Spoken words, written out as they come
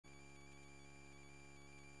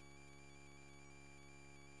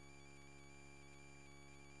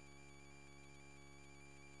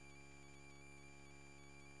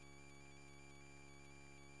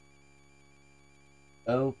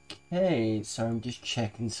Okay, so I'm just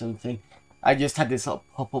checking something. I just had this little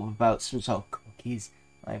pop-up about some sort of cookies.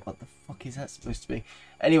 Like, what the fuck is that supposed to be?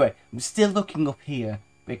 Anyway, I'm still looking up here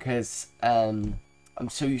because I'm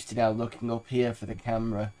so used to now looking up here for the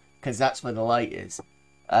camera because that's where the light is.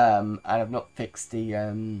 And I've not fixed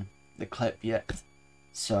the clip yet,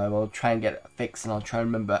 so I will try and get it fixed, and I'll try and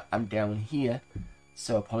remember I'm down here.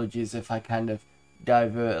 So apologies if I kind of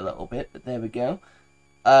divert a little bit, but there we go.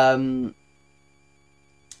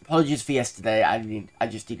 Apologies for yesterday. I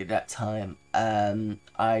just needed that time.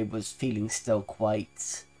 I was feeling still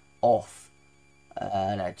quite off,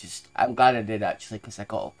 and I'm glad I did actually, because I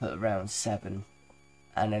got up at around 7,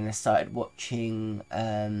 and then I started watching.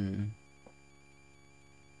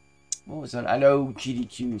 What was on? I know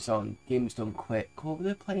GDQ's on. Games Done Quick. What were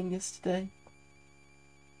they playing yesterday?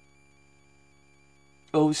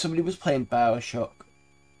 Oh, somebody was playing BioShock.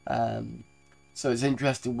 So it's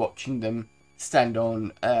interesting watching them stand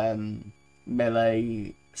on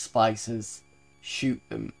melee splicers, shoot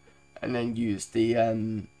them, and then use the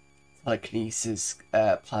telekinesis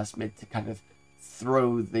plasmid to kind of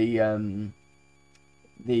throw the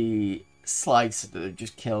slicer that they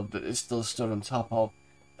just killed that is still stood on top of,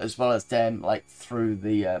 as well as them like through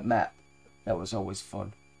the map. That was always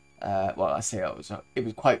fun. Well, I say it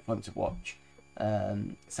was quite fun to watch.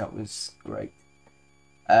 So that was great.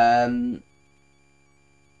 Where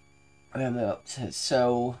am I up to?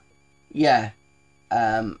 So, yeah.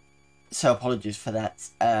 So apologies for that.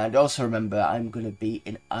 And also remember, I'm going to be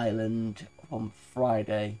in Ireland on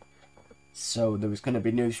Friday. So there was going to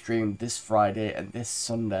be no stream this Friday and this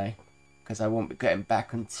Sunday, because I won't be getting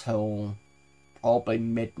back until probably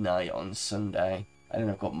midnight on Sunday. And then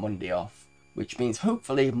I've got Monday off, which means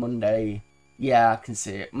hopefully Monday. Yeah, I can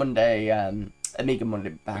see it. Monday, Amiga Monday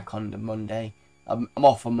back on the Monday. I'm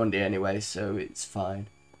off on Monday anyway, so it's fine.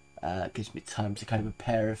 It gives me time to kind of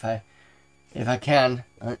prepare if I can.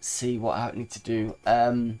 Let's see what I need to do.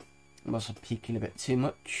 I'm also peeking a bit too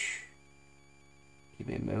much. Give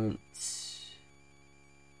me a moment.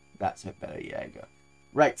 That's a bit better. Yeah, go.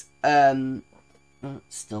 Right.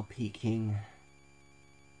 Still peeking.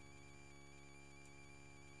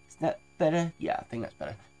 Is that better? Yeah, I think that's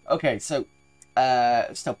better. Okay, so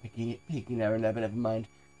still peeking there and there, but never mind.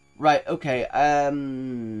 Right. Okay.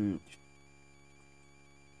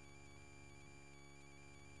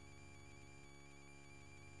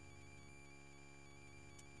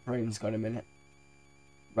 Brain's got a minute.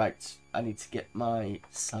 Right, I need to get my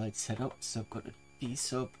side set up, so I've got a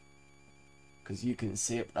D-sub, because you can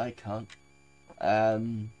see it, but I can't.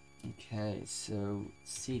 Okay, so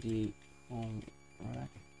CD, right.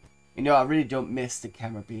 You know, I really don't miss the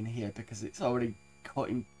camera being here, because it's already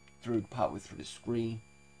cutting through partway through the screen.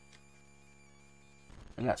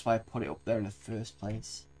 And that's why I put it up there in the first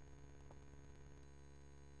place.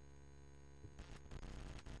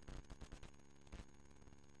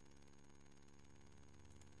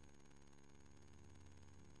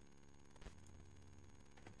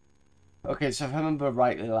 Okay, so if I remember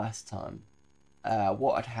rightly last time,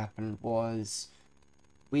 what had happened was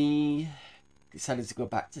we decided to go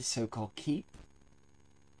back to so-called Keep,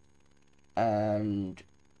 and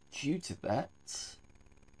due to that,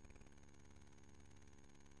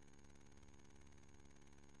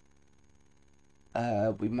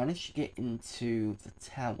 we managed to get into the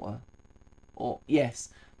tower, yes,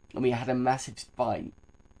 and we had a massive fight,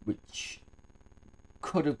 which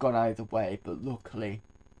could have gone either way, but luckily,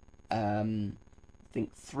 I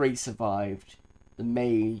think 3 survived: the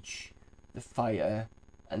mage, the fighter,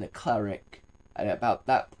 and the cleric. And at about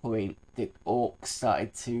that point, the orcs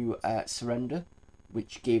started to surrender,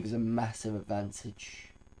 which gave us a massive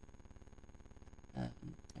advantage. I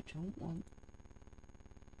don't want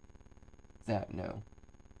that, no.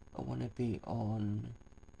 I want to be on...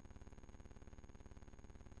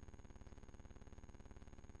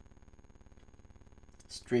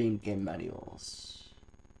 Stream game manuals.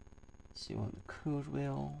 So you want the code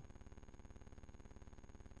wheel,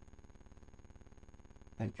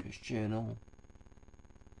 Adventurous Journal.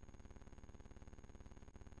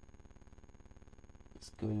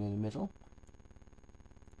 Let's go in the middle.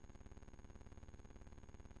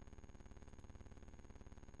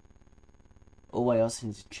 Oh, I also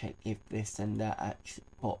need to check if this and that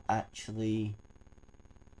actually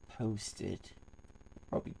posted.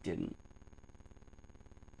 Probably didn't.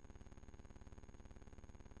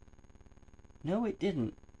 No, it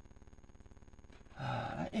didn't.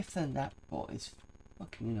 If then that bot is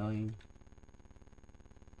fucking annoying.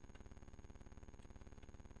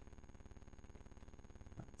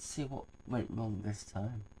 Let's see what went wrong this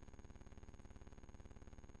time.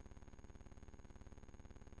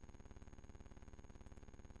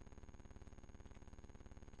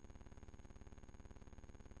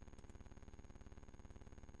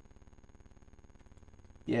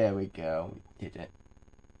 There we go. We did it.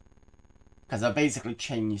 Because I basically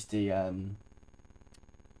changed the didn't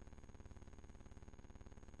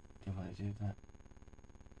want to do that.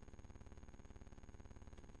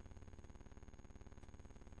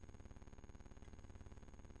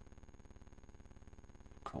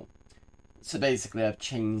 Cool. So basically I've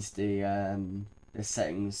changed the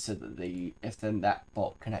settings so that if then that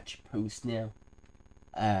bot can actually post now.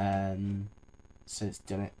 So it's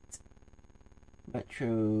done it.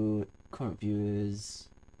 Retro current viewers.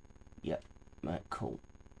 Yep. Right, cool.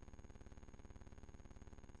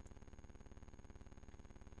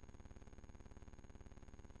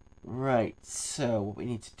 Right, so what we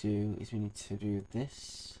need to do is we need to do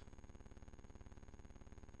this.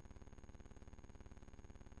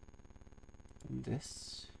 And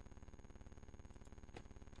this.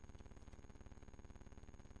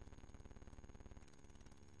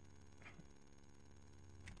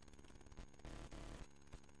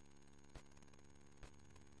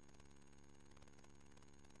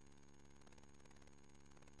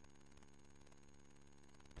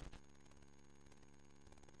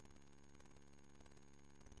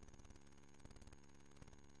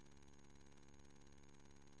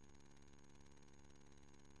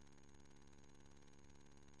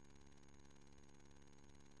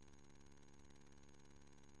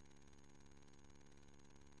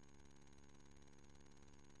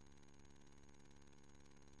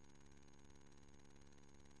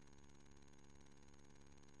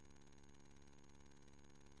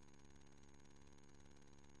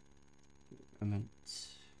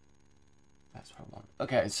 That's what I want.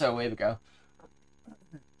 Okay, so here we go.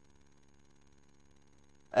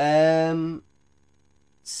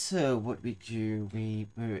 So what we do? We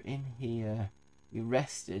were in here. We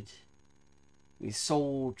rested. We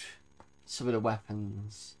sold some of the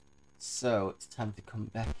weapons. So it's time to come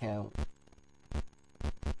back out.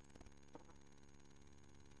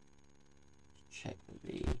 Check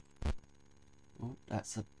the. Oh,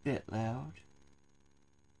 that's a bit loud.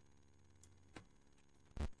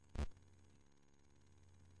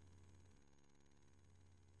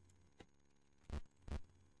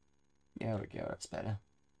 There we go, that's better.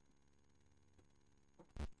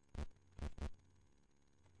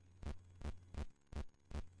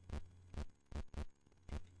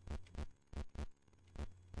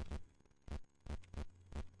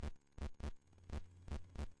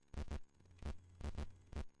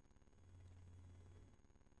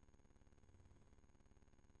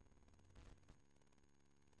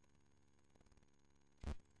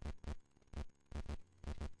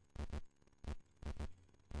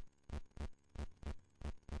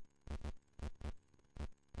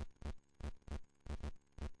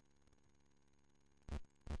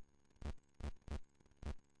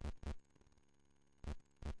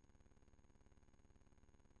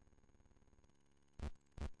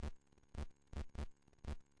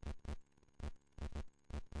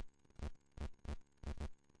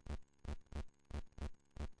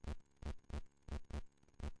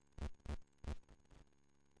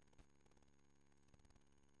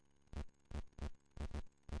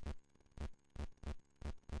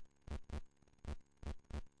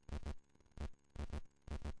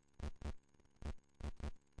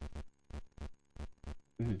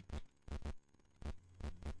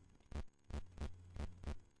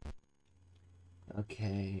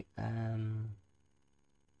 Okay,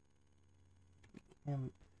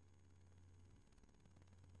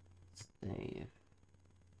 save.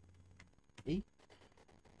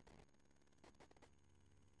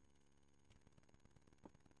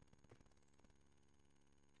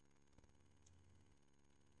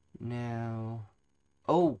 Now,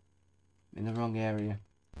 oh, in the wrong area.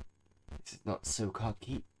 This is not so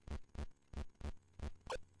cocky.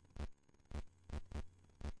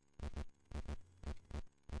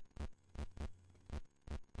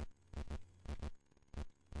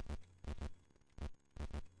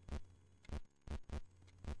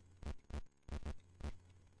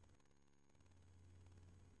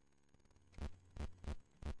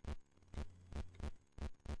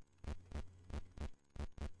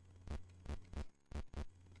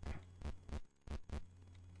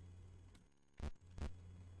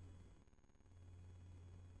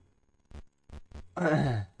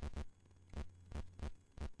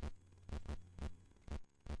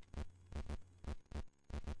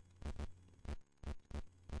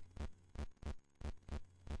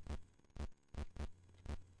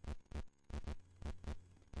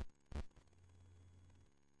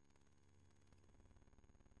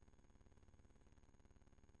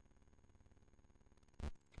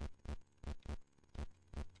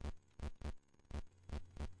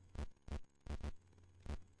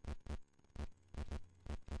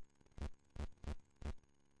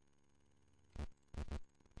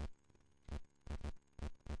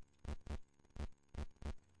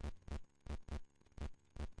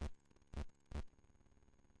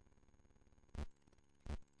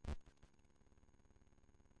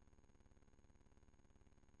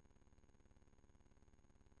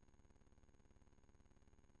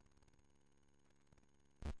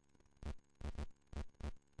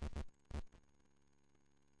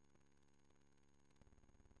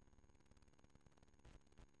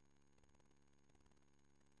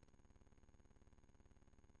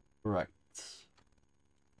 Right.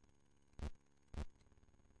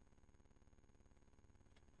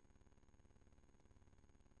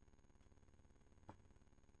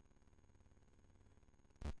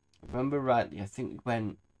 Remember rightly, I think we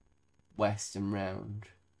went west and round.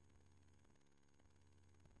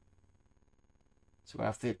 So we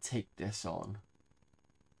have to take this on.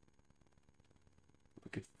 We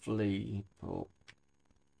could flee, but...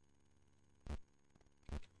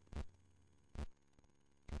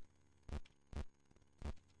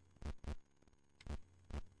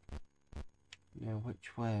 Yeah,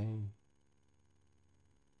 which way?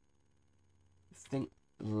 I think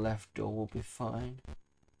the left door will be fine.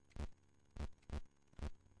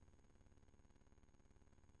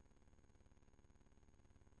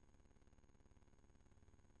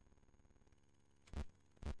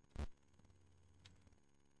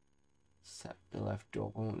 Except the left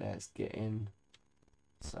door won't let us get in.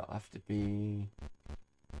 So it'll have to be...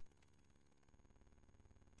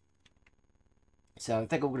 So I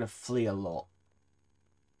think I'm going to flee a lot.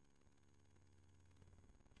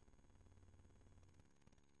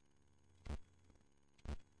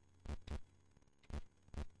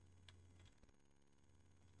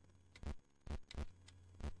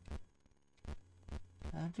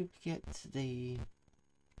 How do we get to the...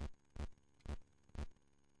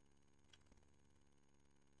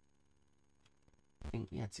 I think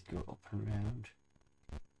we had to go up and round.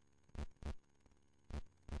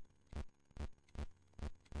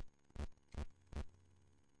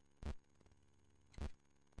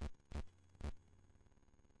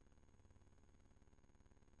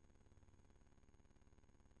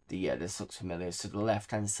 Yeah, this looks familiar. So the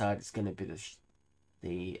left hand side is going to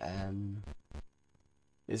be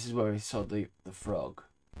this is where we saw the frog,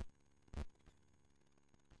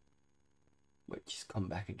 which has come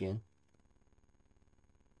back again.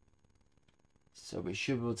 So we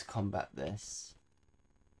should be able to combat this.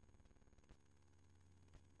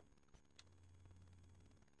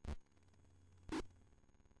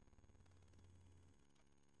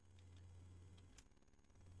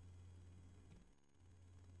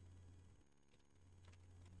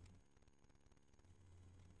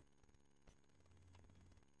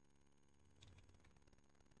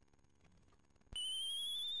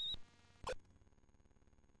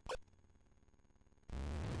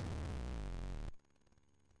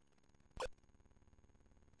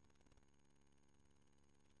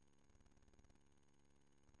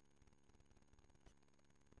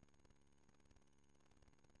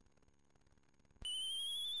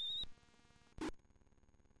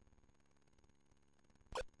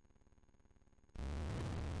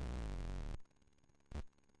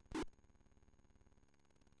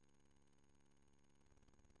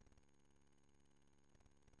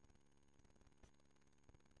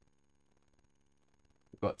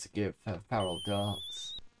 We've got to give Farrell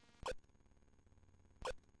darts.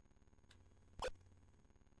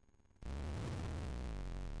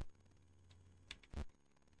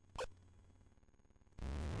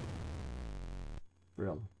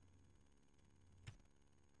 Brilliant.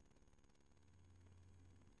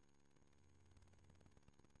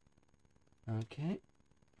 Okay.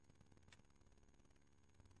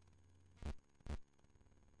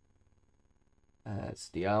 It's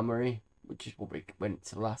the armory, which is what we went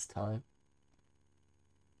to last time.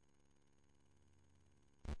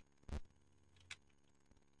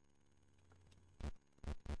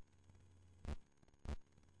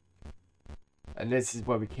 And this is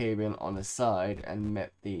where we came in on the side and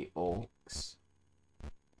met the orcs.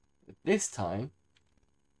 But this time...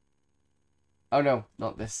 Oh no,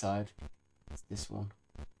 not this side. It's this one.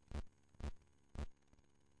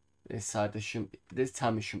 This side, there shouldn't be... This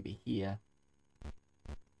time it shouldn't be here.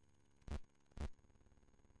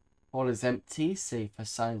 Hall is empty, save for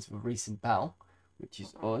signs of a recent battle, which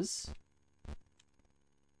is us.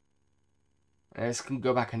 And this can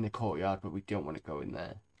go back in the courtyard, but we don't want to go in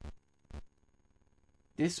there.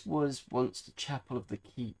 This was once the chapel of the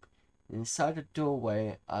keep. Inside the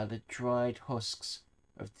doorway are the dried husks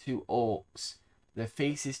of two orcs, their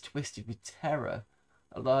faces twisted with terror.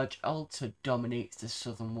 A large altar dominates the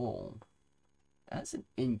southern wall. That's an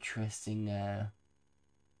interesting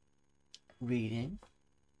reading.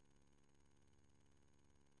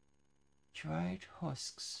 Dried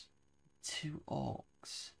husks, two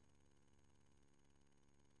orcs.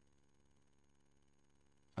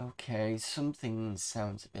 Okay, something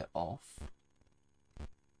sounds a bit off.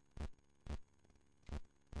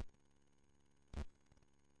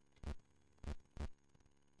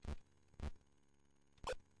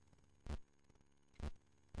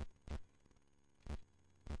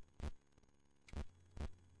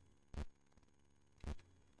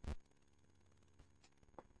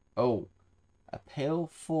 Oh, a pale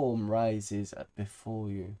form rises before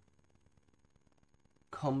you.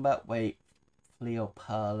 Combat, wait, flee or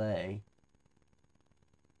parley.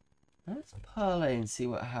 Let's parley and see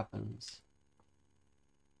what happens.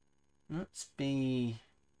 Let's be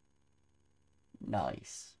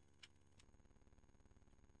nice.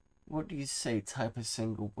 What do you say? Type a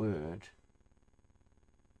single word.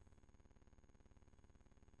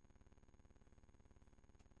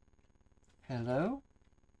 Hello?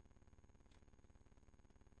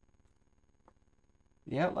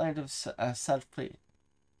 The outline of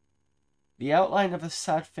a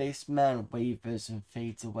sad-faced man wavers and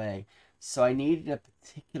fades away. So I needed a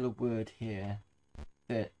particular word here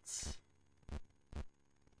that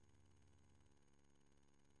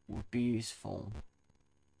would be useful.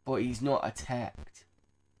 But he's not attacked.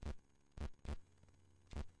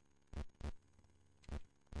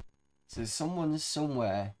 So someone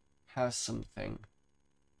somewhere has something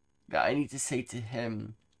that I need to say to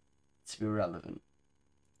him to be relevant.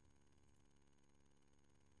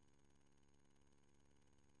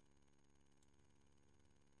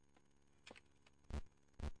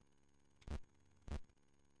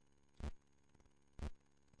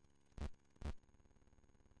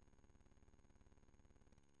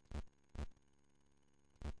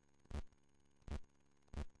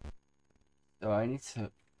 So I need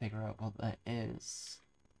to figure out what that is.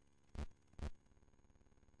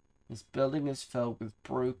 This building is filled with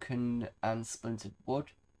broken and splintered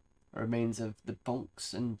wood. Remains of the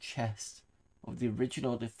bunks and chests of the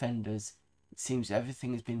original defenders. It seems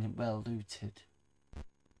everything has been well looted.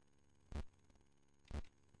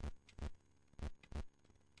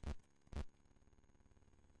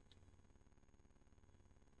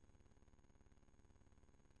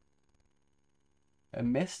 A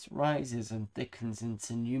mist rises and thickens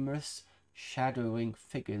into numerous shadowing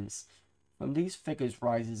figures. From these figures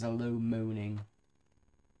rises a low moaning.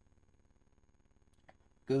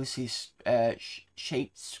 Ghostly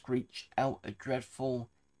shapes screech out a dreadful,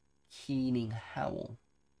 keening howl.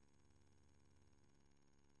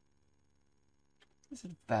 Let's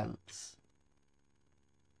advance.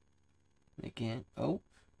 Again, oh,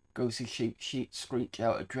 ghostly shapes screech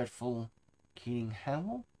out a dreadful, keening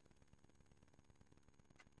howl.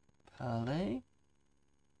 Parley.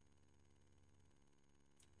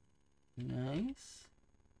 Nice.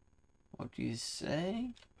 What do you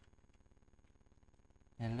say?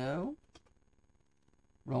 Hello?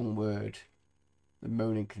 Wrong word. The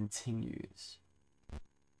moaning continues.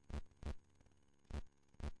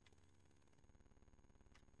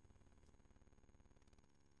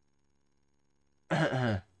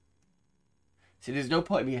 See, there's no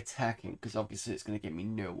point in me attacking, because obviously it's going to get me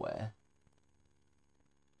nowhere.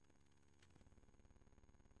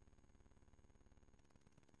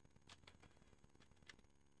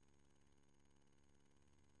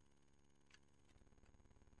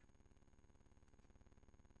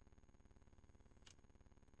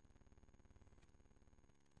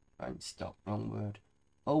 Fine, stop. Wrong word.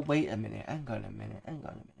 Oh, wait a minute. Hang on a minute.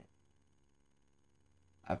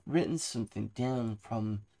 I've written something down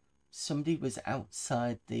from... Somebody was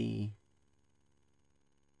outside the...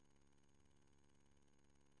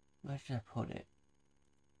 Where did I put it?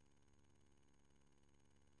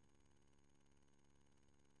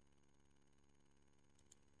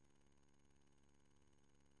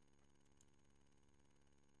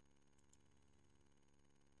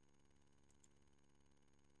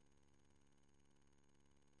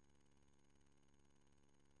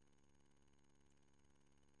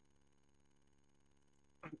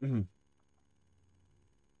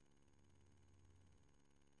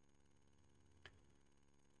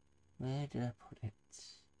 Where did I put it?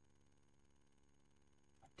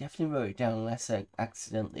 I definitely wrote it down unless I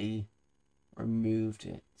accidentally removed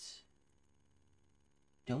it.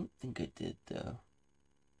 Don't think I did though.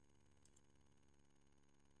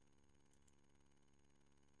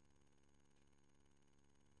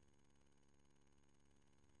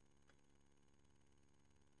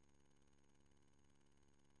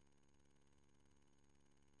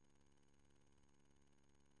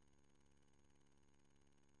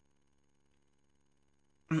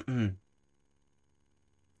 I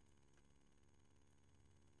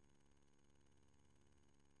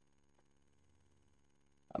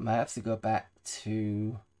might have to go back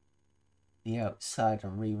to the outside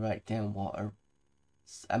and rewrite down what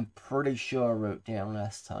I'm pretty sure I wrote down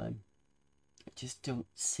last time. I just don't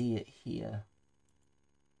see it here.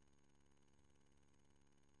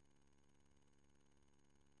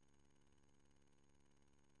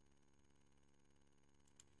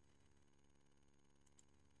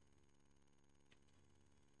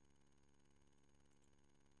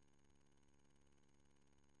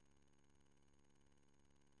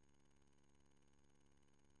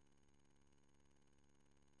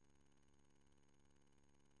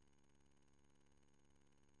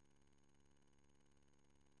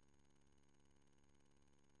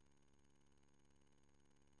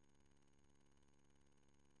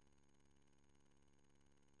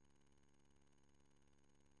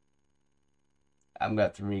 I'm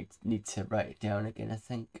going to have to need to write it down again, I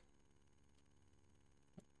think.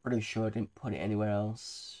 Pretty sure I didn't put it anywhere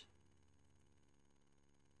else.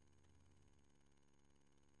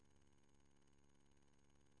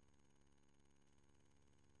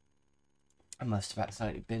 I must have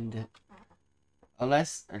accidentally binned it.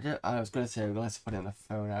 Unless, I was going to say, unless I put it on the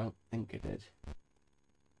phone, I don't think I did.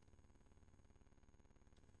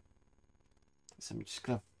 So I'm just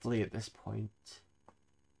going to flee at this point.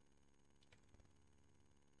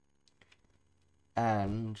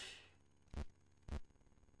 And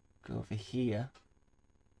go over here.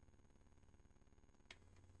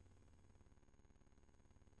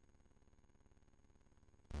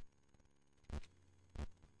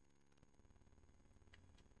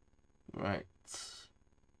 Right.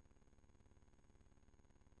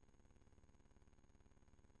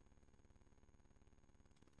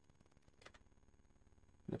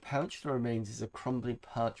 The pouch that remains is a crumbling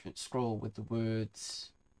parchment scroll with the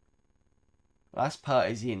words. Last part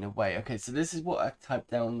is eaten away. Okay, so this is what I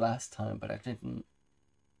typed down last time, but I didn't.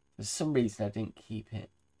 For some reason, I didn't keep it.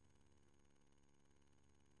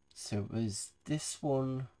 So it was this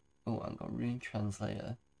one. Oh, I've got Rune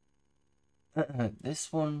Translator.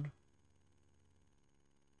 This one.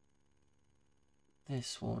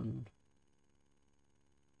 This one.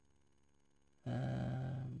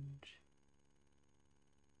 And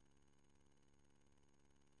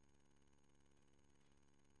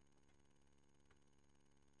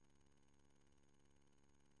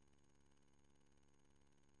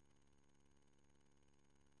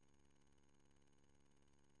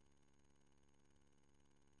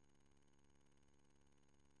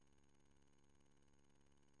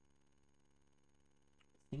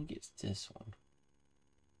I think it's this one.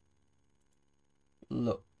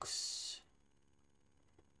 Looks.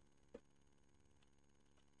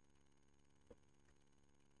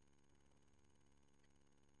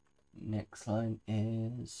 Next line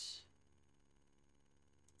is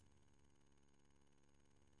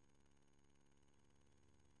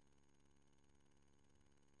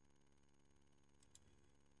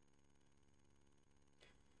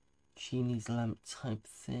Genie's lamp type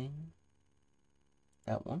thing.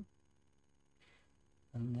 That one.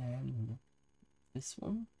 And then this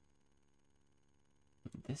one.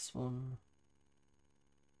 This one.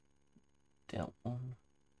 That one.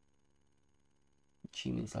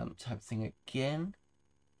 Genie's lamp type thing again.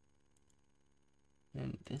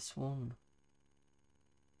 And this one.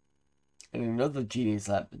 And another Genie's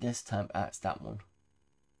lamp, but this time it's that one.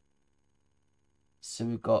 So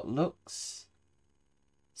we've got Lux,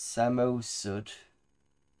 Samo Sud,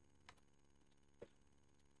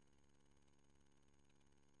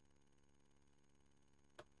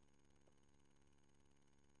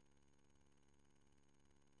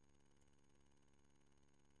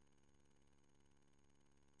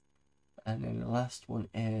 and then the last one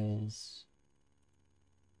is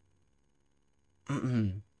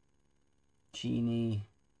Genie.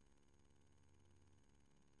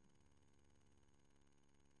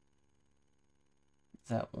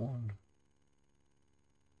 That one.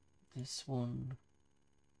 This one.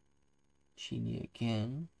 Genie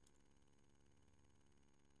again.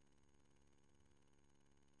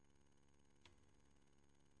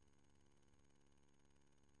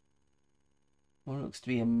 One looks to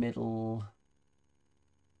be a middle.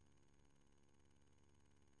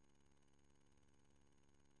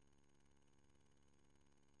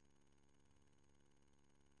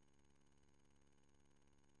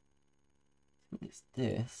 It's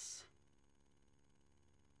this.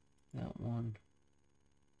 That one.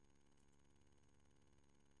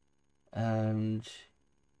 And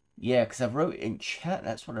yeah, because I wrote it in chat.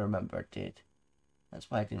 That's what I remember I did.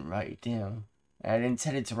 That's why I didn't write it down. I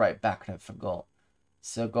intended to write it back and I forgot.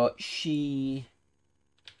 So I got she,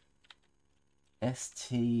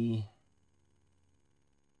 ST,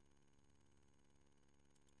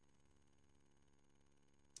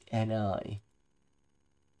 NI.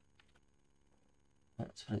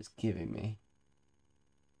 That's what it's giving me.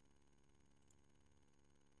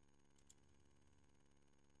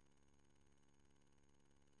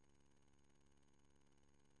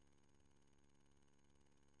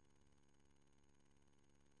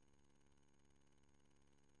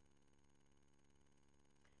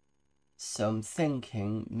 So I'm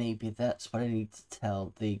thinking maybe that's what I need to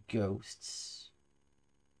tell the ghosts.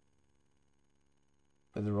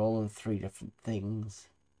 But they're all on 3 different things.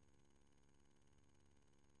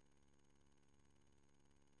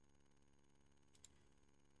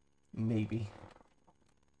 Maybe.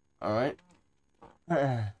 Alright.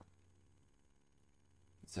 So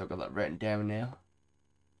I've got that written down now.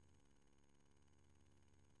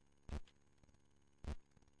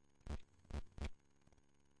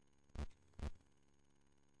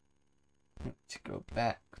 to go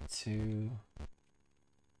back to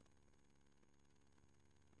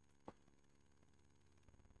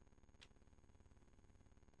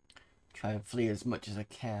try and flee as much as I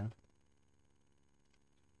can.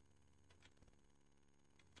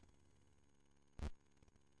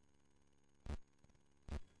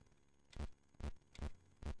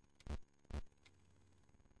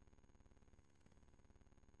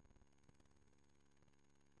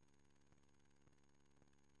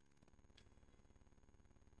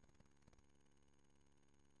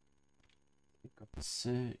 Pick up the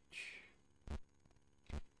search.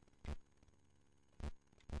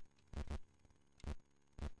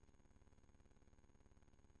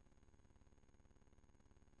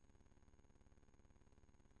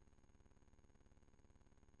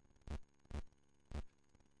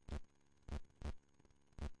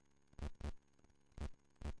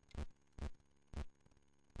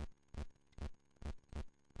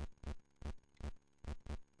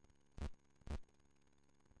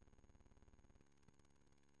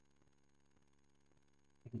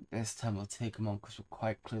 This time I'll take them on because we're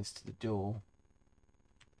quite close to the door.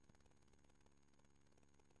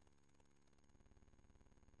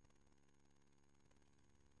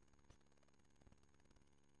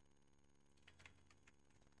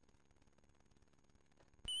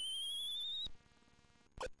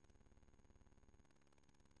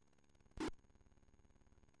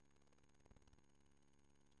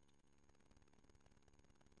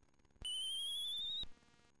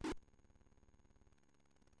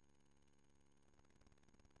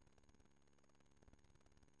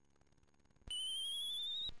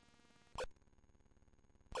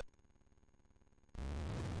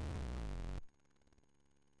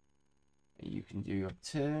 You can do your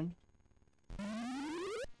turn.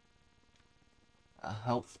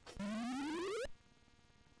 Help.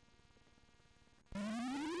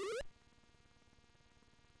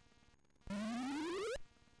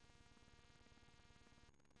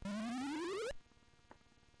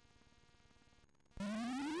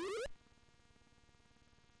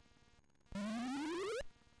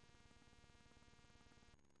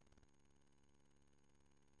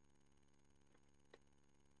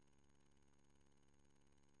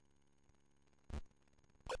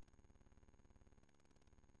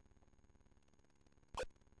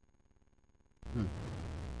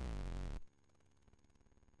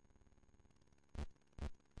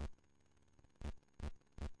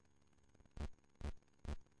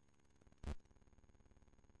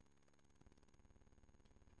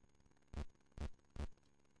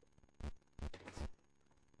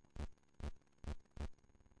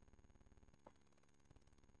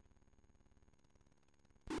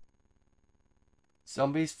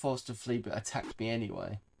 Zombies forced to flee but attacked me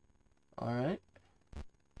anyway. Alright.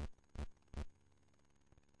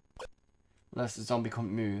 Unless the zombie can't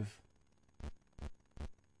move.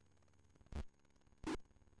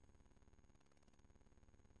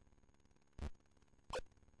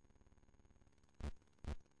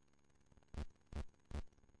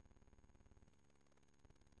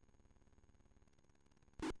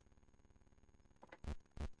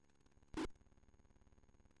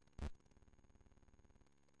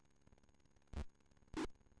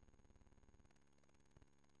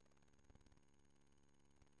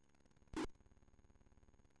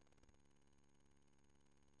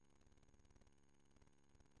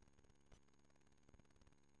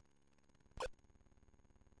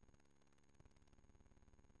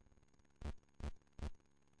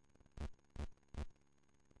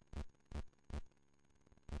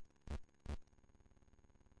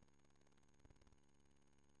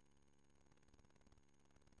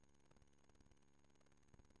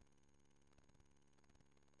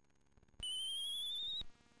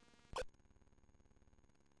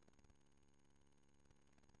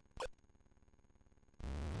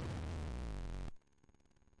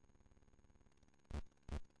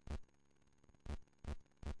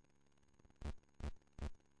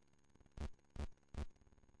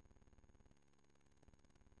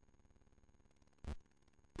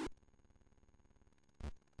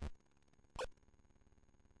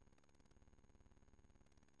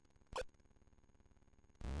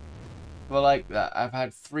 Well, like that, I've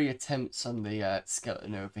had 3 attempts on the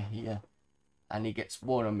skeleton over here, and he gets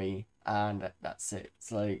one on me, and that's it.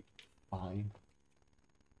 It's like, fine.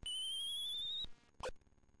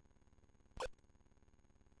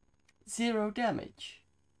 Zero damage.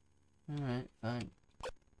 Alright, fine.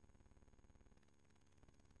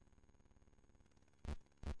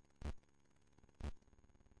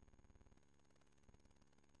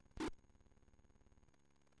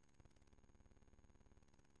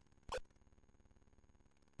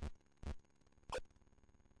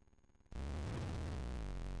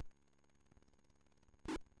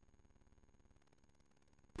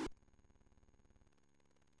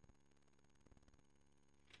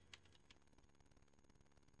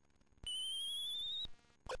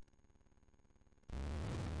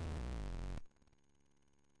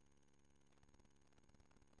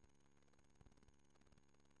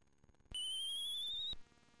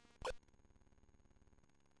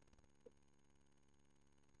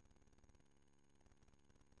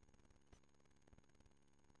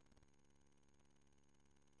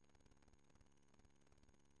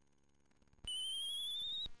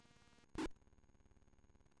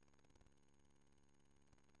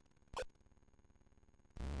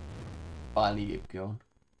 finally you've gone.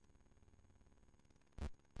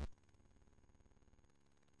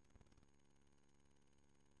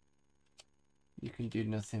 You can do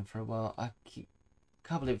nothing for a while.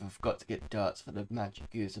 Can't believe I forgot to get darts for the magic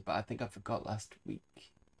user, but I think I forgot last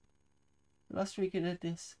week. Last week I did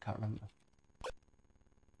this? Can't remember.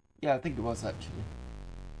 Yeah, I think it was actually.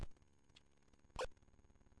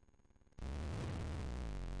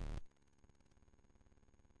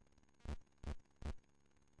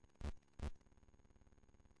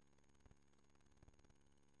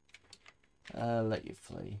 Let you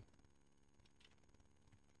flee.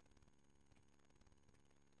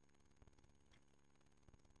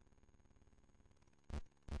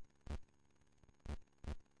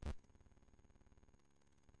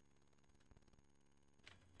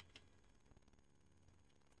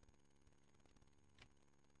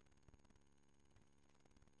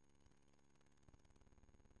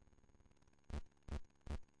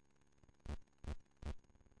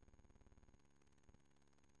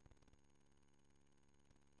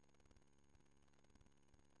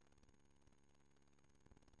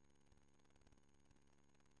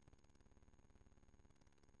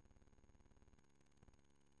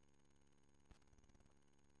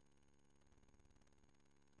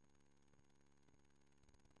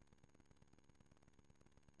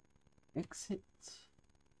 Exit.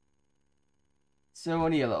 So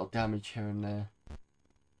only a little damage here and there.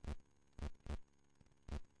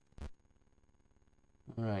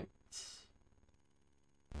 Right.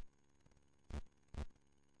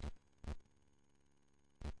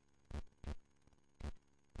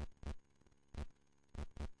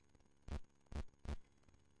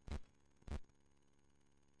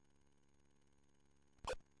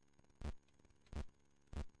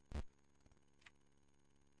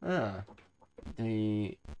 Ah,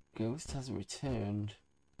 the ghost hasn't returned.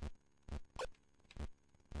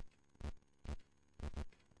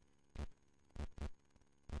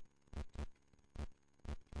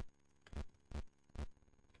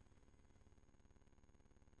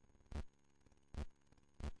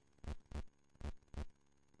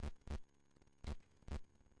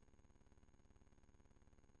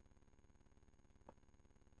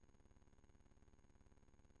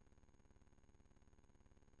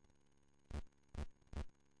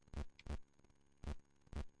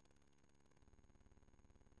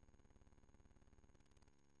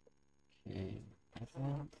 Okay,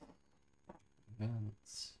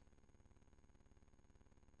 events,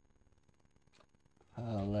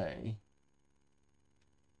 parlay,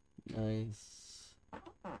 nice.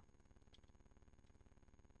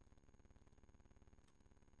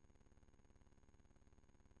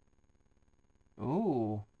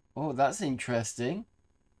 Oh, oh, that's interesting.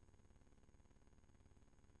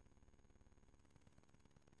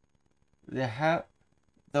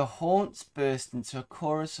 The haunts burst into a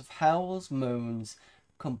chorus of howls, moans,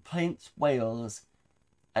 complaints, wails,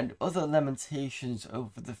 and other lamentations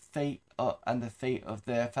over the fate of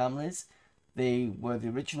their families. They were the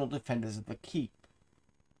original defenders of the keep.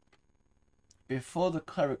 Before the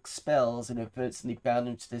cleric's spells inadvertently bound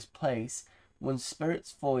him to this place, one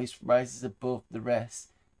spirit's voice rises above the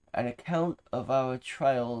rest. An account of our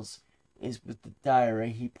trials is with the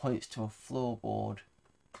diary. He points to a floorboard.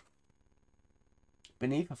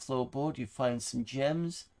 Beneath a floorboard, you find some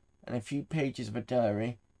gems and a few pages of a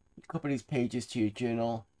diary. You copy these pages to your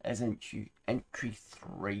journal as entry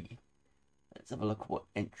 3. Let's have a look at what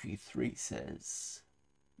entry 3 says.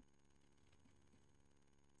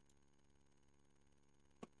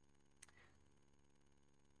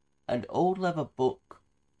 An old leather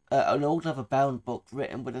bound book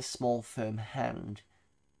written with a small firm hand.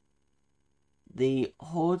 The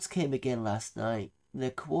hordes came again last night. Their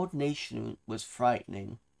coordination was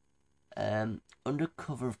frightening. Under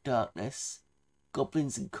cover of darkness,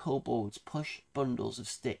 goblins and kobolds pushed bundles of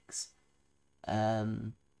sticks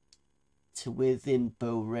to within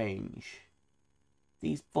bow range.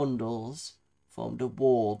 These bundles formed a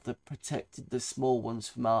wall that protected the small ones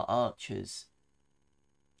from our archers.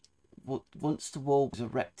 Once the wall was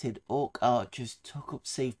erected, orc archers took up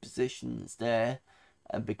safe positions there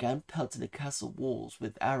and began pelting the castle walls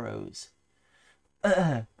with arrows.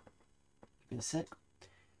 Give me a sec.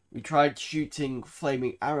 We tried shooting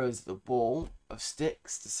flaming arrows at the wall of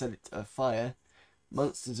sticks to set it afire.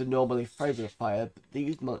 Monsters are normally afraid of fire, but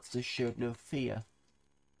these monsters showed no fear.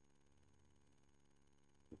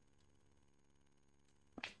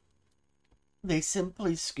 They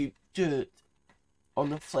simply scooped dirt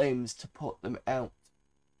on the flames to put them out.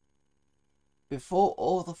 Before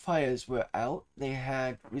all the fires were out, they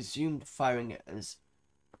had resumed firing at us.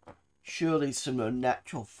 Surely some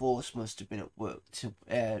unnatural force must have been at work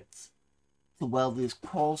the welders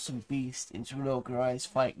quarrelsome beast into an organized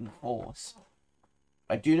fighting force.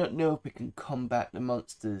 I do not know if we can combat the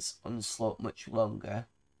monsters' onslaught much longer.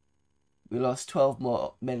 We lost 12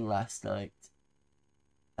 more men last night.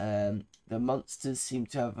 The monsters seem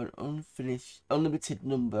to have an unlimited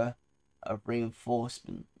number of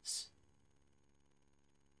reinforcements.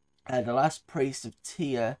 The last priest of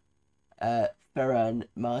Tia, Ferran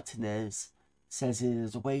Martinez, says it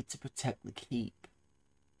is a way to protect the keep.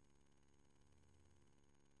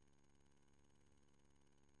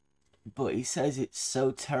 But he says it's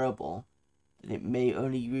so terrible that it may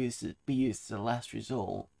only be used as a last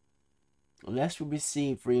resort. Unless we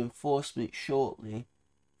receive reinforcements shortly,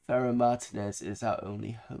 Ferran Martinez is our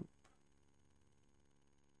only hope.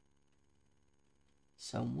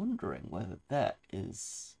 So I'm wondering whether that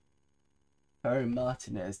is Ferran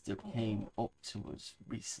Martinez that came up to us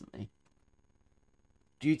recently.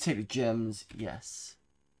 Do you take the gems? Yes.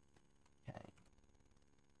 Okay.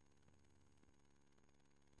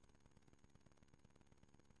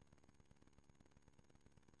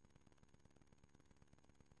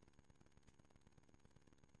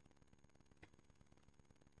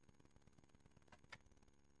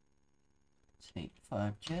 Take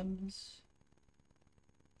 5 gems.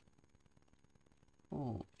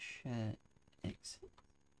 Oh, shit. Exit.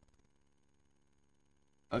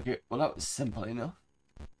 Okay, well that was simple enough.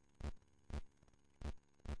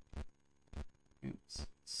 Oops,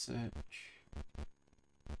 search.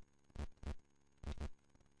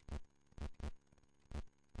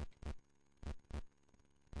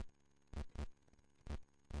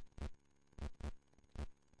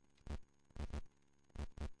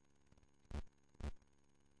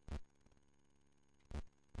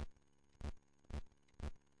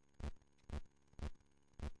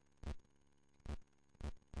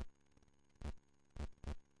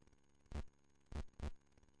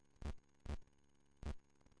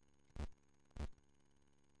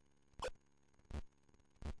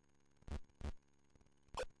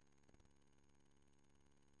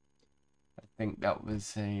 I think that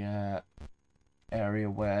was a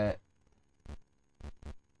area where I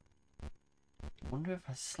wonder if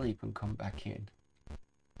I sleep and come back in.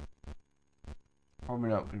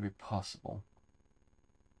 Probably not going to be possible.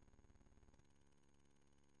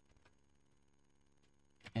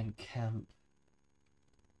 Encamp.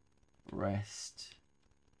 Rest.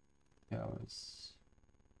 Goes.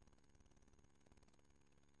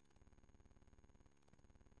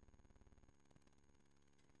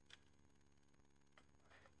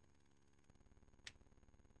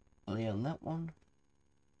 Lay on that one.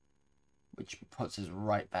 Which puts us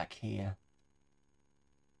right back here.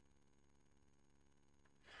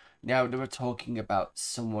 Now they were talking about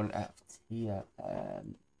someone at here.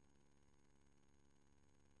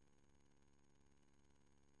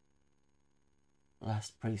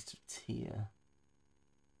 Last priest of Tyr.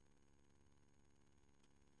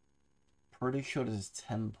 Pretty sure there's a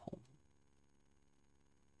temple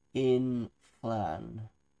in Flan.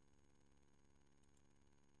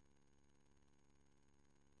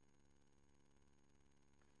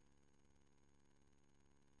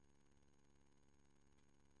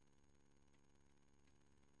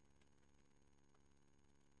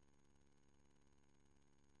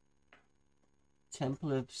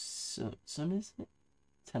 Temple of Sun, is it?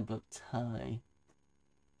 Temple of Tai.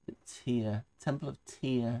 Tyr. Temple of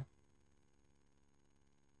Tyr.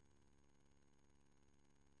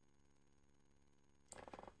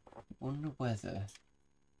 Wonder whether let's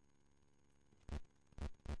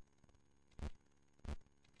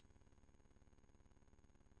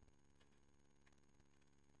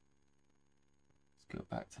go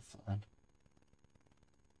back to Flan.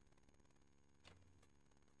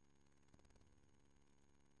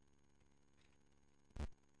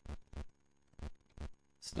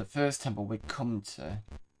 So the first temple we come to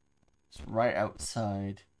is right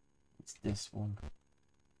outside. It's this one.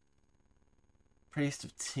 Priest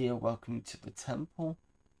of Tyr, welcome you to the temple.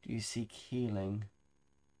 Do you seek healing?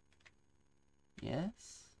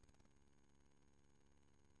 Yes.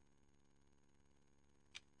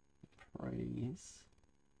 Praise.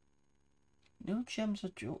 No gems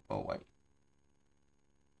or jewel. Oh wait.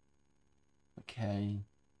 Okay.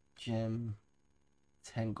 Gem.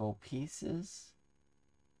 10 gold pieces.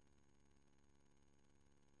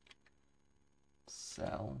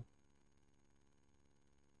 Sell.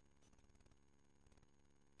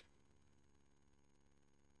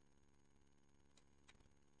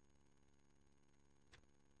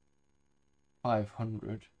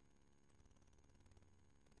 $500.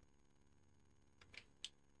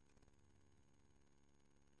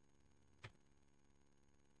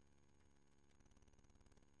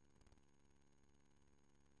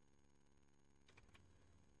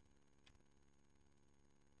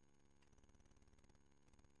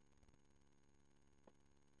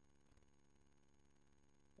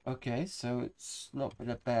 Okay, so it's not been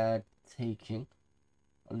a bad taking.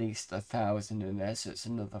 At least 1,000 in there, so it's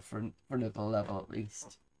another for another level at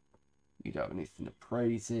least. You don't have anything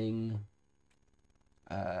appraising.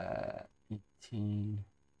 18.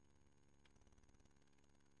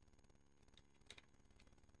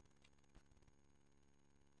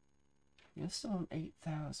 You're still on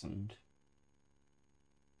 8,000.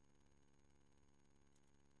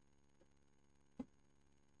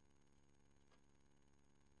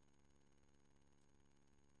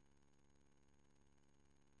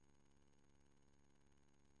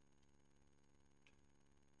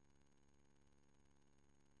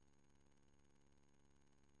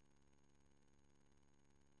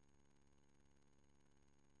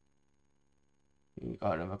 You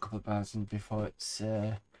got another couple of thousand before it's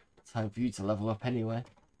time for you to level up anyway.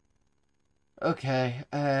 Okay,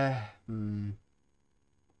 I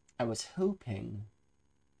was hoping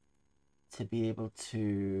to be able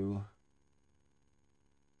to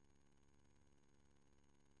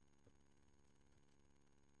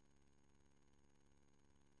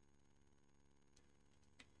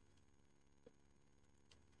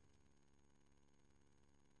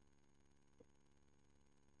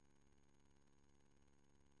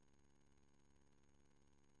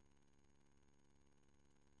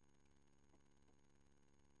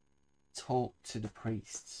talk to the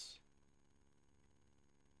priests.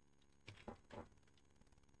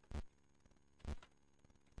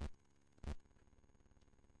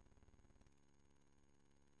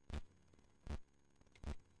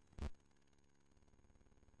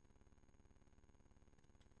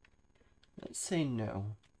 Let's say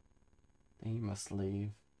no. Then you must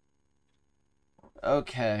leave.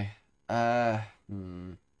 Okay. Alright,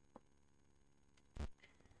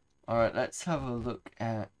 let's have a look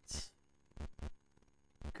at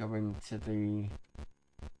going to the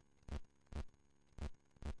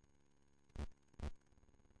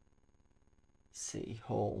City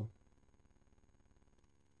Hall.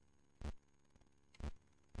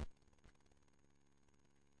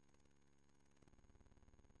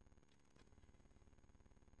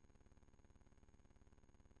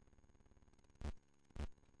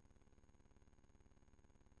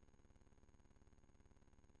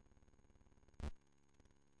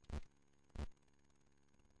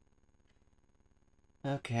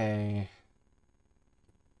 Okay.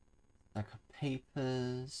 Like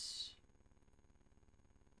papers.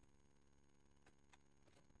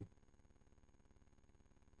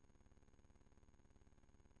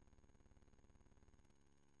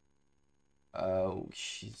 Oh,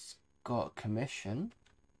 she's got a commission.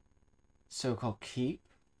 So-called keep.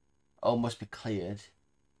 Oh, must be cleared.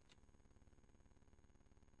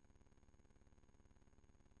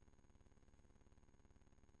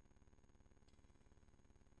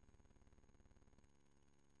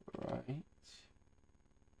 Right.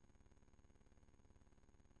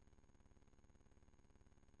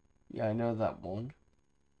 Yeah, I know that one.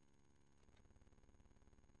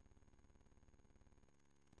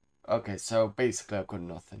 Okay, so basically I've got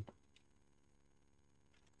nothing.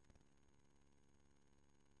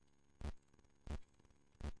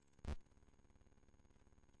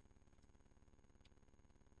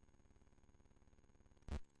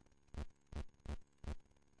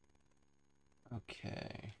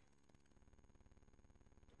 Okay.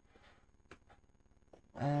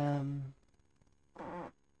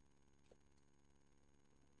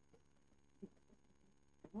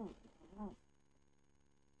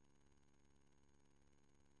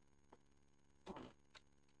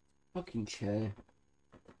 Fucking chair.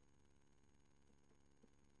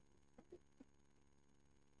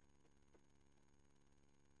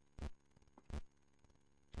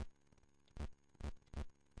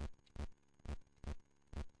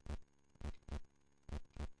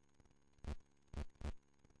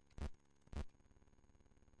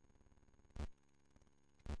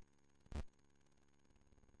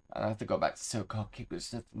 I have to go back to so-called keep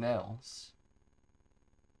with nothing else.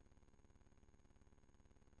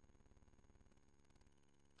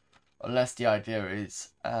 Unless the idea is,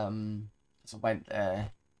 so I went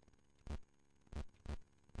there.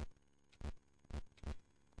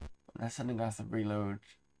 Unless I'm gonna have to reload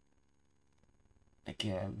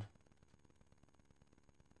again.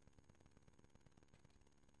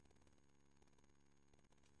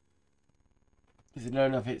 Because I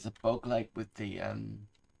don't know if it's a bug like with the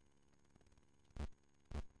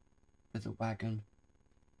wagon.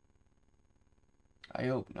 I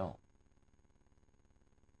hope not.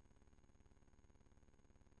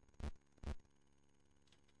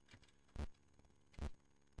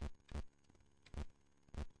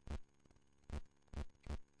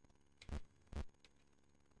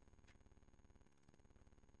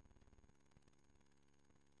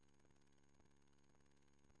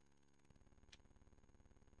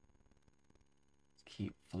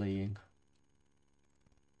 keep fleeing.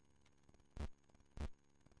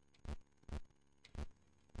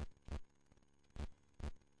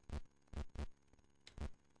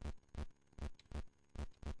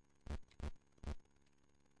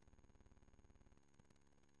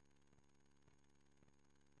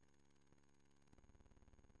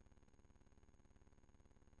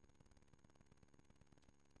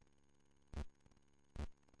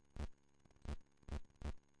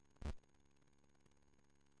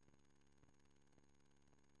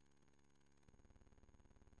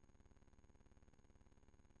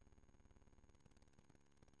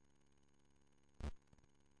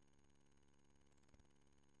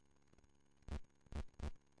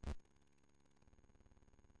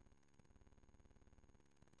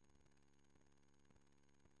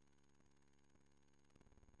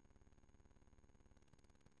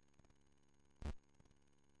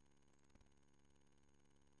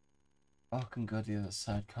 Oh, I can go the other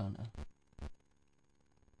side, can't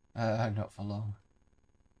I? Not for long.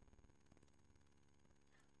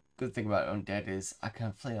 Good thing about undead is I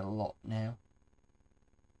can play a lot now.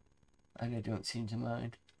 And I don't seem to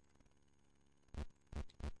mind.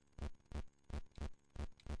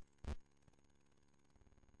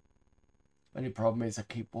 Only problem is I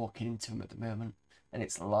keep walking into them at the moment. And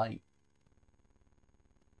it's light.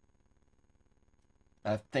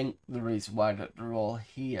 I think the reason why that they're all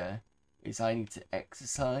here is I need to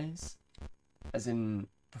exercise. As in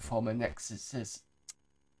perform an exorcist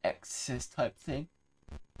type thing.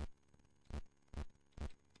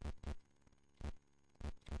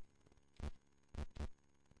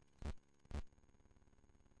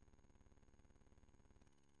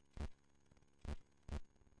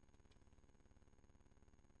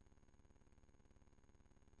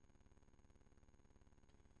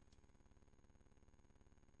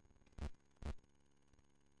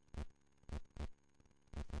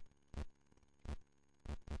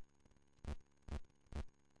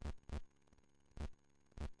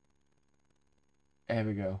 There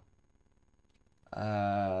we go.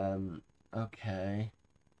 Okay.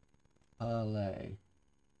 Parlay.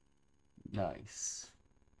 Nice.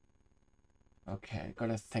 Okay,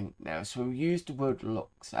 gotta think now. So we used the word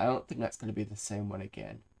looks. I don't think that's gonna be the same one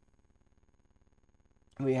again.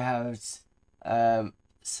 We have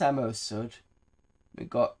Samosud. We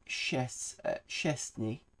got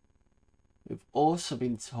Chesney. We've also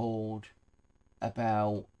been told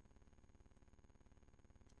about...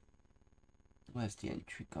 Where's the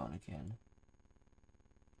entry gone again?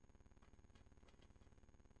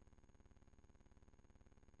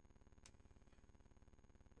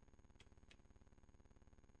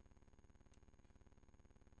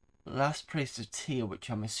 Last priest of Teal, which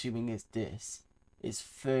I'm assuming is this, is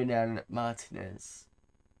Fernan Martinez.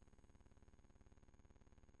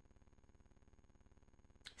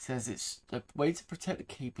 He says it's the way to protect the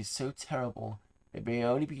keep is so terrible it may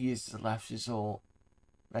only be used as a last resort.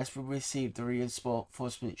 Unless we receive the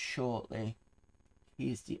reinforcement shortly,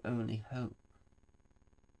 he is the only hope.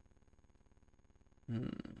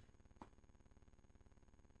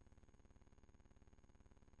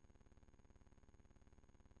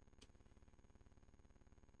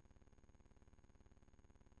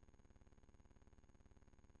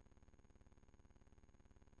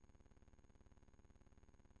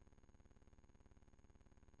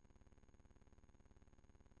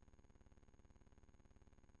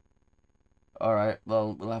 Alright,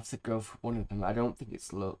 well, we'll have to go for one of them. I don't think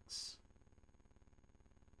it's looks.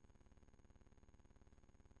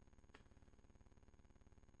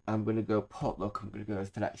 I'm gonna go potluck. I'm gonna go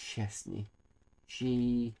for that Chesney.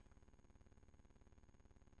 G-S-T-N-I.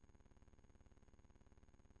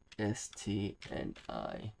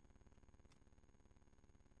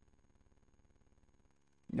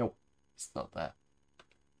 Nope, it's not that.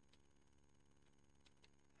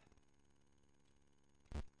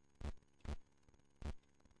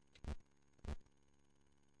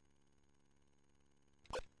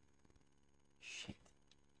 Shit.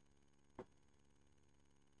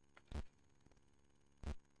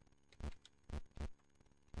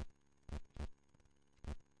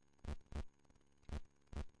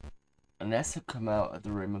 Unless I come out of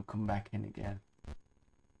the room and come back in again.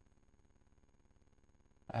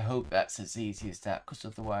 I hope that's as easy as that, because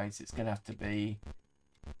otherwise it's going to have to be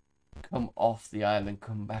come off the island,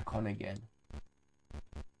 come back on again.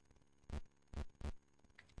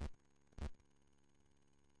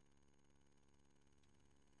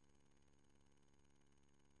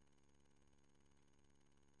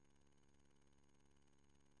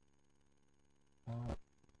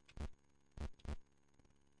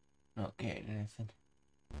 Not getting anything.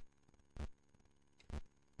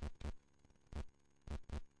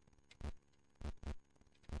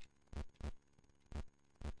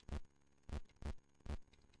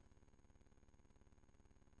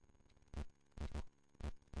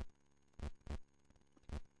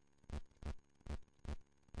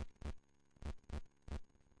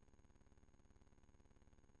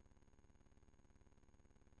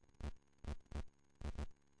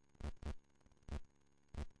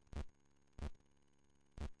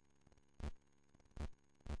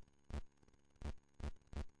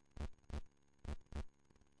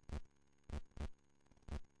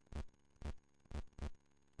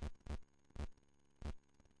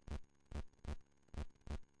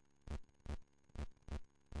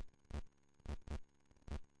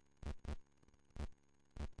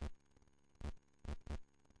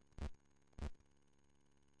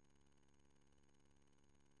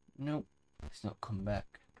 Nope, it's not come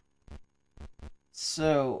back.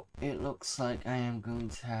 So it looks like I am going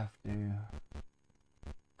to have to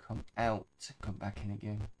come out and come back in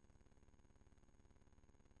again.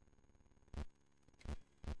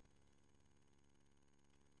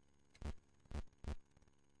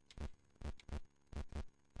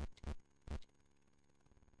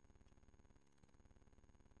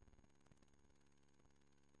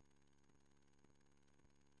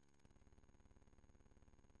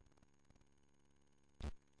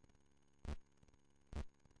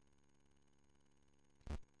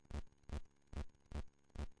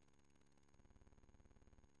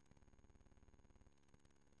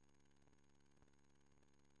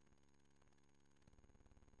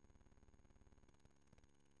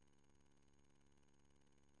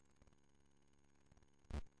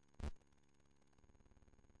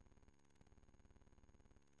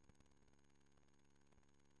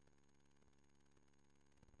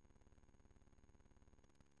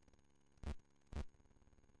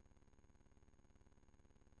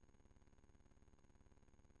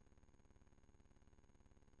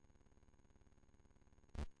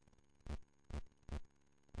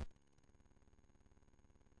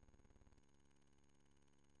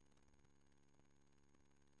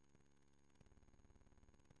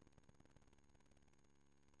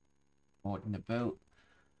 Boarding the boat.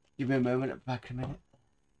 Give me a moment, I'm back in a minute.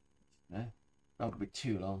 No, not gonna be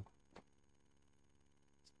too long.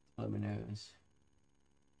 Blow my nose.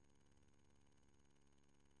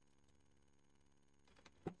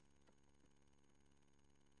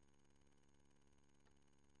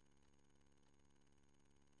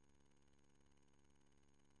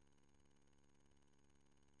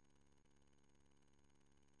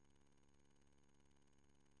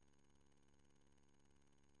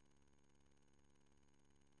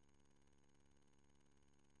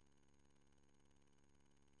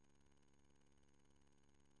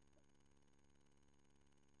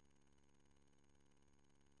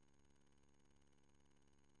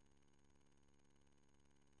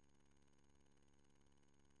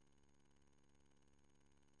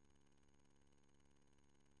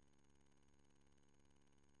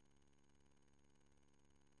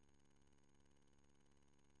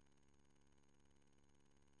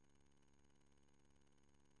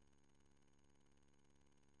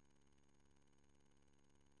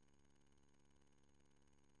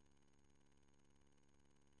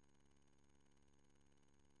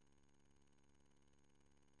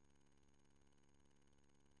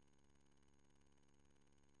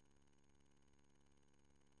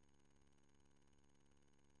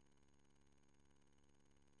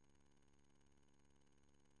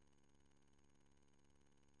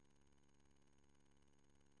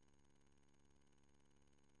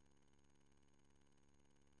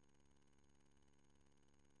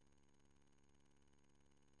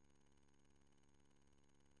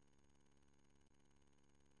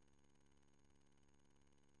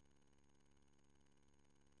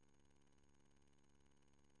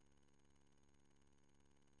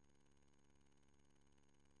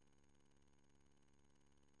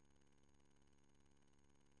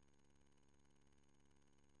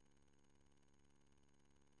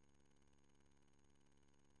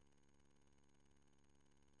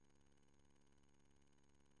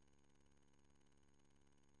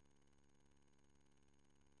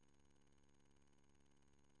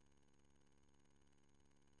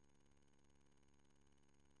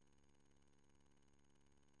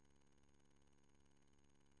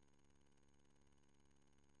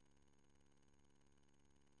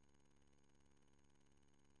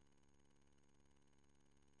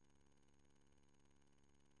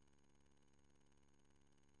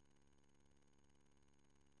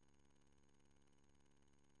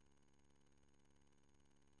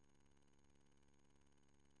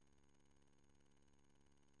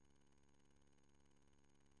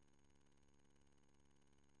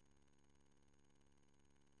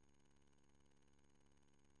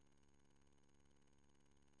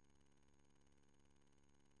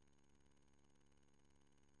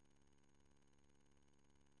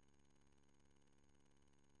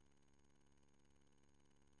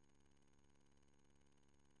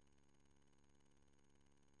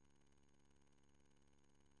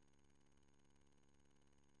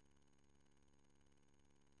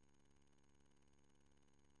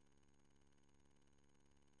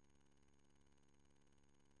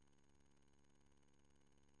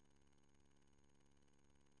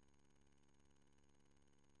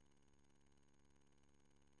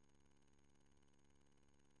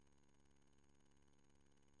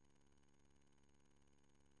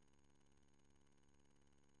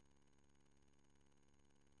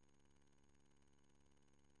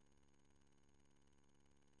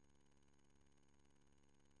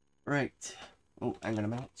 Right. Oh, hang on a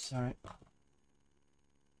minute. Sorry.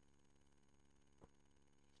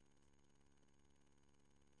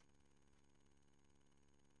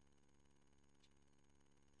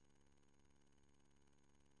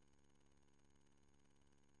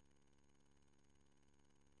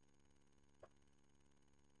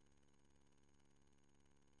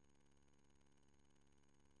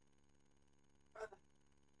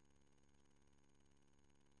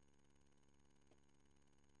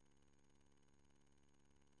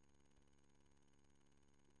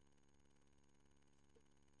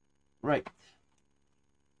 Right.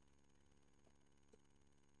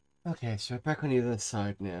 Okay, so we're back on the other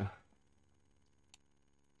side now.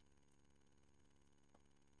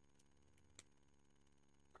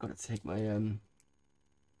 Got to take my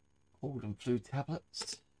cold and flu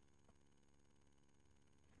tablets.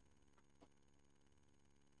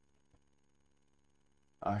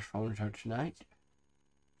 Ash phone show tonight.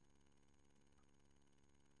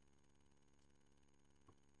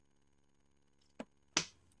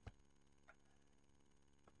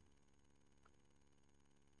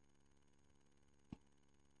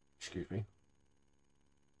 Excuse me.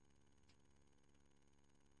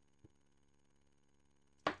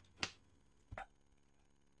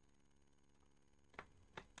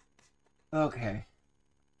 Okay.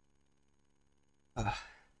 While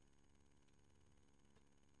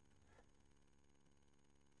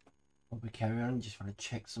we carry on, just want to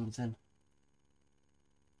check something.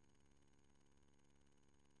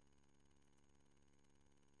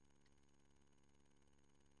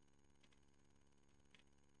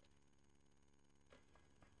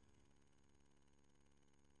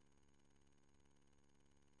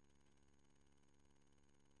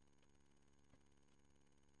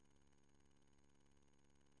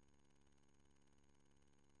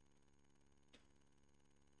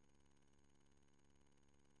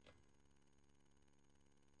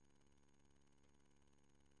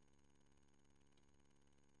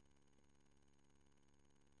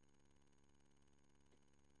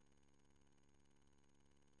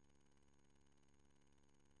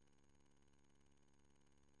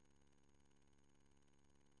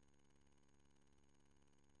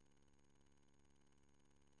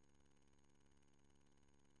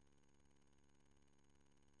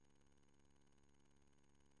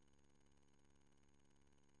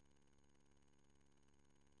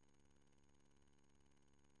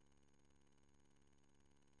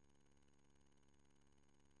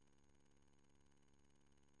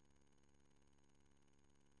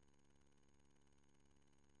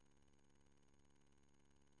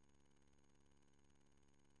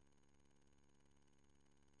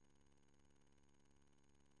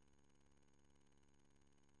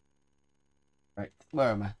 Right,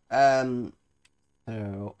 where am I?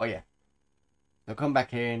 So, oh yeah. So come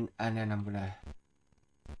back in, and then I'm gonna.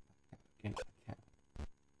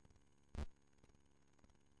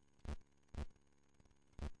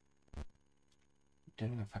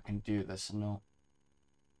 Don't know if I can do this or not.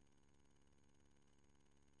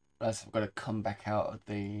 Unless I've got to come back out of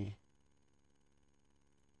the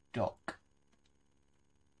dock.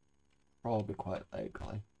 Probably quite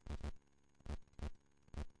likely.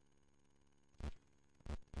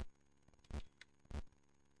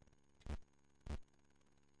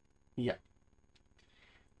 Yeah.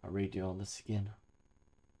 I'll redo all this again.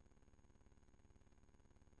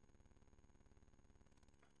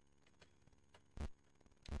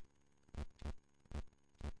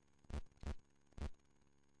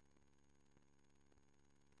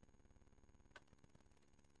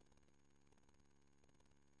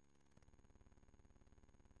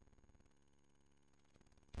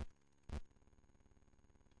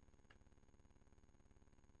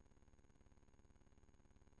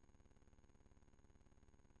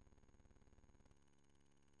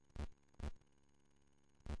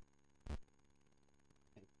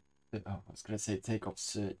 Oh, I was going to say take off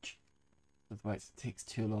search. Otherwise it takes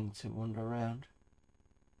too long to wander around.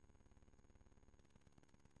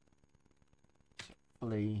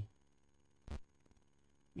 Hopefully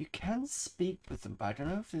you can speak with them, but I don't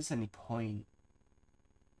know if there's any point.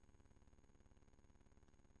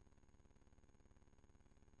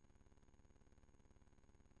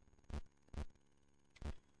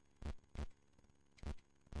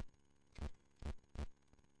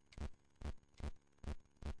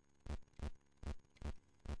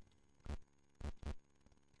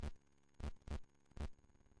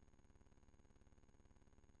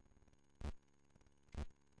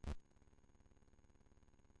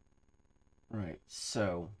 Right,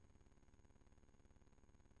 so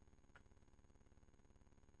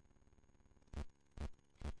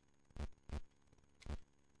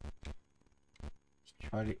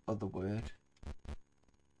try the other word.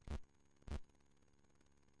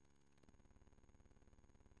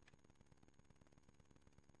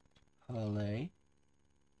 Parlay.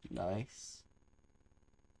 Nice.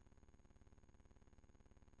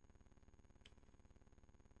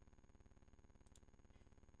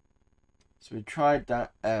 So we tried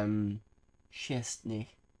that Chestney.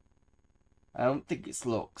 I don't think it's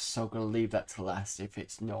looks, so I'm gonna leave that to last if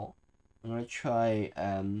it's not. I'm gonna try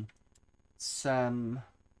Sam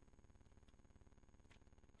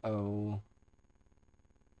O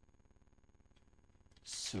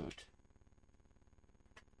Sud.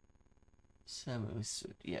 Sam O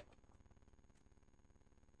Sud, yeah.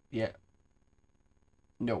 Yeah.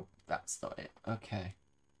 No, that's not it. Okay.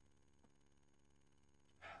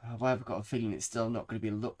 I've got a feeling it's still not going to be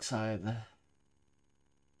looks either.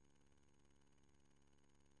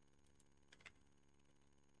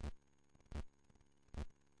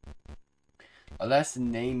 Oh, that's the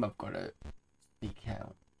name I've got to speak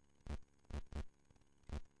out.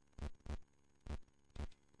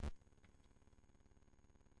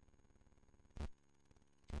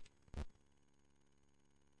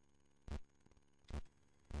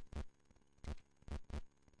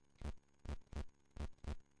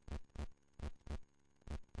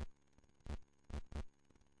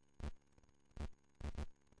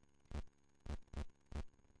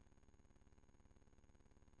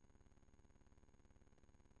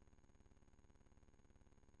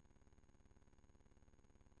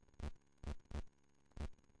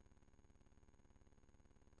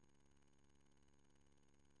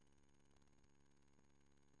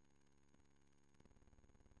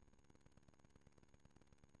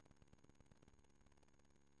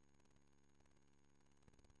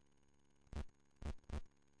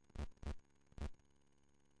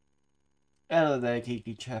 Hello there,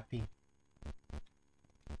 Kiki Chappy.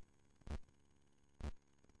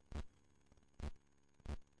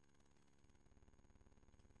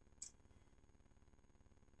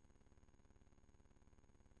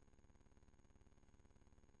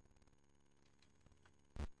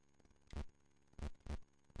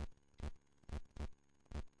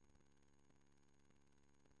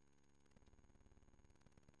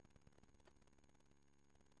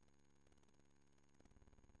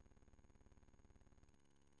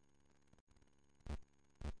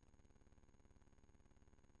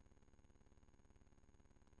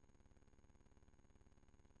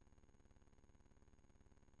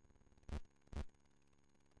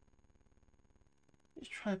 Let's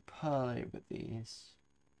try parlay with these.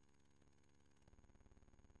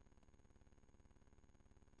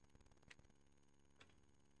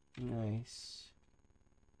 Nice.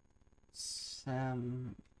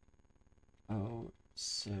 Sam O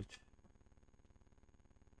Sud.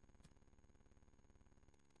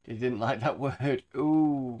 They didn't like that word.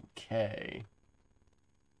 Okay.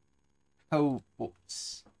 Oh,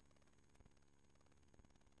 whoops.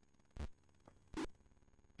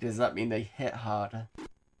 Does that mean they hit harder?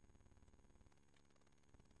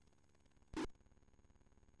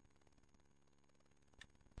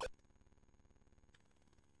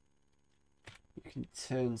 You can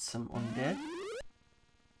turn some undead.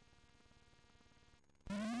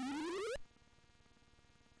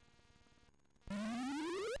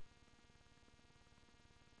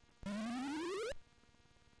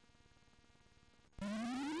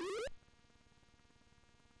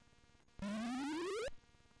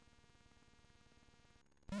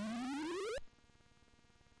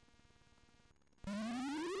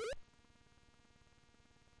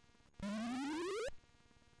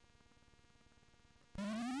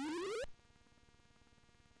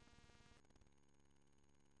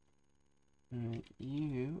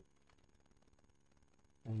 You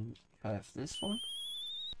and try for this one.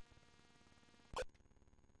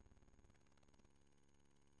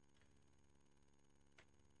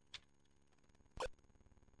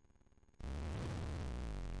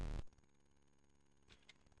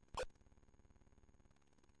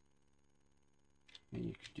 And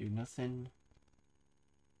you could do nothing.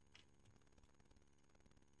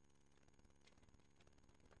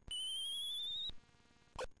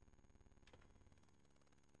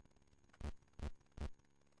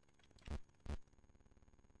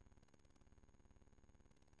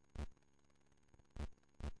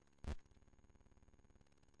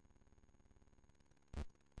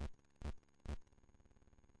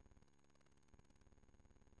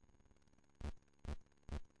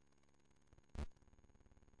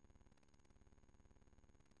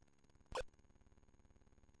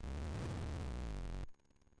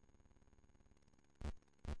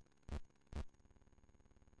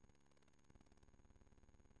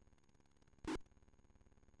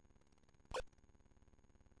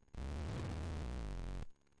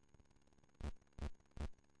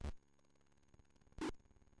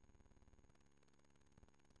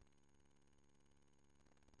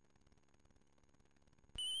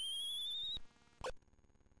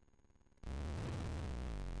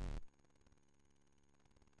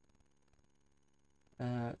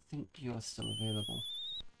 I think you're still available.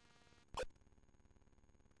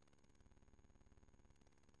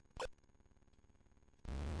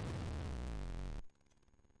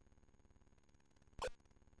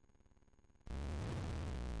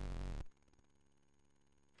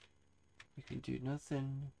 You can do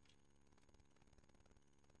nothing.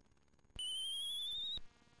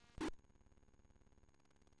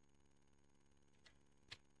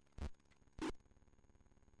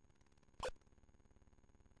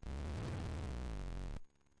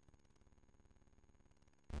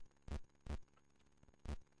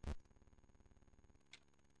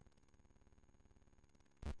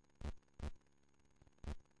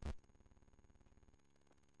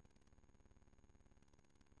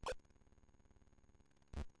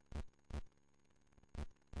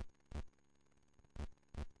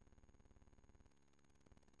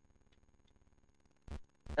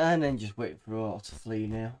 And then just wait for it all to flee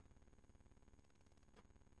now.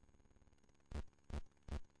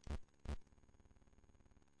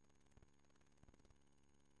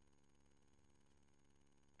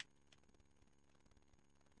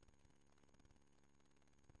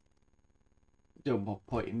 Don't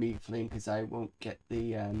point in me fleeing because I won't get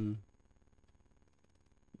the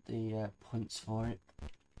points for it.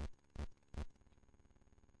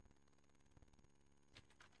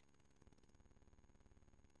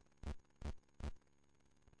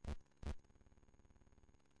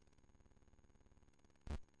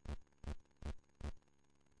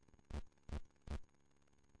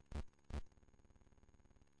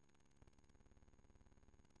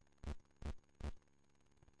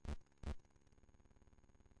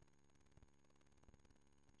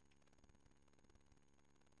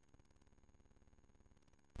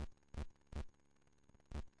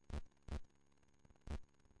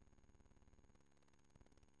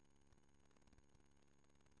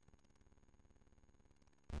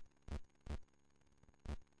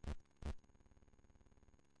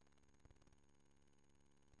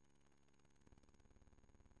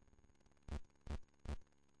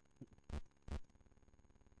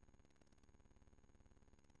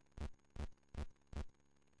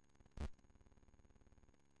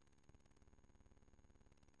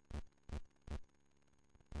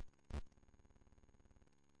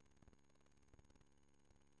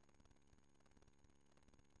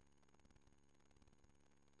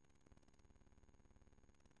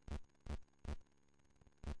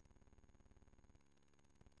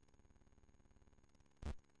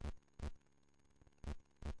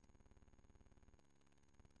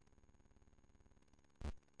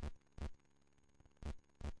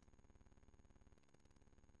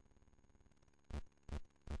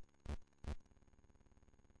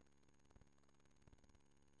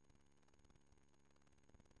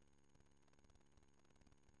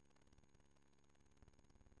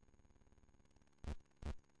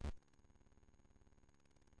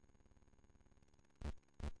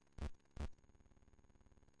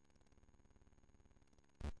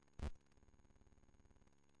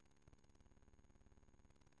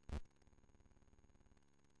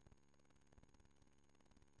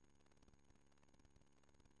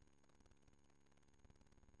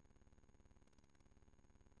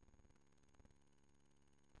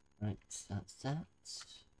 Right, that's that.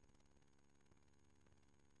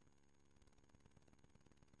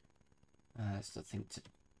 That's nothing to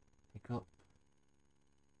pick up.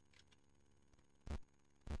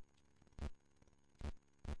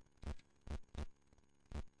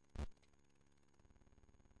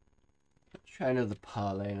 Let's try another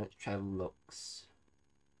parlay. Let's try Lux.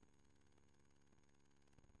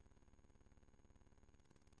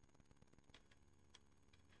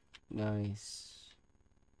 Nice.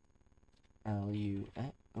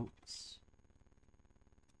 L-U-X. Oops.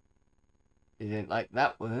 You didn't like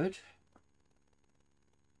that word.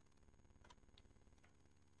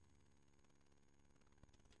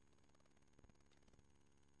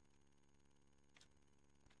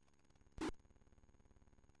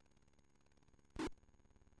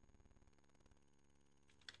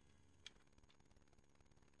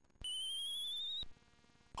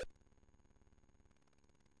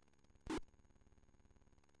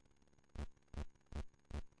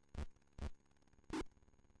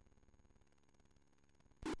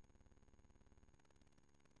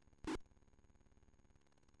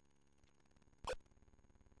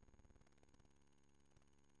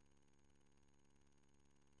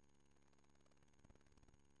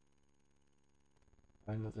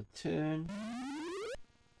 Another turn.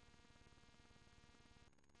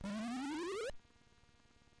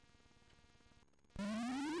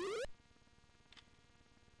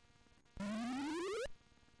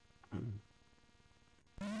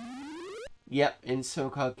 Yep, in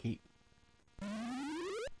So-Called Keep.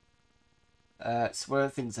 So one of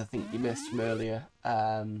the things I think you missed from earlier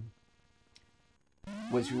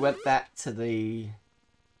was we went back to the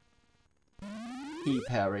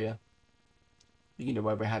keep area, you know,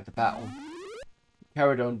 where we had the battle.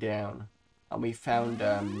 Carried on down, and we found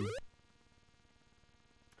a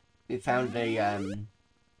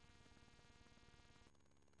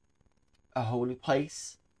holy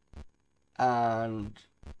place, and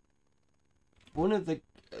one of the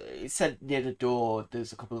it said near the door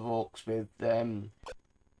there's a couple of orcs with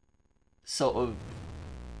sort of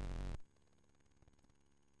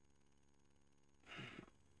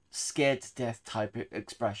scared to death type of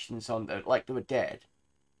expressions on there, like they were dead.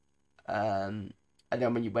 And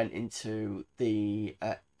then when you went into the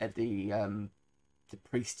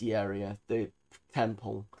priesty area, the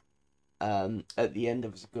temple, at the end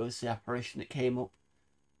there was a ghostly apparition that came up,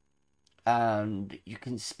 and you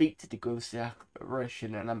can speak to the ghostly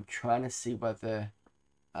apparition, and I'm trying to see whether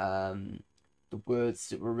the words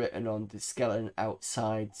that were written on the skeleton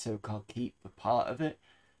outside So-Called Keep were part of it,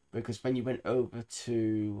 because when you went over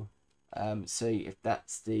to say if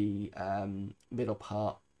that's the middle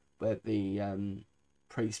part where the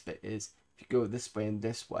priest bit is, if you go this way and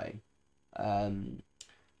this way,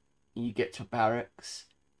 you get to a barracks,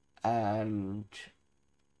 and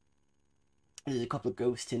there's a couple of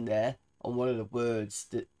ghosts in there. On one of the words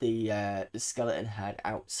that the skeleton had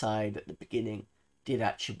outside at the beginning did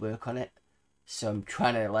actually work on it. So I'm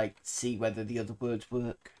trying to like see whether the other words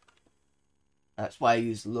work. That's why I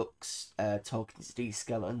use looks talking to these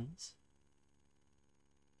skeletons.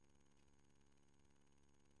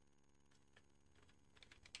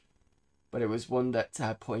 But it was one that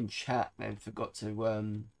I put in chat and forgot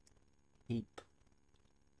to keep.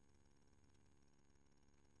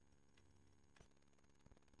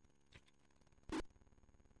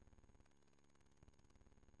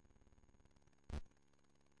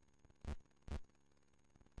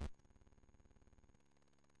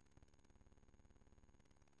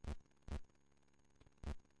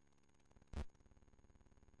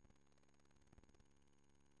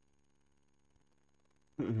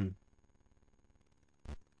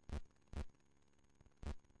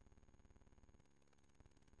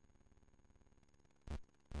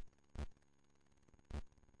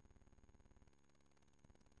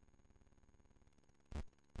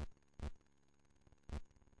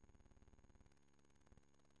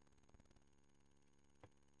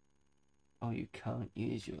 Oh, you can't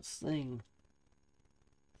use your sling.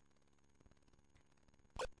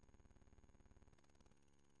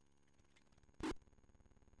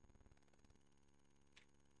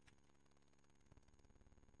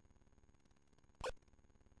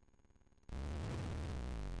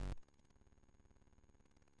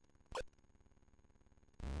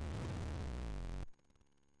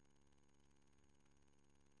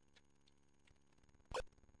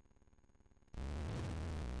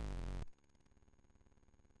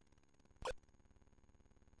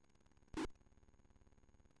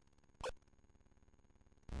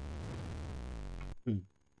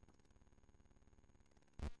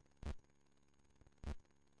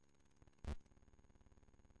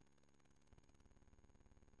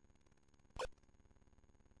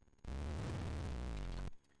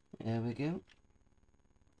 There we go.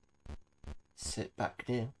 Sit back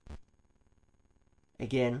there.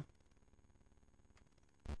 Again.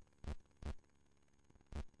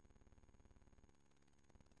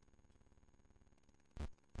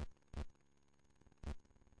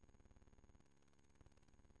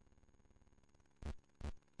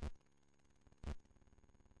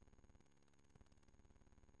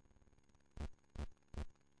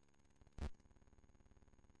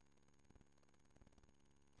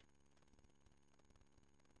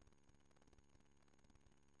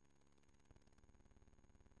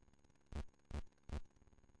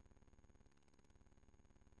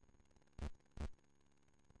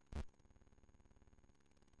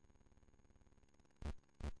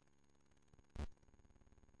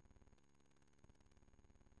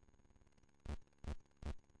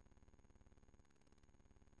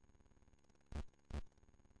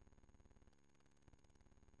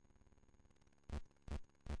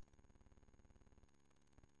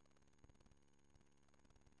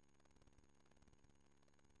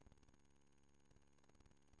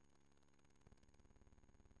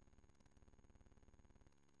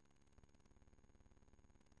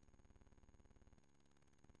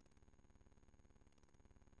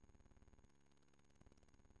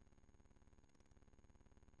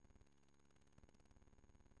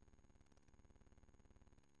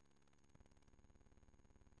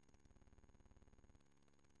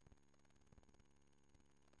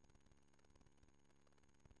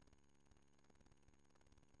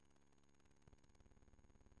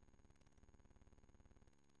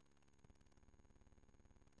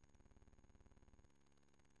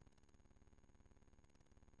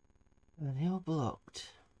 Are they all blocked?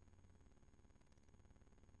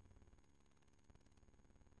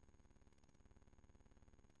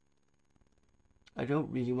 I don't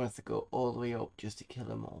really want to go all the way up just to kill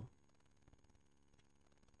them all.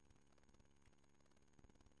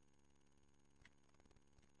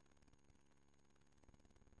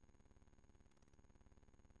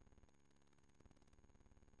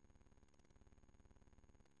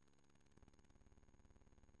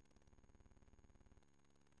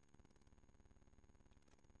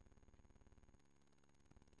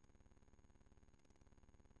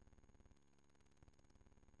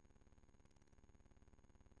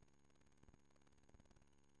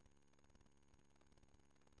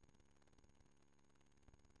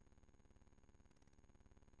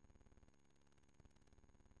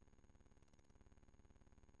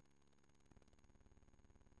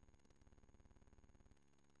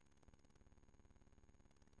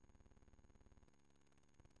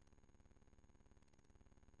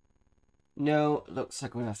 No, looks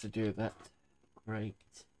like we're gonna have to do that. Great.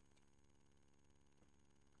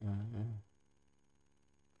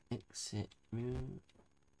 Exit, move.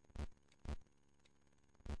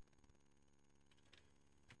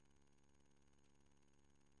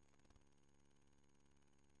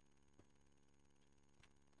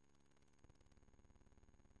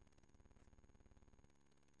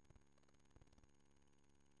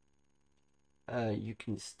 You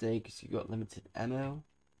can stay because you got limited ammo.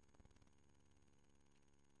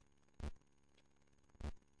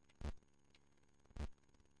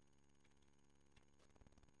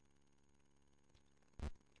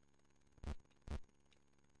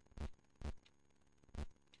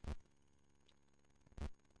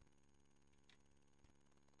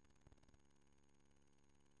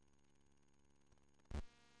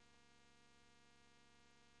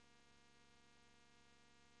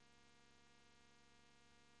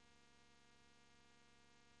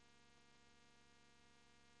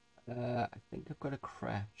 I think I've got a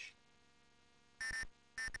crash.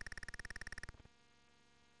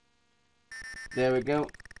 There we go.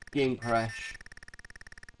 Game crash.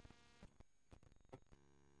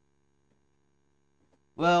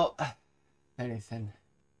 Well, anything.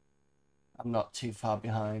 I'm not too far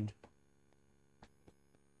behind.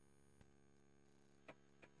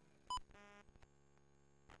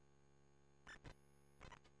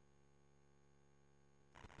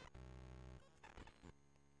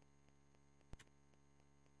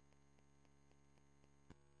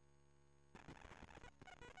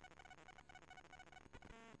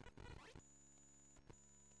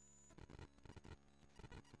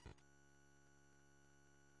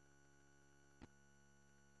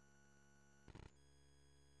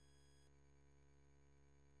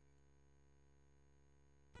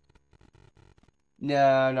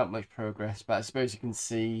 No, not much progress, but I suppose you can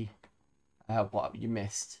see what you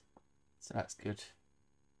missed. So that's good.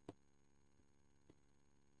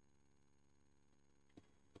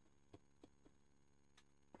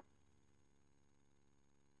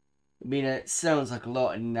 I mean, it sounds like a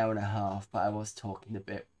lot in an hour and a half, but I was talking a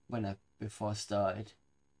bit before I started.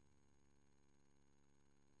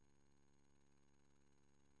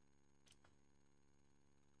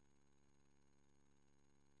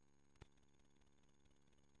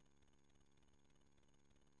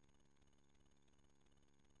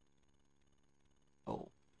 Oh,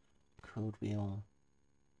 code wheel.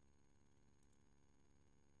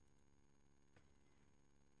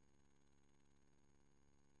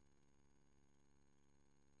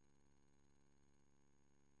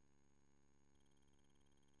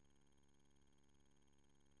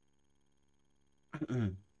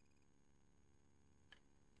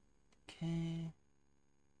 Okay.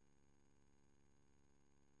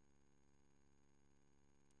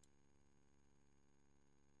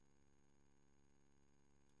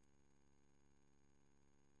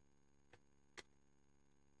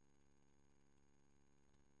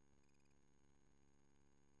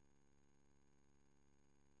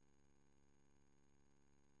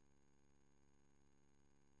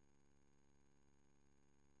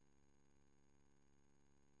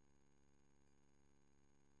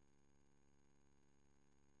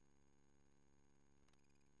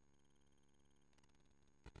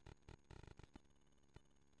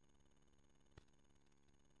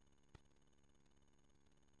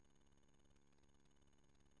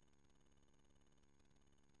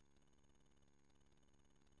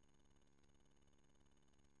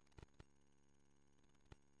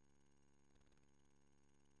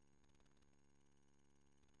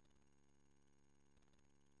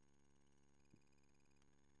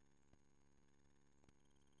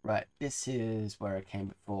 Right, this is where I came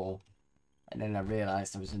before. and then I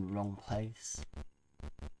realised I was in the wrong place.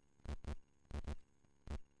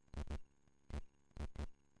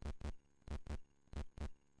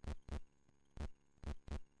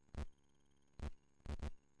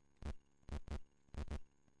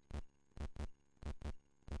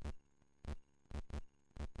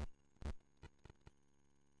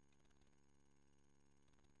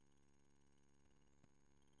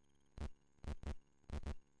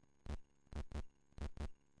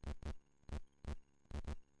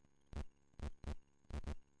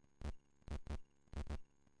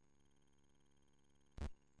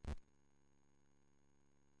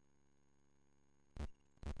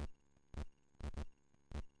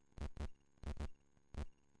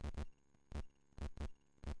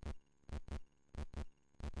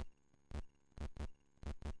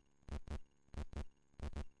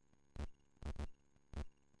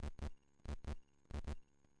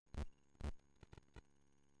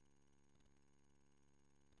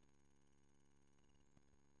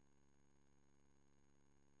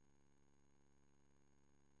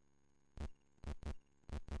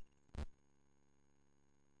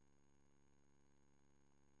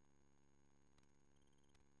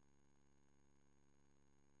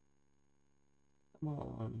 Come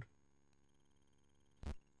on.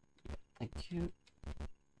 Thank you.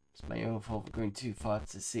 It's my own fault for going too far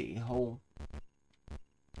to City Hall.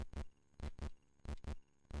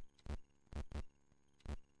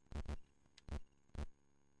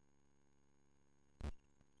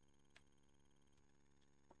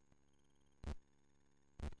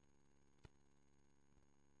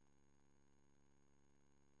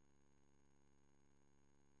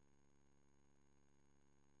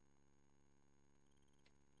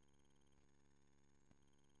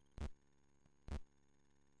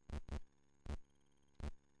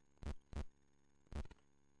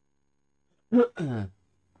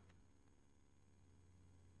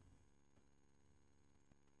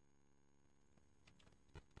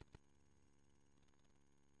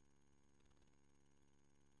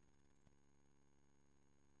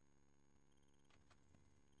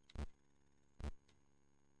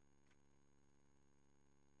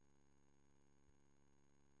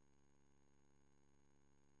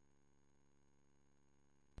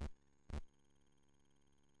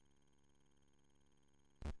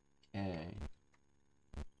 Okay.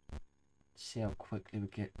 See how quickly we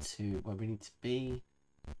get to where we need to be.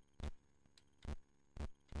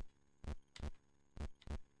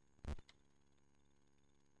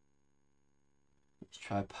 Let's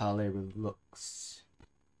try parley with looks.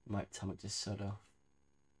 Might tell me to shut off.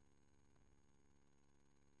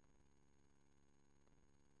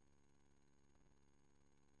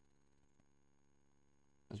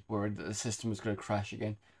 I was worried that the system was going to crash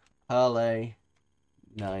again. Parley.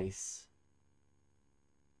 Nice.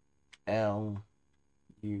 L-U-X.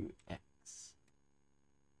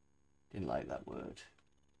 Didn't like that word.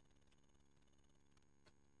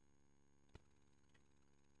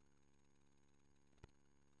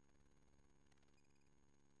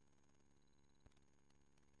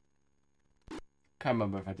 Can't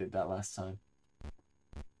remember if I did that last time.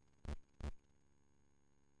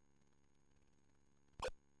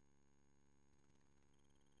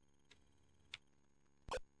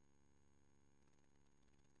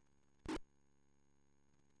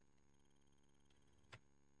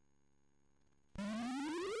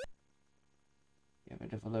 Get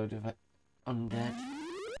rid of a load of undead.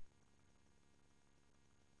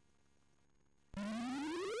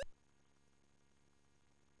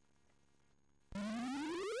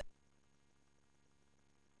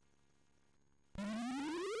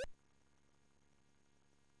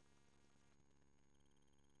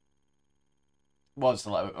 Was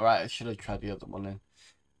the low. Right, I should have tried the other one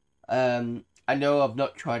then. I know I've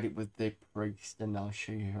not tried it with the priest, and I'll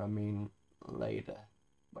show you who I mean later.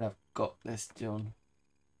 But I've got this done.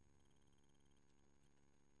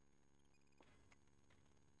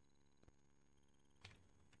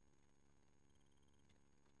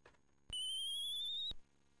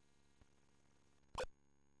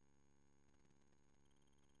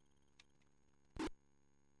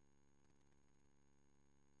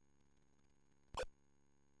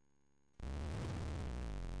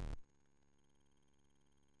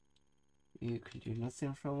 You could do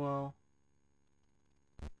nothing for a while.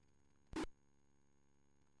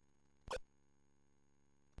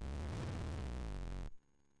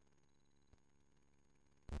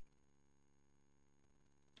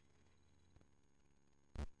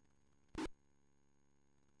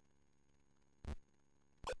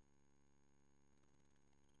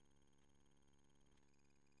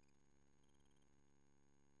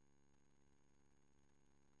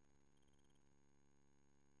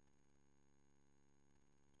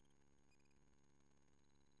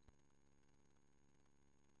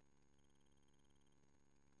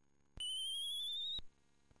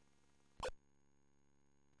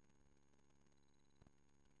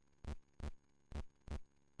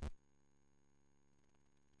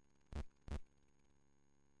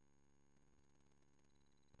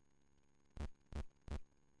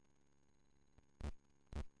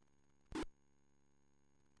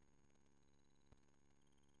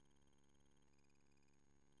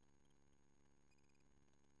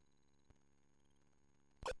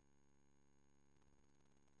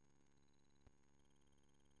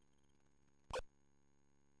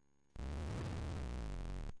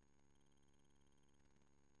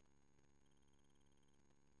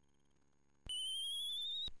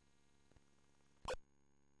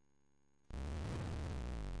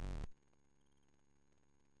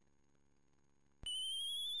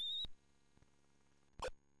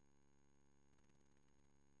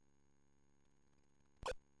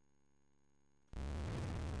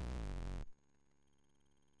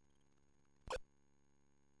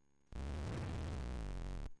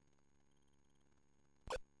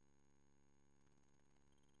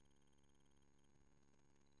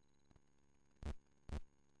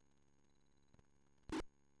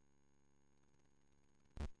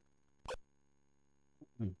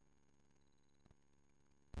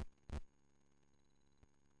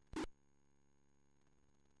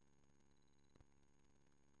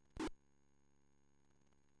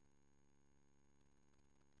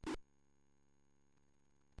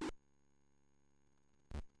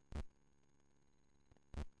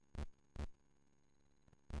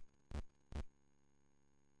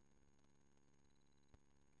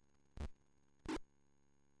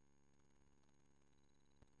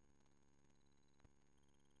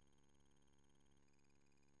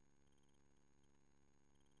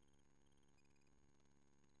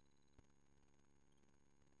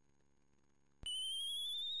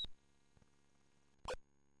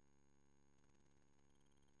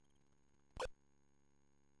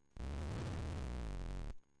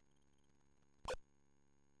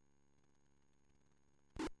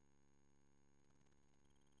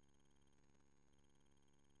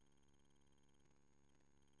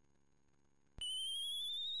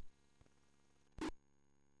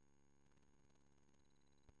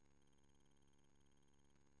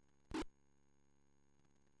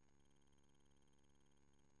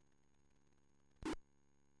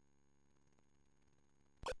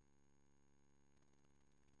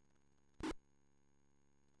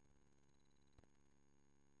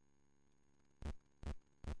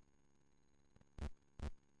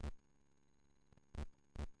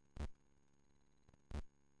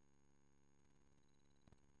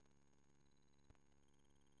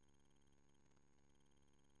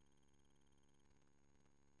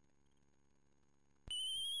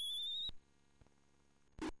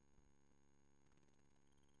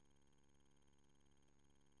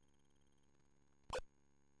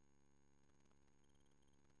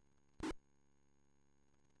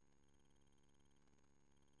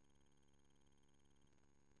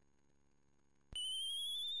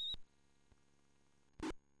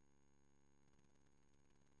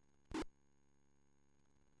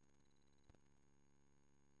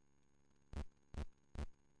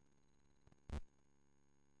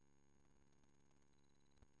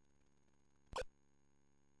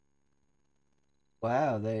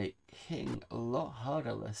 Wow, they hitting a lot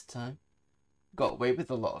harder this time. Got away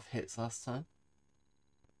with a lot of hits last time.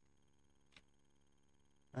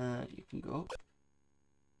 You can go up.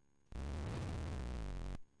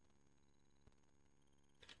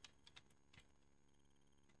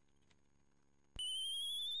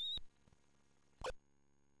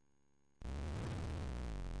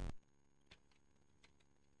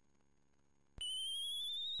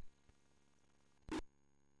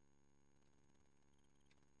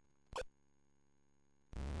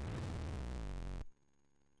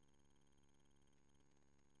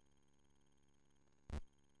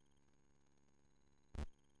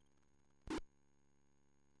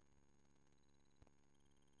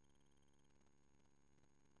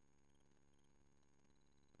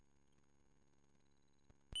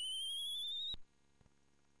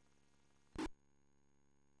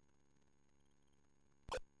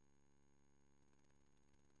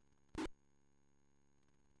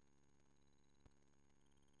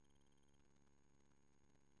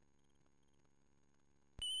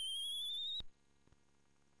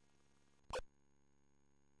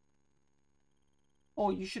 Oh,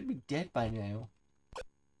 you should be dead by now.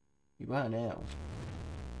 You are now.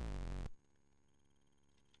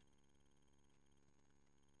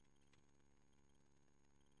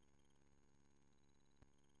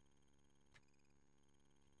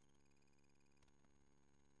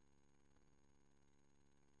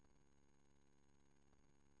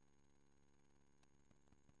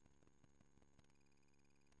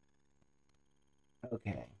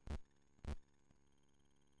 Okay.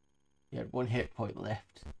 You had 1 hit point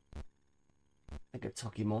left. I think I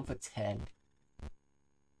took him on for 10.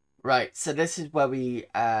 Right, so this is where we,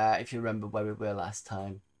 if you remember where we were last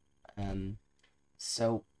time.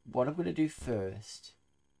 So what I'm going to do first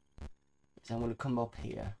is I'm going to come up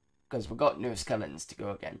here, because we've got no skeletons to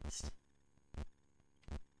go against.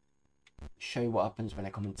 Show you what happens when I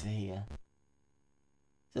come into here.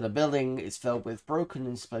 So the building is filled with broken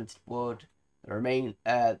and splintered wood. The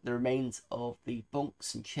remains of the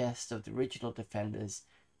bunks and chests of the original defenders.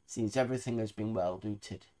 Seems everything has been well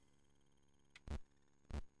looted.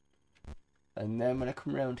 And then when I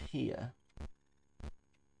come around here,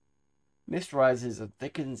 mist rises and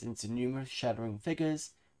thickens into numerous shadowing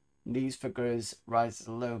figures. And these figures rise as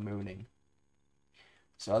a low mooning.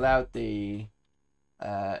 So allow the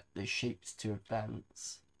shapes to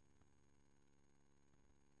advance.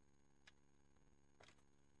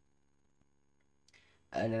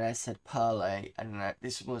 And then I said parlay, and then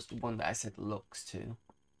this was the one that I said looks to.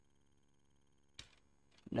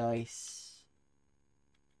 Nice.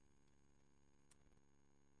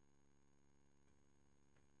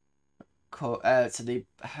 So the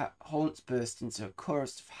haunts burst into a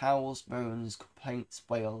chorus of howls, moans, complaints,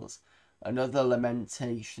 wails, and other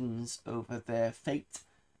lamentations over their fate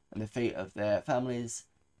and the fate of their families.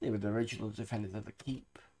 They were the original defenders of the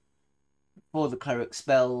keep. Before the cleric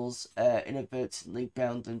spells inadvertently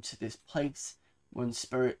bound them to this place, one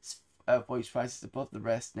spirit's voice rises above the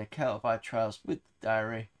rest in account of our trials with the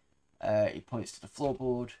diary. He points to the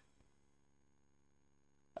floorboard.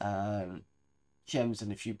 Gems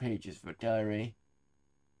and a few pages of a diary,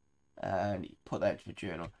 and he put that into a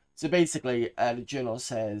journal. So basically, the journal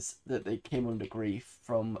says that they came under grief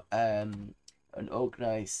from an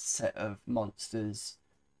organized set of monsters,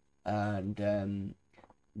 and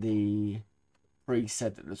the priest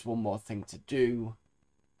said that there's one more thing to do,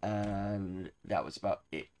 and that was about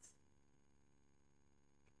it.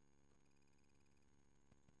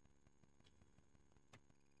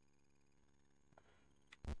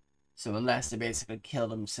 So unless they basically kill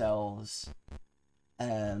themselves,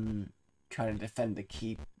 trying to defend the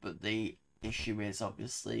keep, but the issue is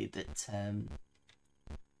obviously that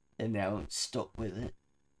they're now stuck with it.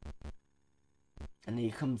 And then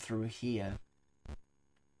you come through here.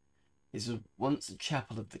 This was once a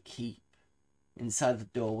chapel of the keep. Inside the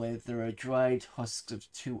doorway there are dried husks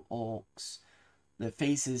of 2 orcs, their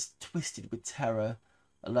faces twisted with terror.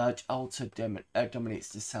 A large altar dominates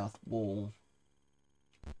the south wall.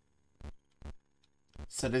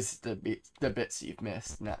 So this is the bits that you've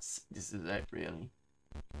missed, and this is it really.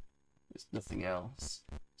 There's nothing else.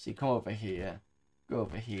 So you come over here, go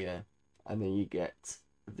over here, and then you get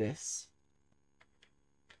this.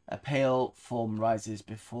 A pale form rises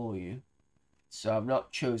before you. So I've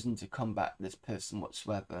not chosen to combat this person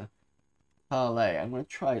whatsoever. Parlay, I'm going to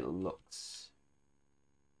try looks.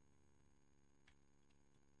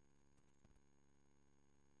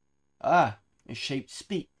 Ah, a shape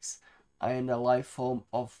speaks. I am the life form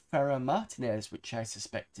of Farah Martinez, which I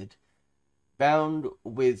suspected. Bound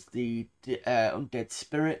with the undead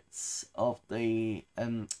spirits of the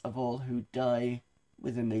of all who die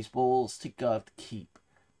within these walls to guard the keep.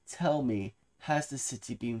 Tell me, has the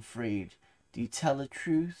city been freed? Do you tell the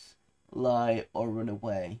truth, lie, or run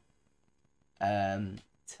away?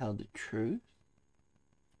 Tell the truth.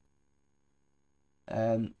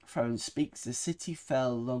 Pharaoh speaks, the city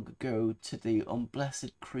fell long ago to the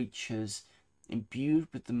unblessed creatures, imbued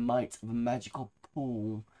with the might of a magical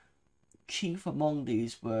pool. Chief among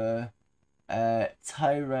these were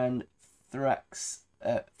Tyran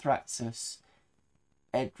Thraxus,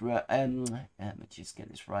 Edra, let me just get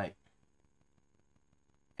this right.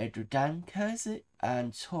 Edradanka, is it?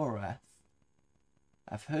 And Torath.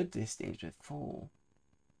 I've heard this name before.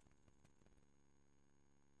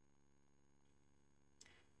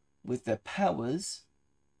 With their powers,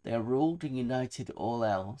 they are ruled and united all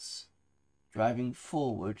else, driving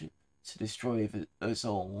forward to destroy us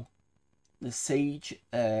all. The sage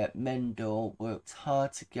Mendor worked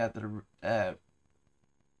hard to gather.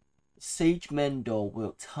 Sage Mendor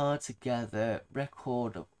worked hard to gather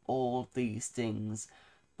record of all these things,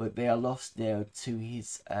 but they are lost now to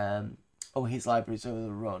his his library's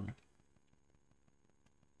overrun.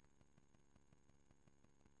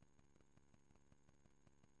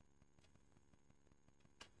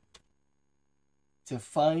 To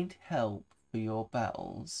find help for your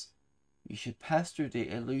battles, you should pass through the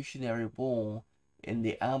illusionary wall in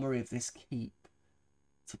the armory of this keep.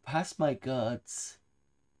 To pass my guards...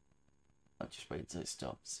 I'll just wait until it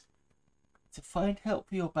stops. To find help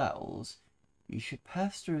for your battles, you should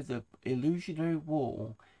pass through the illusionary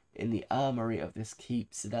wall in the armory of this keep.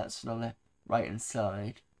 So that's on the left, right hand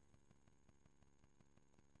side.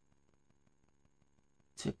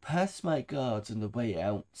 To pass my guards on the way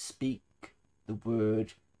out, speak the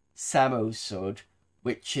word Samosud,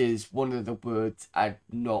 which is one of the words I've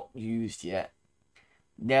not used yet.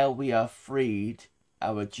 Now we are freed,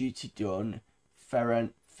 our duty done,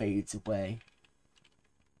 Ferrant fades away.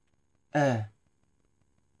 Ed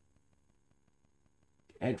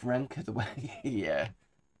Ranker the way, yeah.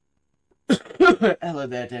 Hello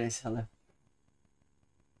there, Dennis, hello.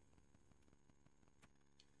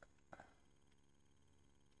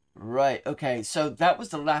 Right, okay, so that was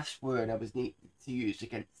the last word I was needed to use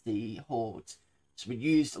against the Hordes. So we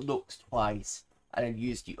used Lux twice, and then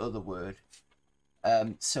used the other word.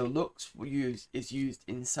 So Lux is used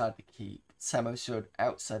inside the keep, Samosud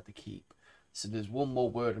outside the keep. So there's one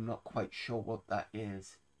more word, I'm not quite sure what that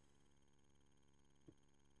is.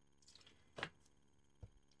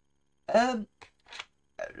 I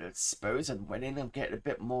suppose I'm winning, I'm getting a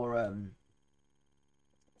bit more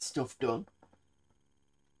stuff done.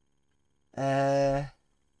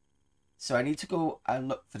 So I need to go and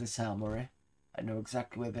look for this armory. I know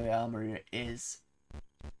exactly where the armory is.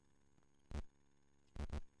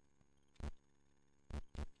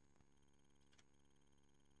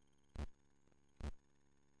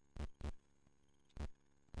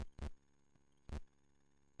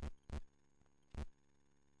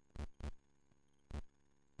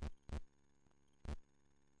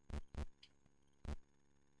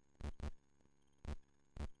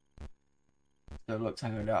 So it looks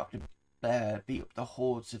like I don't have to beat up the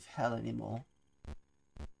hordes of hell anymore.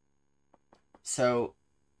 So,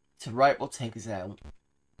 to right will take us out.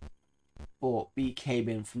 But B came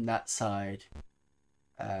in from that side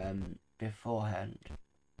beforehand.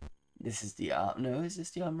 This is the no, is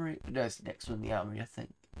this the armory? No, it's the next one, the armory, I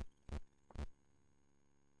think.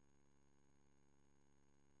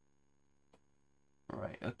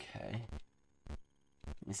 Right, okay.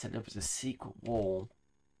 He said there was a secret wall.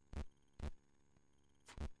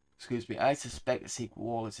 Excuse me, I suspect the secret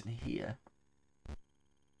wall is in here.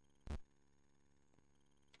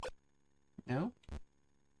 No?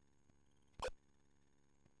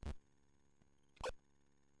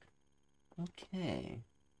 Okay.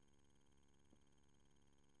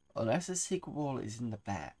 Unless the secret wall is in the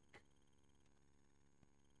back.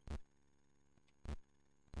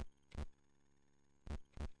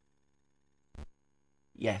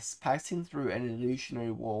 Yes, passing through an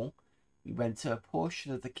illusionary wall, we went to a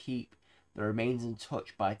portion of the keep that remains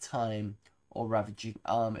untouched by time or ravaging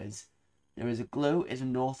armies. There is a glow in the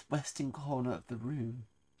northwestern corner of the room.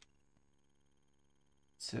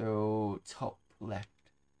 So, top left.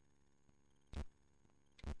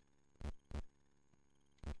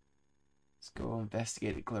 Let's go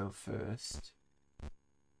investigate the glow first.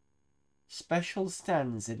 Special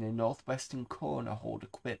stands in the northwestern corner hold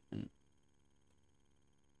equipment.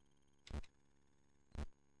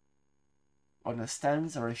 On the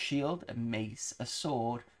stands are a shield, a mace, a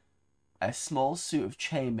sword, a small suit of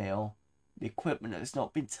chainmail. The equipment has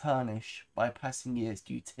not been tarnished by passing years.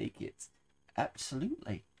 Do you take it?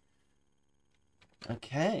 Absolutely.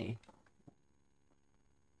 Okay.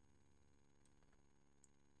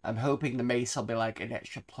 I'm hoping the mace will be like an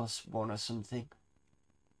extra +1 or something.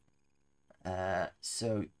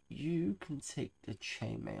 So you can take the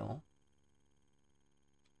chainmail.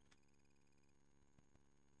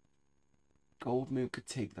 Goldmoon could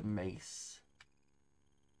take the mace.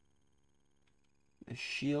 The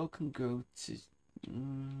shield can go to...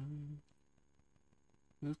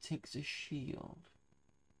 who takes the shield?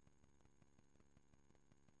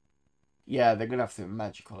 Yeah, they're gonna have to be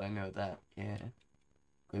magical, I know that, yeah.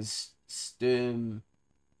 Because Sturm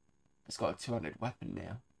has got a 200 weapon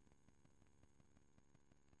now.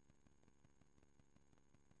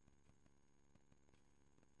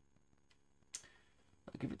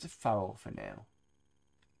 I'll give it to Farrell for now.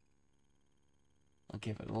 I'll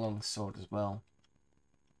give it a long sword as well.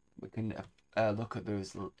 We can look at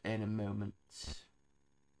those in a moment.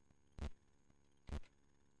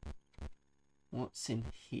 What's in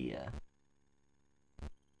here?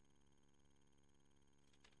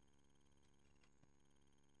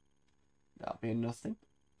 That'll be nothing.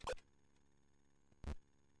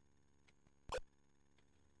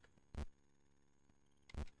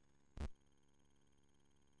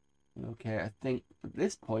 Okay, I think at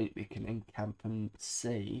this point we can encamp and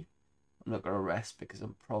save. I'm not going to rest because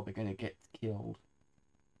I'm probably going to get killed.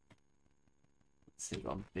 Let's sit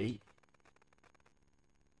on B.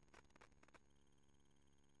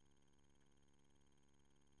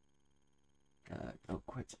 Don't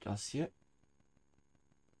quit just yet.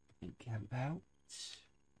 Encamp out.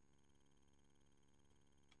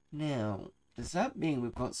 Now, does that mean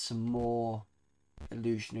we've got some more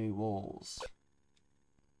illusionary walls?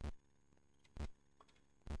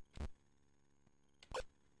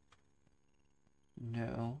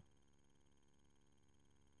 No.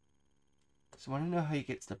 So I want to know how you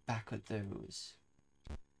get to the back of those.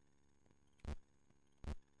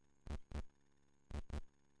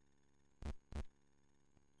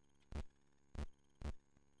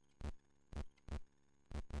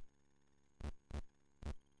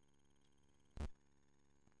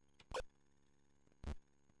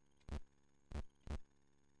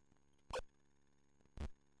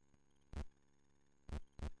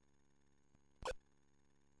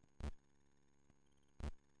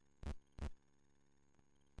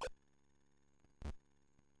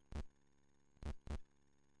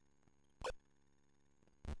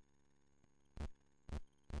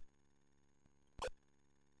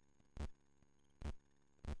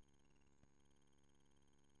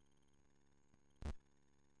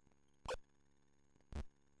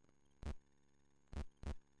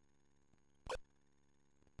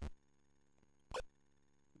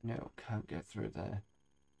 No, can't get through there.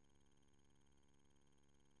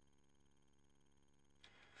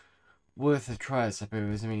 Worth a try, I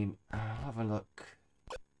suppose. I mean, I'll have a look.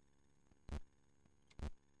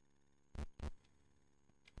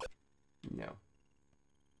 No.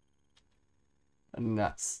 And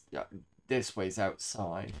that's... this way's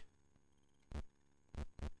outside.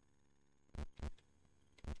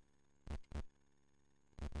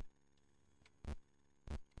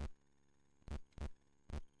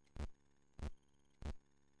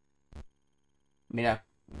 I mean, I'm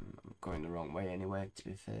going the wrong way anyway, to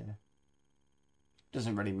be fair.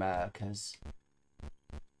 Doesn't really matter, because...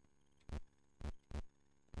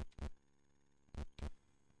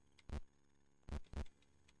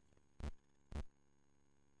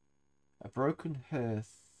 a broken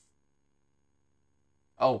hearth...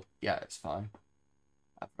 Oh, yeah, it's fine.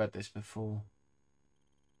 I've read this before.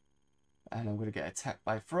 And I'm going to get attacked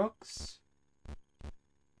by frogs.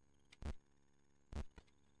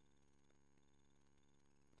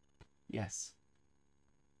 Yes.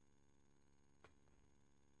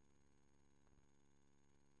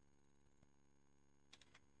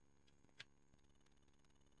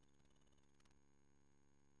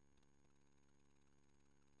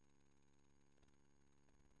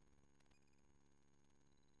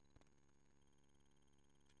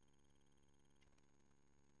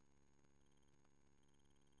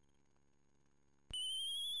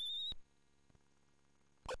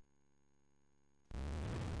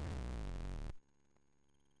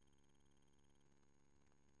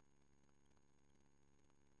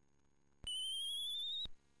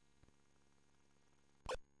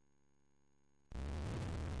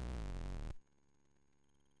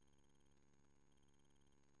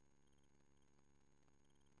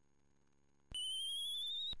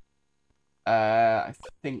 I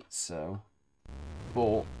think so.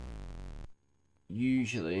 But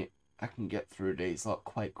usually I can get through these lot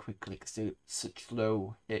quite quickly because they're such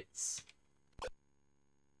low hits.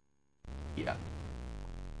 Yeah.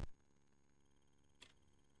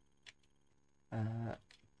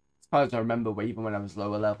 far as I remember, even when I was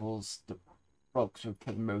lower levels, the frogs were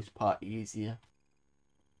for the most part easier.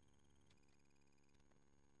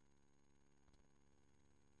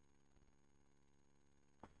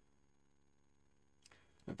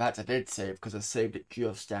 In fact, I did save because I saved it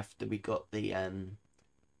just after we got the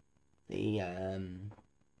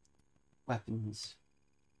weapons.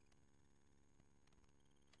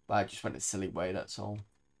 But I just went a silly way, that's all.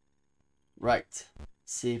 Right,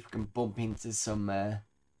 see if we can bump into some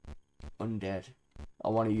undead. I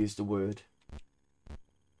want to use the word.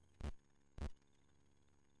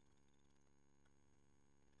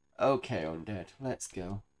 Okay, undead, let's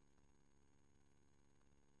go.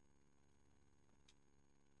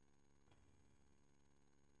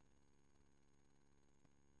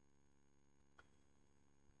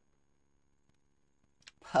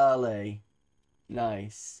 Parlay.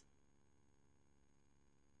 Nice.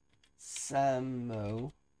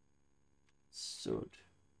 Samo. Sud.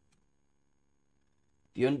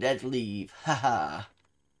 The undead leave. Haha.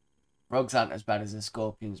 Rogues aren't as bad as the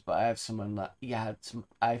scorpions, but I have someone that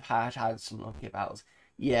I've had some lucky battles.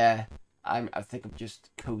 Yeah, I think I'm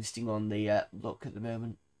just coasting on the luck at the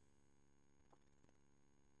moment.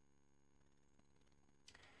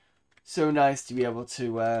 So nice to be able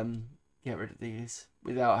to get rid of these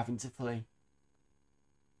without having to flee.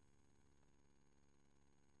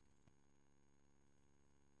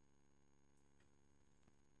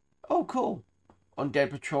 Oh, cool.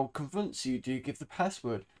 Undead Patrol confronts you. Do you give the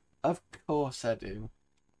password? Of course I do.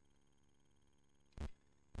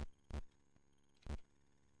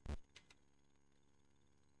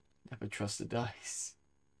 Never trust the dice.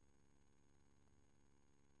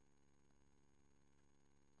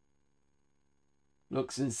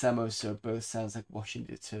 Lux and Samoso both sounds like washing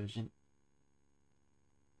detergent.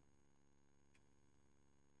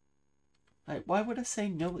 Like, why would I say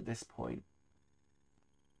no at this point?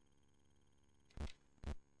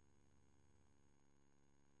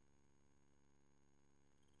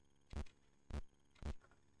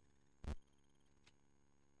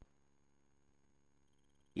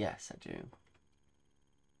 Yes, I do.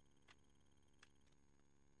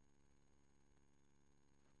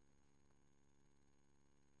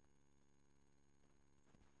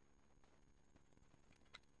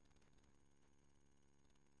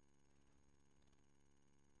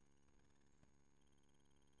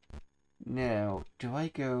 Now, do I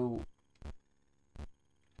go... I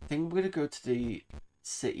think I'm going to go to the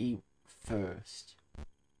city first.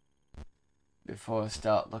 Before I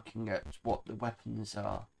start looking at what the weapons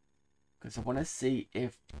are. Because I want to see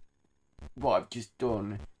if what I've just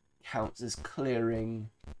done counts as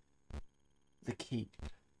clearing the keep.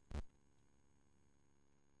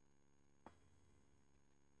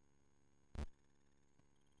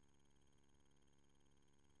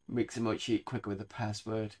 Makes it much quicker with the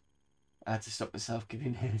password. I had to stop myself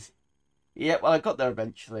giving it. Yeah, well, I got there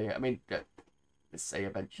eventually. I mean, let's say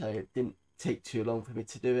eventually. It didn't take too long for me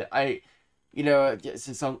to do it. It's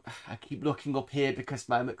a song. I keep looking up here because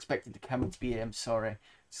I'm expecting the camera to be here. I'm sorry,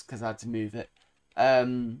 just because I had to move it.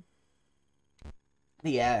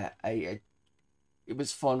 Yeah, it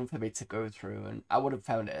was fun for me to go through, and I would have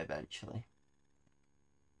found it eventually.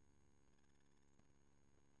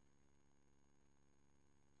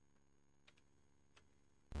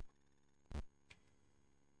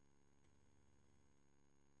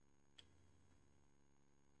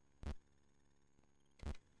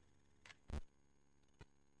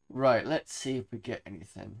 Right, let's see if we get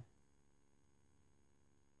anything.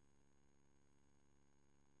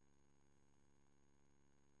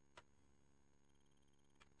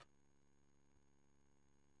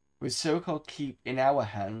 With so-called keep in our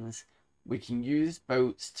hands, we can use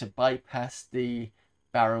boats to bypass the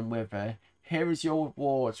barren river. Here is your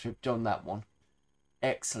rewards. We've done that one.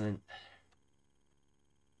 Excellent.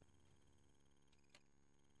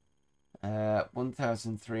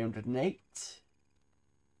 1,308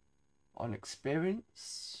 on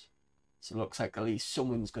experience. So it looks like at least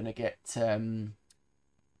someone's gonna get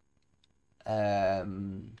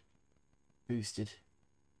boosted.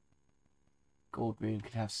 Gold Moon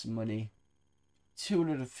can have some money.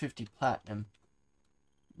 250 platinum.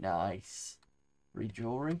 Nice.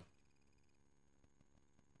 Rejewelry.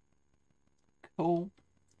 Cool.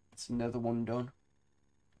 That's another one done.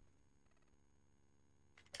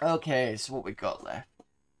 Okay, so what we got left?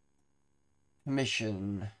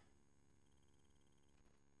 Permission.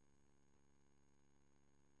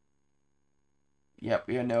 Yep,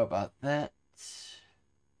 we know about that.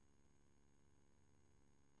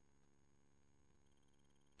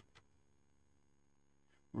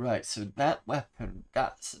 Right, so that weapon,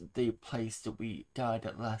 that's the place that we died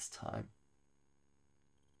at last time.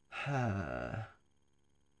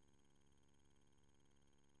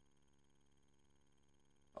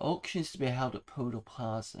 Auctions to be held at Podal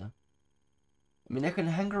Plaza. I mean, I can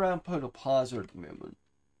hang around Podal Plaza at the moment.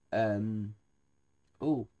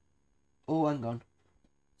 Oh, hang on.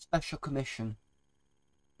 Special commission.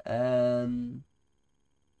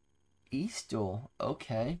 East Door.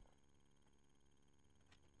 Okay.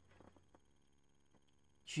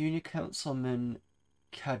 Junior Councilman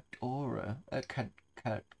Cadorna,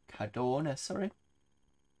 sorry.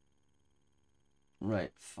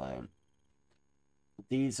 Right, fine.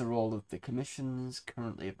 These are all of the commissions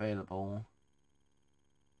currently available.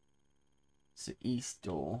 So East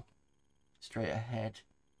Door, straight ahead.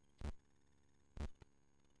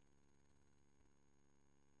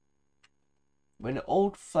 When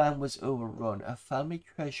Old Farm was overrun, a family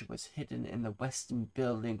treasure was hidden in the western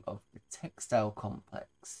building of the textile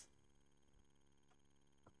complex.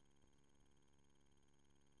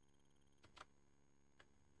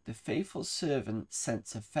 The faithful servant sent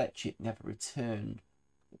to fetch it never returned.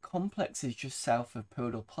 The complex is just south of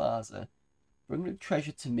Podal Plaza. Bring the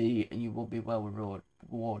treasure to me and you will be well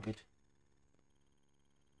rewarded.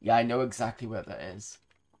 Yeah, I know exactly where that is.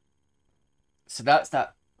 So that's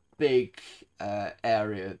that big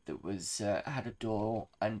area that was had a door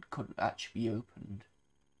and couldn't actually be opened.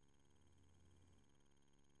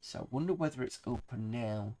 So I wonder whether it's open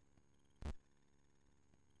now.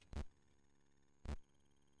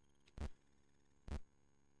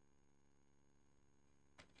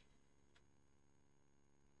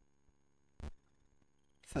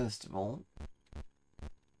 First of all,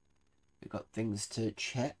 we've got things to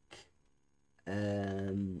check.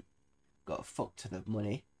 Got a fuck ton of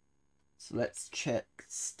money. So let's check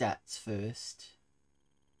stats first.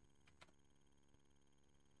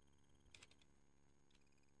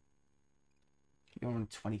 You're on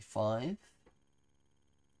 25.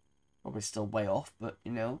 Probably still way off, but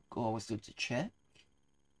you know, always good to check.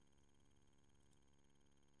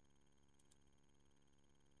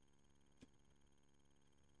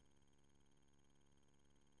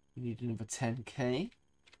 You need another 10k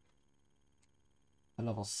for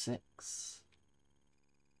level 6.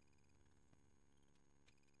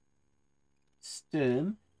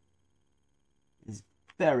 Sturm is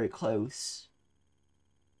very close.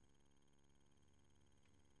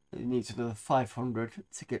 It needs another 500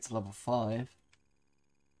 to get to level 5.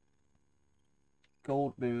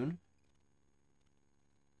 Gold Moon.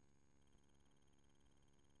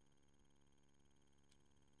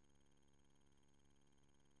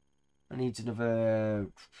 I need another,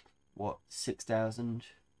 what, 6,000?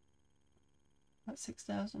 That's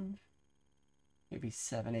 6,000? Maybe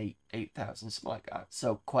 7, 8,000, something like that.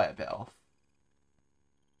 So quite a bit off.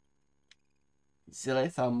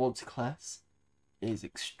 Zilith, our multi-class, is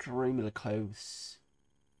extremely close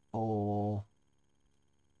for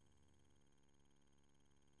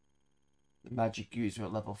the magic user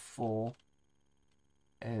at level 4.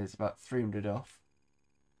 Is about 300 off.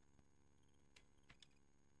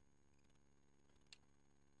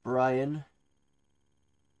 Brian.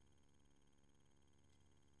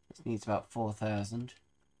 This needs about 4,000.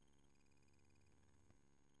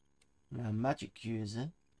 Now magic user.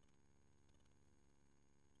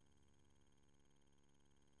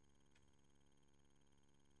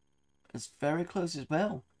 It's very close as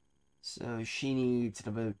well. So she needs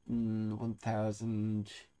about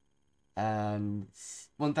 1,000 and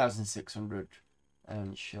 1,600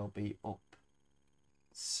 and she'll be up.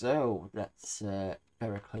 So that's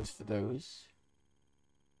very close for those.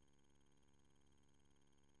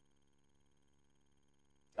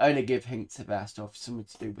 I only give hints of our stuff, something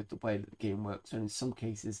to do with the way that the game works, and in some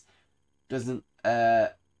cases doesn't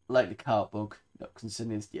like the cart bug, not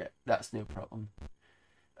considered yet. That's no problem.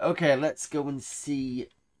 Okay, let's go and see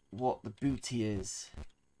what the booty is.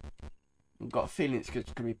 I've got a feeling it's going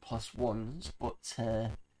to be +1s, but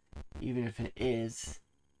even if it is,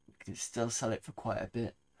 we can still sell it for quite a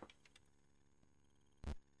bit.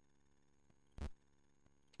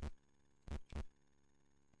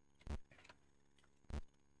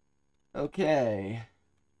 Okay.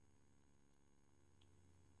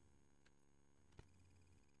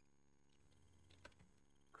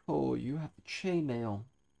 Cool, you have the chainmail.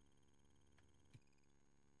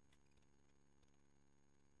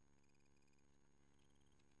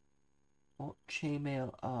 What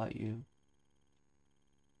chainmail are you?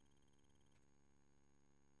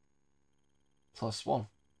 +1.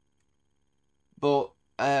 But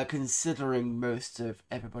considering most of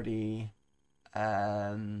everybody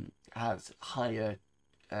has higher,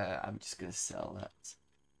 I'm just going to sell that.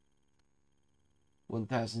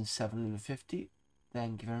 1,750.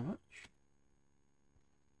 Thank you very much.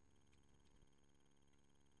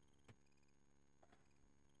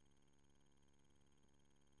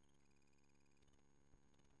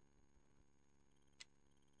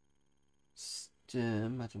 I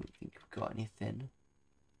don't think we've got anything.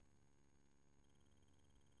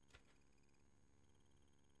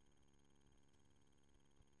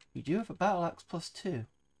 You do have a battle axe +2.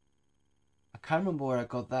 I can't remember where I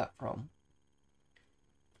got that from.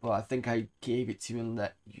 But I think I gave it to you and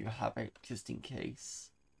let you have it just in case.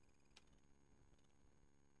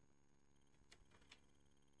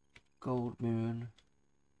 Gold moon.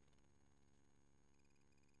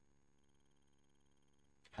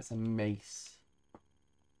 Has a mace.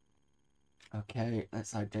 Okay,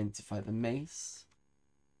 let's identify the mace.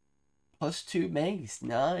 +2 mace,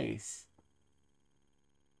 nice.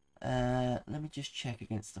 Let me just check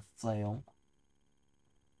against the flail.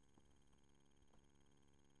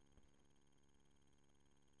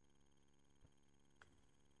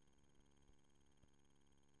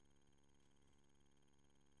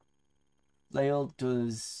 Flail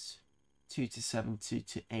does 2 to 7, 2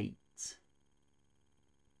 to 8.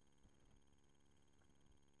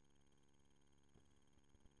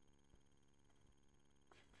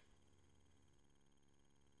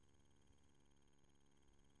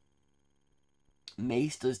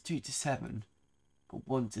 Mace does 2 to 7, but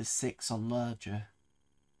 1 to 6 on larger.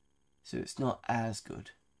 So it's not as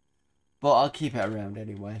good. But I'll keep it around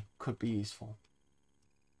anyway. Could be useful.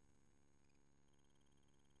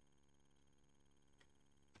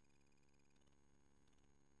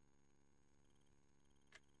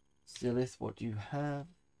 Zilith, what do you have?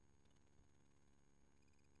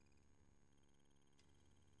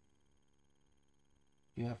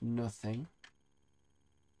 You have nothing.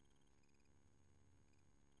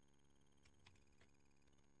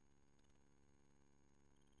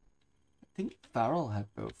 I think Farrell had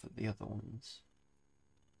both of the other ones.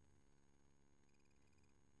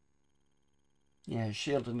 Yeah,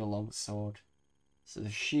 shield and a long sword. So the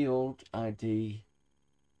shield ID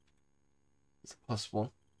is a +1.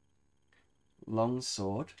 Long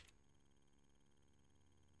sword.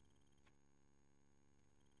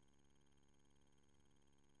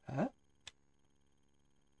 Huh?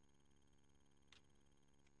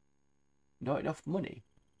 Not enough money?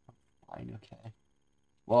 Fine, okay.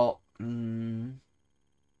 Well, can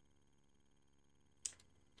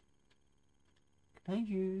I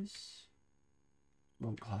use...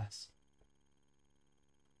 Wrong class.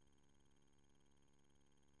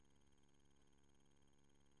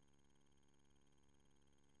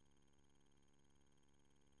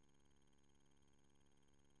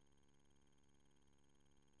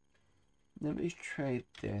 Let me trade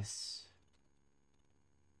this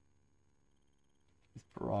with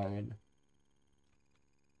Brian.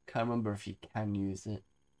 Can't remember if you can use it.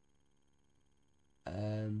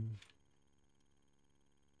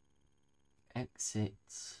 Exit.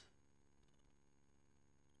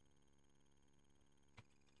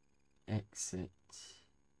 Exit.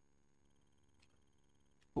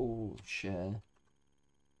 Full share.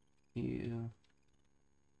 You.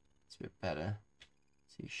 It's a bit better.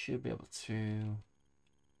 So you should be able to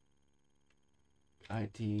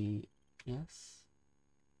ID, yes.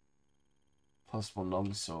 +1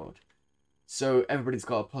 longsword. So everybody's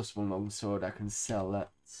got a +1 longsword. I can sell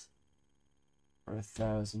that for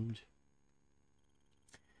 1,000.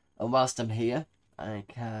 And whilst I'm here, I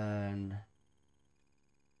can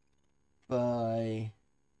buy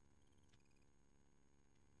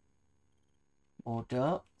more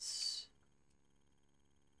darts.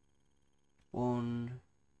 1,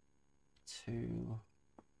 2,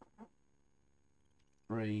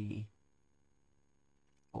 3,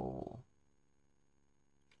 4,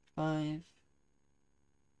 5,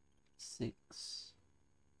 6,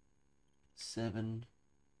 7,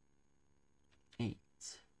 8,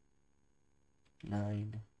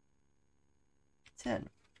 9, 10.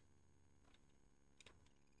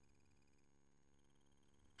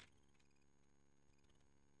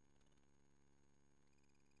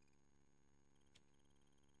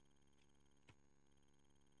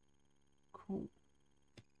 Cool.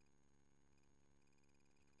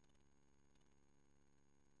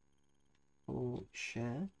 Full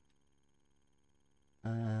share.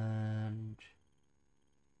 And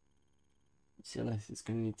Zilith is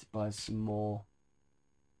going to need to buy some more.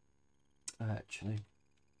 Actually,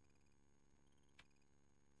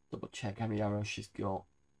 double check how many arrows she's got.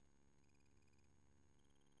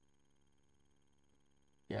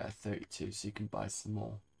 Yeah, 32, so you can buy some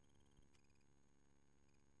more.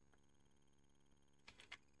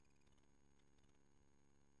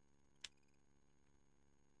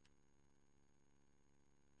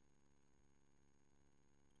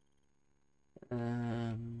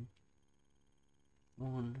 Um,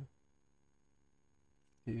 1,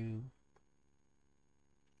 2,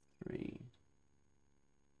 3,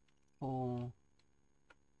 4,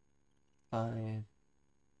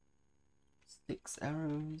 6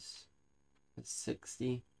 arrows. That's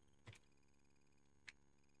 60.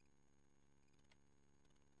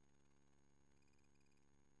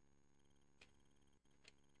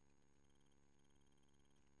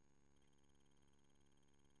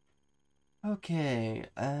 Okay,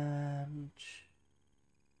 and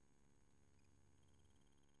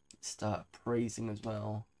start praising as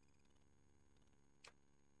well.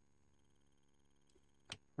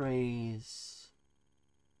 Praise.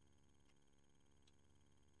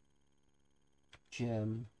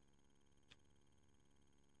 Gem.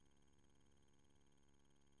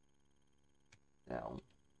 Down.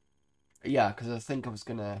 Yeah, because I think I was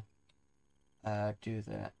gonna do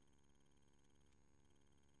that.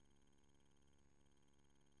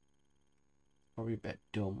 Probably a bit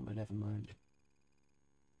dumb, but never mind.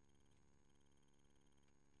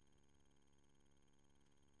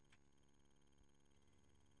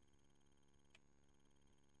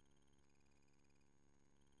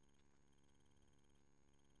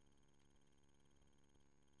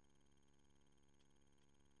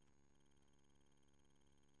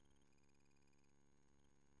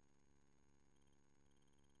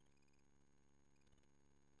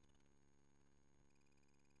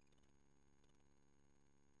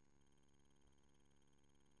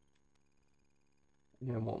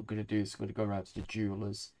 You know what I'm gonna do is I'm gonna go around to the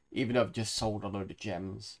jewelers, even though I've just sold a load of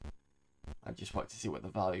gems. I just wanted to see what the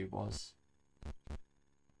value was.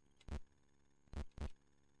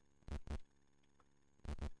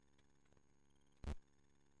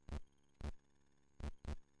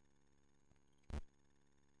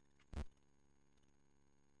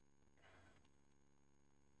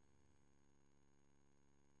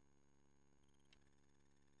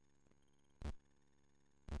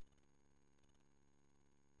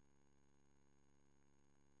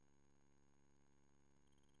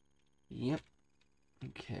 Yep.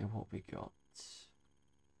 Okay, what we got?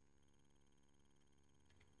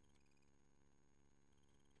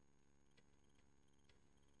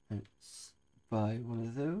 Let's buy one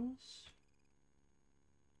of those.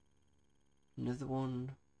 Another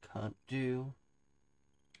one. Can't do.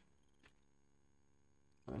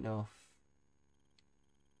 Not enough.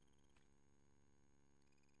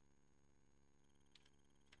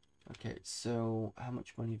 Okay, so how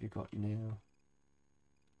much money have you got now?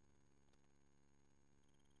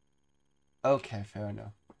 Okay, fair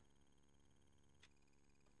enough.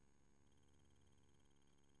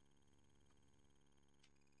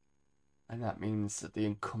 And that means that the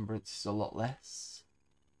encumbrance is a lot less.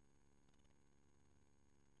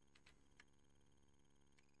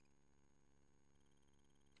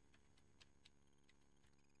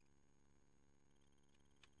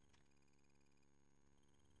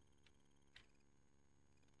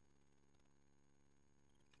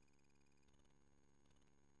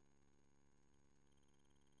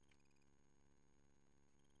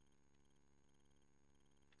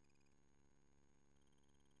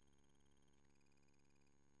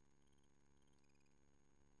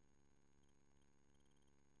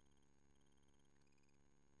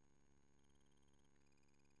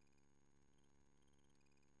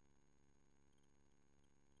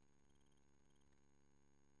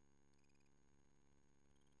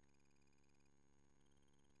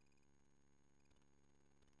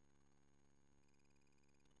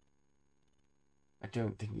 I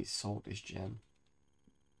don't think he's sold his gem,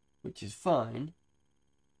 which is fine.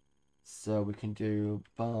 So we can do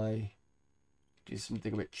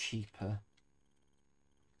something a bit cheaper.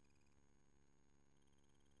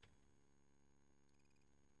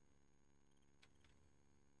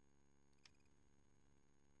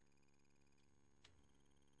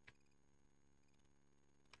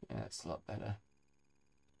 Yeah, that's a lot better.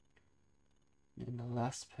 And the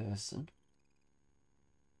last person.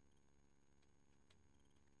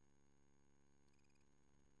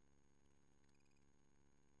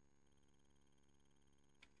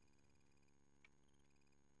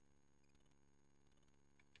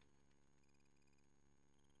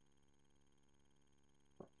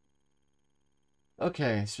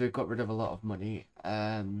 Okay, so we've got rid of a lot of money.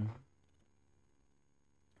 And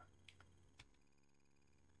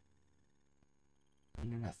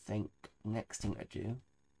then I think next thing I do,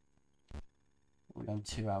 we're on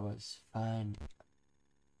 2 hours. Fine.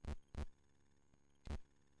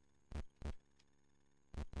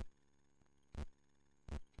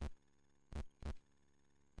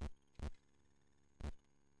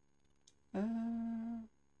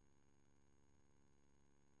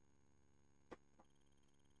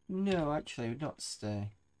 No, actually, not stay.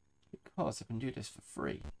 Because I can do this for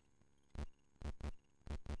free.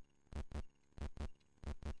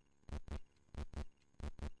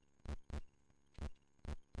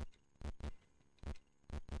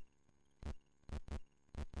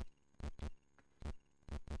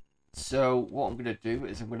 So what I'm going to do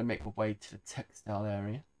is I'm going to make my way to the textile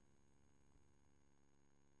area.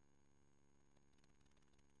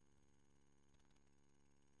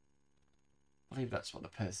 I believe that's what the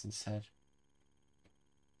person said.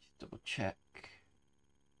 Just double check.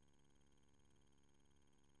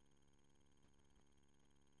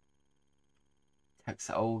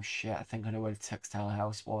 Textile. Oh shit! I think I know where the textile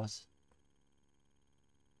house was.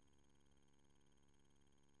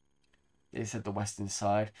 They said the western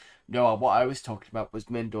side. No, what I was talking about was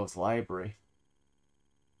Mindor's library.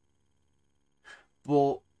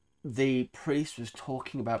 But the priest was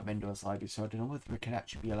talking about Mindor's library, so I don't know whether we can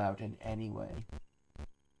actually be allowed in anyway.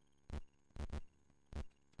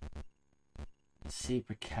 Let's see if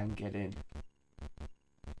we can get in.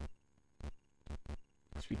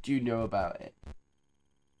 Because we do know about it.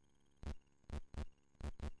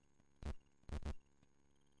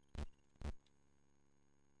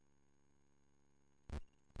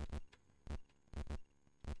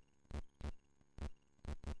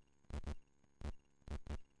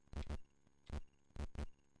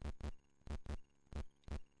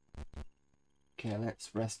 Okay,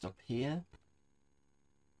 let's rest up here.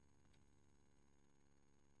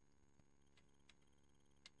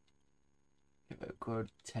 Give it a good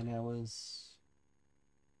 10 hours.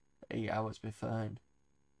 8 hours, be fine.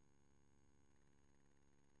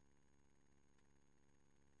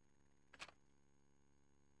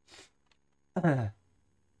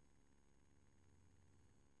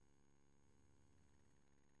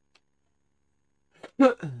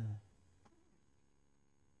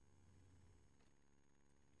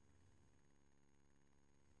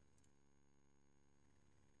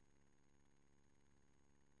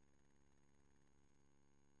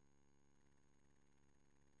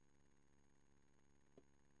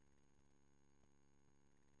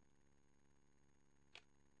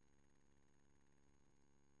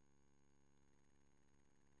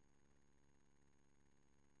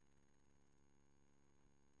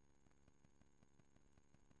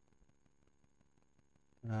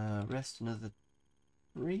 Rest another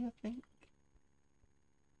 3, I think.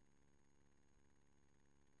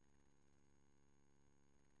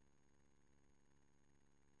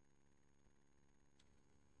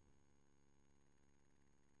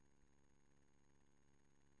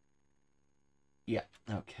 Yeah,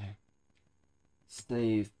 okay.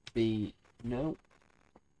 Save B, no.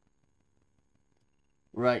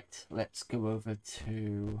 Right, let's go over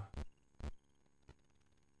to...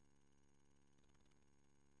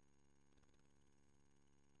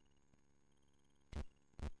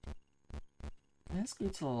 Let's go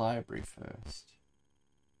to the library first.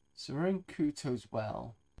 So we're in Kuto's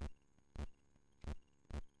well.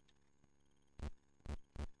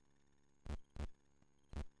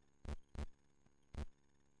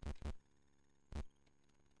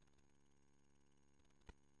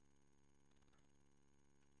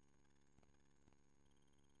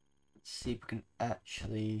 Let's see if we can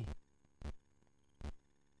actually...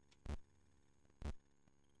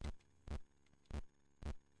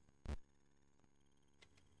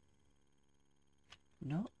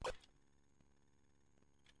 No.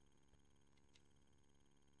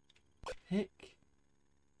 Pick.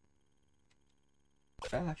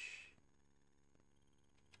 Trash.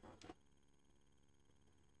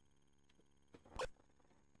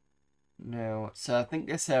 No, so I think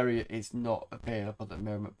this area is not available at the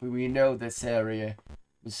moment, but we know this area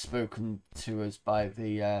was spoken to us by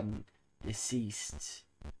the deceased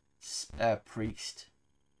priest.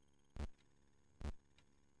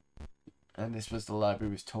 And this was the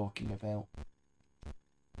library was talking about.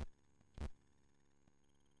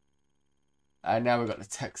 And now we've got the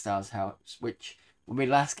textiles house, which when we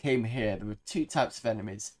last came here, there were 2 types of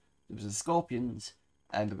enemies. There was the scorpions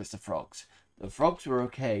and there was the frogs. The frogs were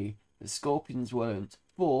okay, the scorpions weren't,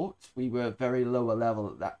 but we were very lower level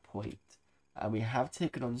at that point. And we have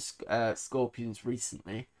taken on scorpions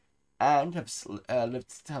recently and have lived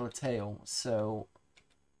to tell a tale. So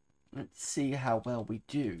let's see how well we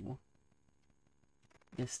do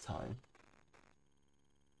this time.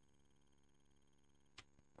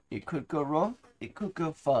 It could go wrong, it could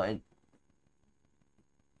go fine.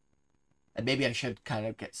 And maybe I should kind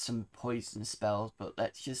of get some poison spells, but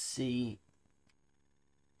let's just see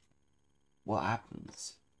what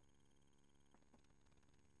happens.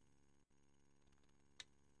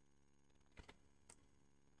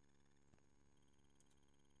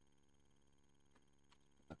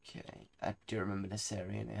 Okay, I do remember this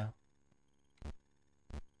area now.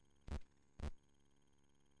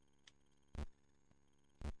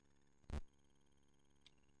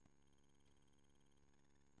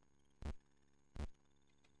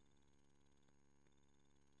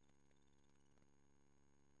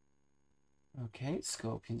 Okay,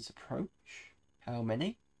 scorpions approach. How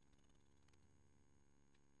many?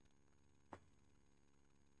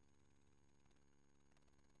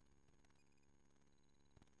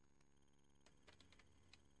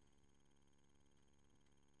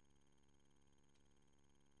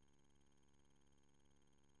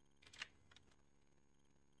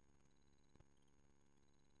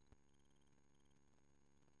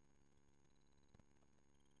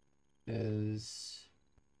 There's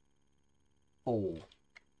 4.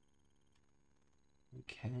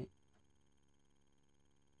 Okay.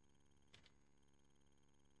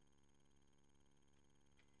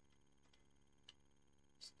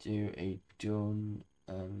 Let's do a done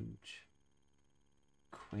and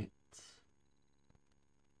quit.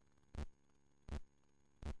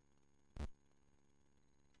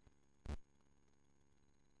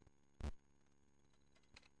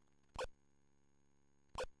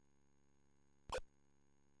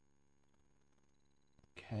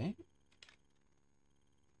 Okay.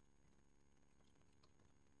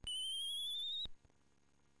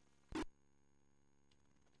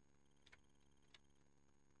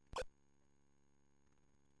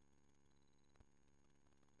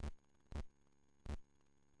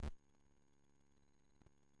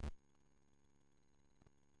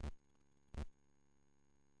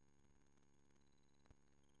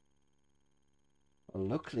 Well,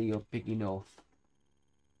 luckily you're big enough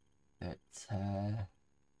that standing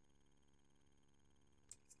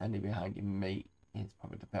behind your mate is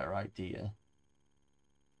probably the better idea.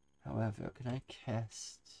 However, can I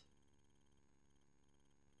cast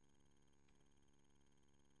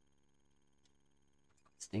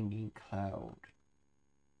Stinging Cloud?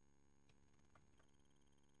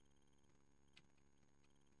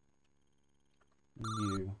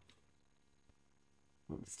 New.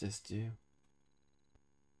 What does this do?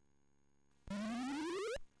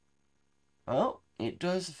 Oh, it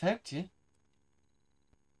does affect you.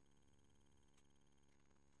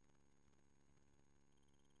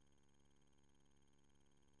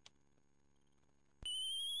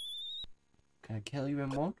 Can I kill you in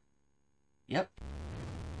one? Yep.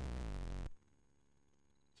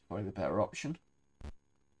 It's probably the better option.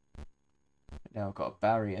 But now I've got a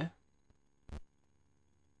barrier.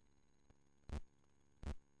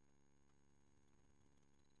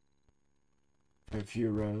 For a few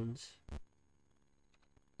rounds.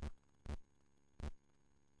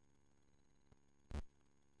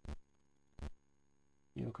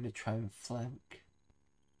 You're going to try and flank.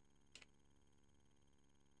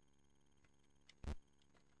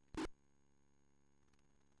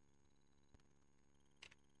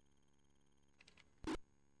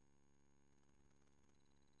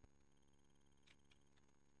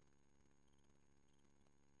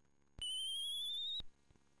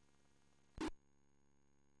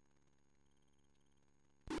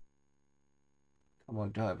 Come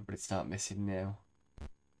on, don't everybody start missing now.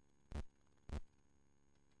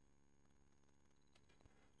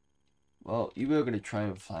 Well, you were going to try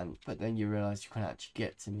and flank, but then you realised you couldn't actually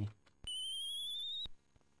get to me.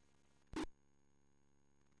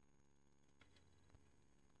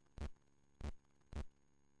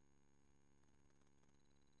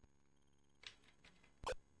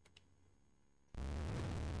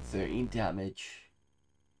 "13 damage.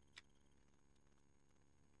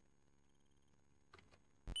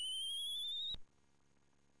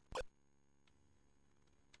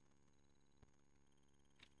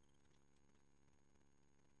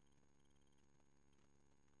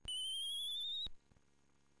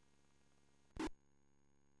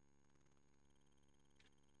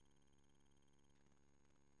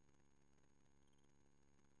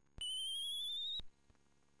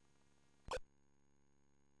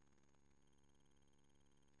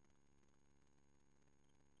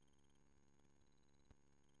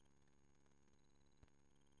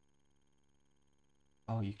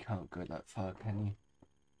 Oh, you can't go that far, can you?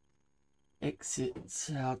 Exit.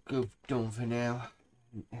 I'll go done for now.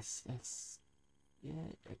 SS.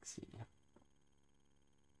 Yeah, exit.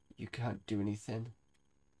 You can't do anything.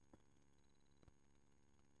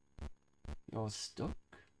 You're stuck.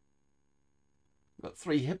 Got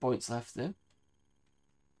 3 hit points left there.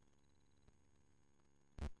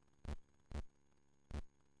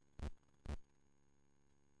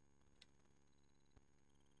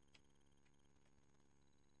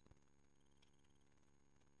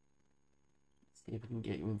 See if we can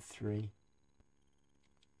get you in 3.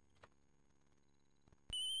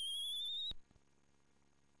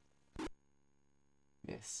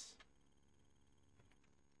 Yes.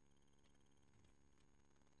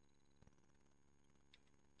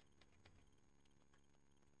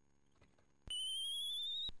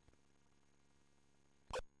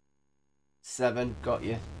 7, got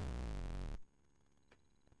you.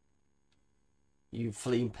 You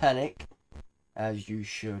flee in panic, as you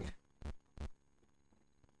should.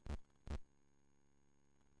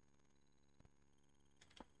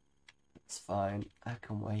 It's fine, I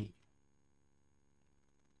can wait.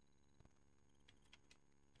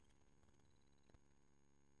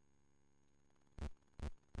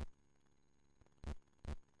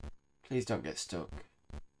 Please don't get stuck.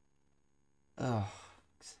 Oh.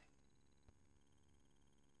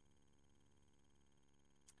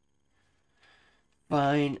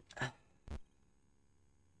 Fine.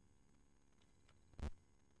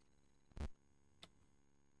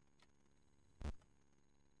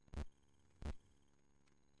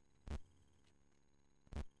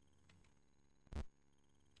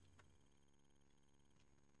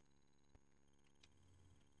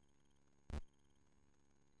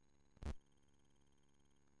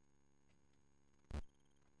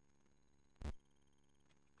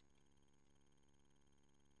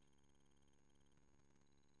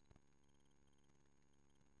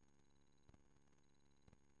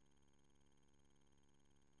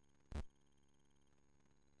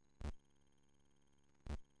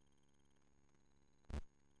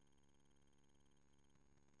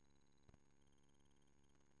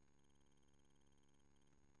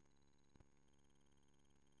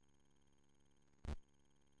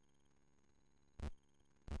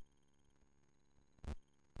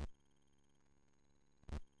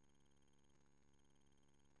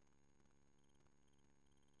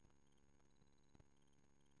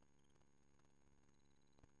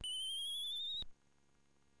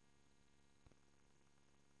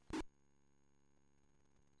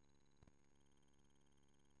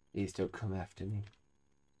 Please don't come after me.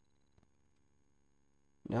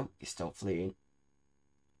 Nope, you're still fleeing.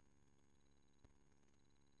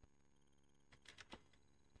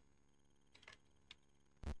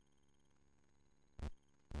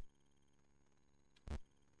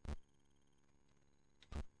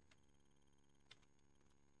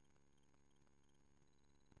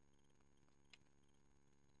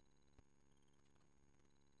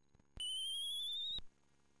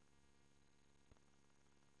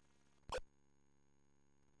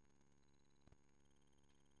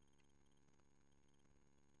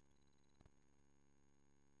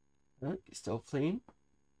 You're still fleeing.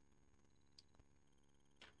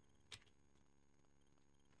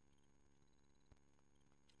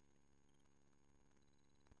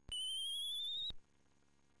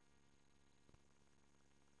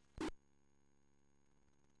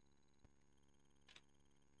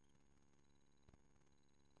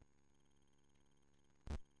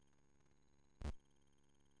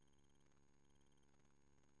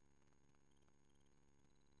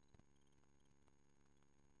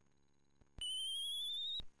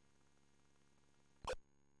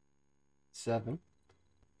 Seven.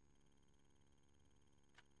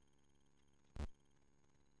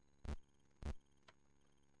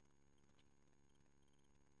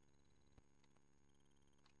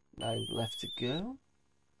 Nine left to go.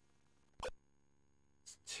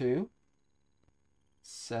 2,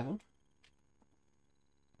 7.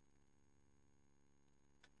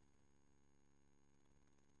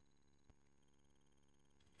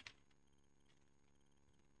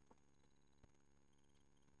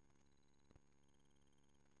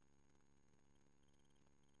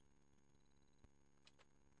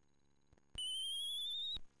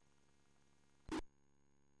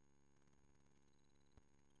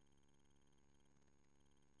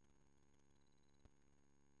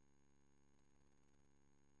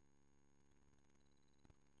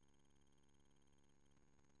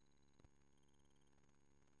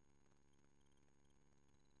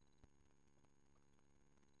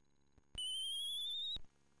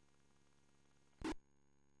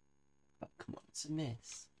 Oh, come on, it's a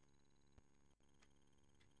miss.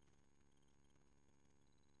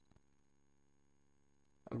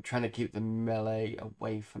 I'm trying to keep the melee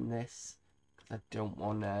away from this because I don't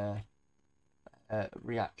want a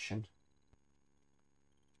reaction.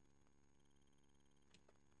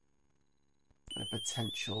 A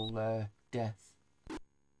potential death. I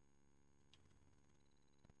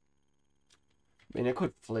mean, I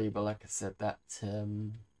could flee, but like I said, that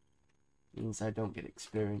means I don't get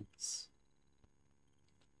experience.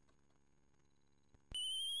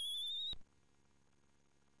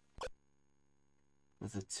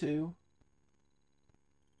 There's a 2.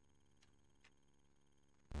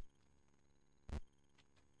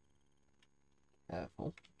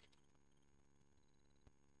 Careful.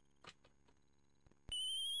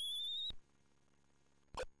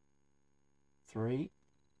 3.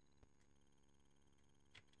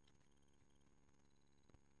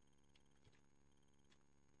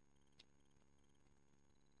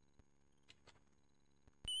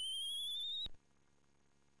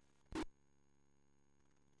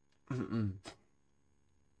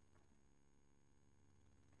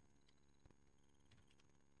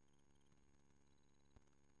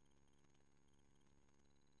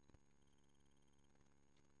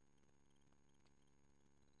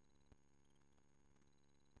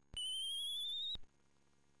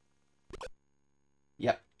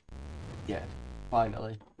 Yep. Yeah.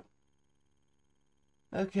 Finally.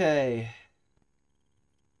 Okay.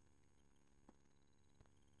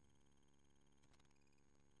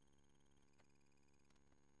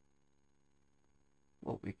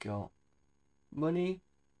 What we got? Money?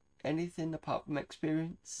 Anything apart from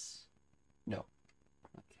experience? No.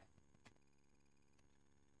 Okay.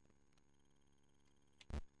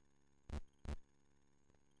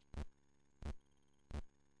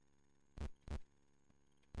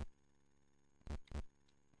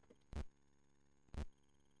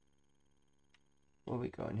 What we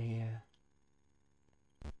got in here?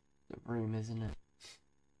 The room, isn't it?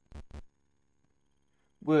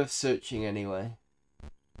 Worth searching anyway.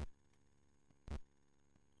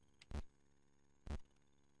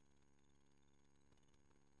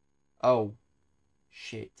 Oh.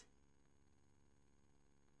 Shit.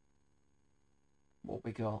 What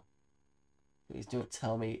we got? Please don't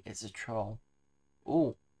tell me it's a troll.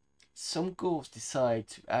 Oh. Some ghouls decide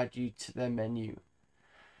to add you to their menu.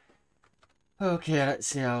 Okay, let's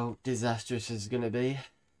see how disastrous this is going to be.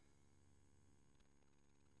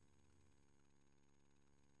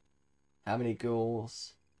 How many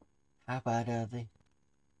ghouls? How bad are they?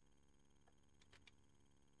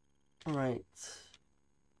 Alright.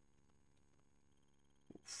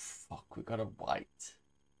 Fuck, we got a white.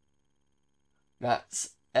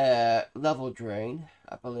 That's level drain,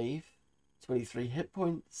 I believe. 23 hit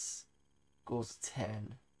points. Goes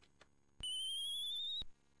 10.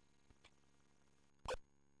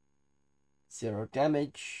 Zero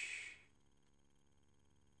damage.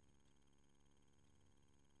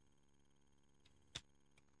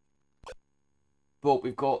 But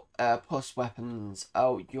we've got plus weapons.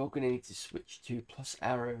 Oh, you're going to need to switch to plus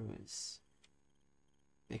arrows.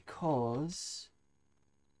 Because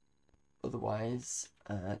otherwise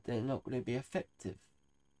they're not going to be effective.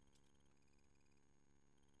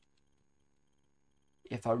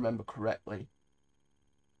 If I remember correctly.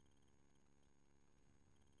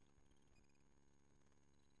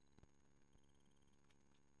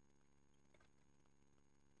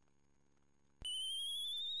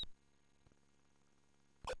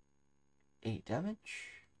 Eight damage.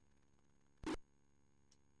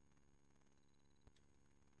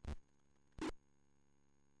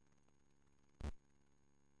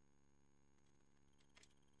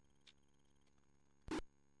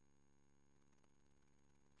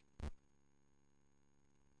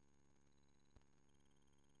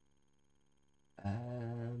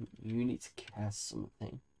 You need to cast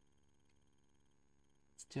something.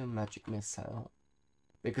 Let's do a magic missile.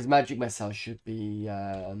 Because magic missile should be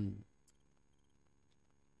at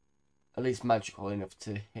least magical enough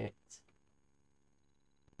to hit.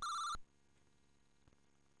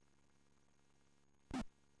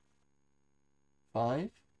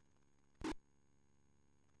 Five.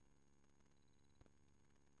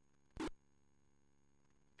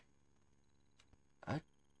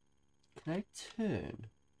 Can I turn?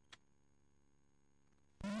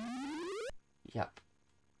 Yep.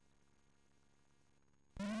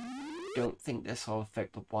 Don't think this will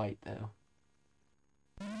affect the white though.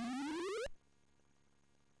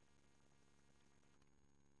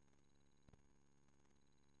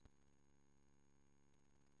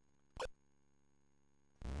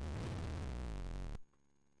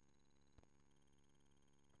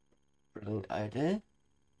 Brilliant idea.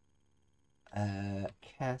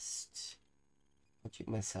 Cast magic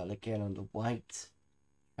missile again on the white.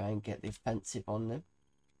 Try and get the offensive on them.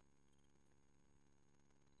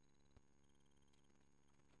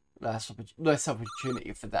 Less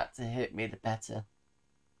opportunity for that to hit me, the better.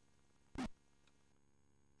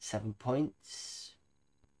 7 points.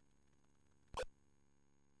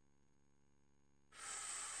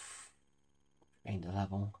 Gained a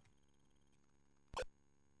level.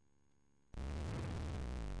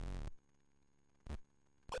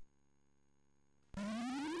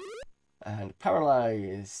 And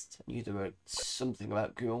paralyzed. You do something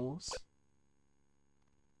about ghouls.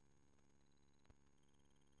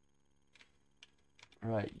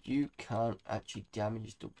 Right, you can't actually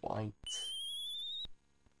damage the white.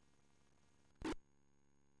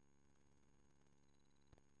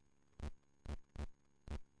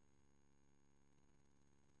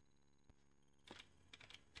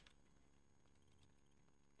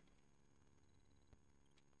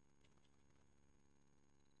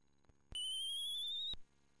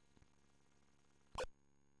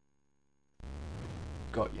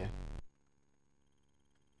 got you.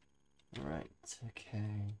 Right,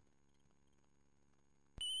 okay.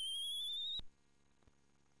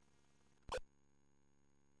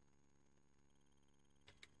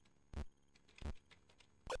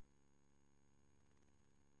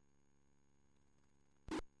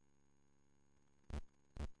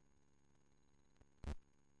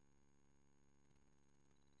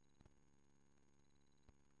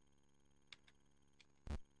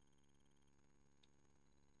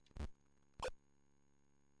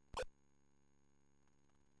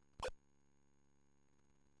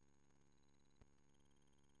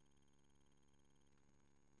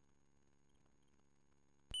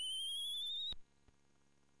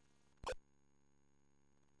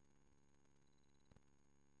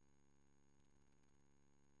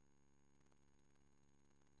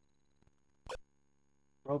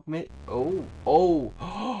 Rob me. Oh,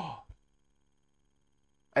 oh.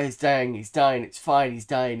 He's dying, he's dying, it's fine, he's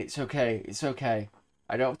dying, it's okay, it's okay.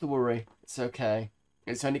 I don't have to worry, it's okay.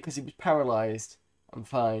 It's only because he was paralysed. I'm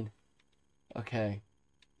fine. Okay,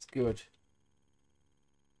 it's good.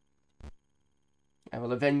 I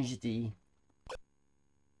will avenge thee.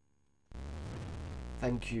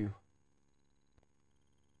 Thank you.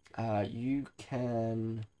 You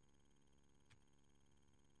can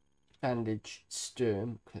bandage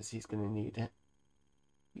Sturm, because he's going to need it.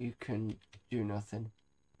 You can do nothing.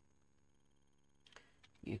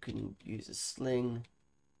 You can use a sling.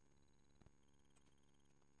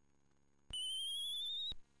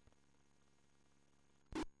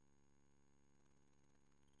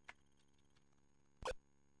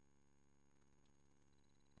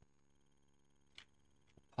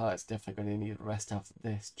 Oh, it's definitely going to need a rest after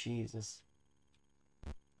this. Jesus.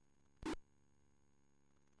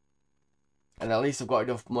 And at least I've got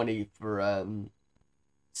enough money for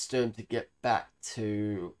Sturm to get back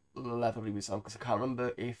to the level he was on, because I can't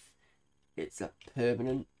remember if it's a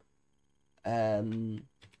permanent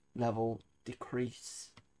level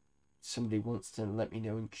decrease. Somebody wants to let me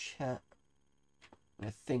know in chat. And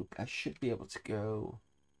I think I should be able to go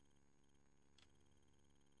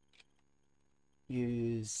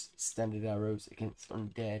use standard arrows against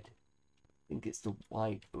undead. I think it's the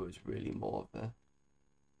white that was really more of a...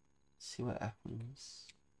 See what happens.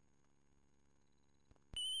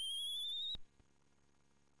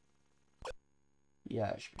 Yeah,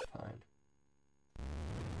 it should be fine.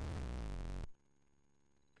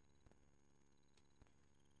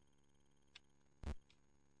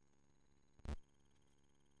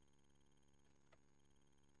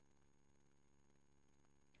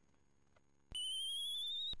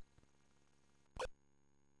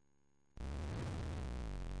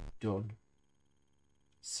 Done.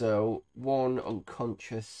 So, one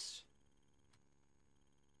unconscious.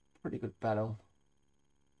 Pretty good battle.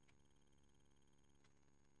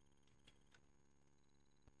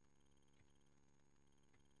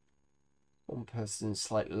 One person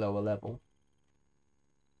slightly lower level.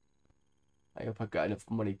 I hope I got enough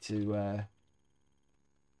money to...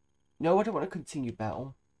 No, I don't want to continue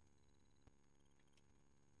battle.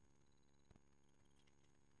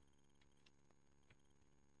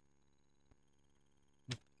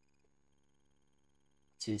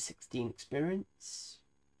 To 16 experience.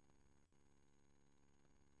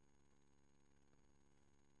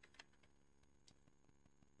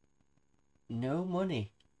 No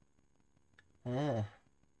money. Ah.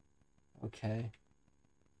 Okay.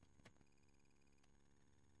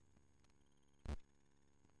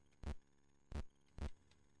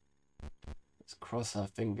 Let's cross our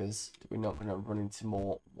fingers that we're not going to run into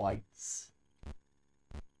more whites.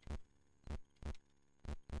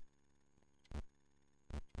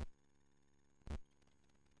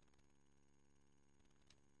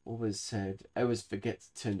 Always said, I always forget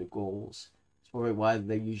to turn the goals. It's probably why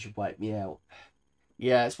they usually wipe me out.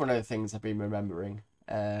 Yeah, it's one of the things I've been remembering.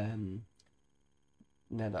 Now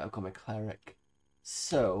that I've got my cleric.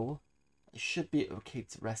 So, I should be okay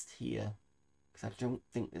to rest here. Because I don't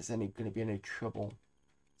think there's going to be any trouble.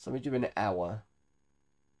 So let me do an hour.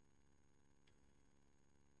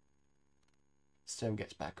 Stone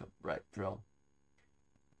gets back up. Right, drill.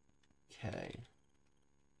 Okay.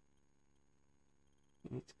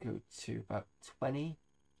 We need to go to about 20.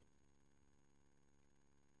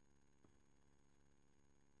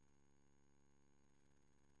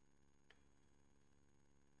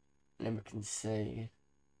 And then we can see...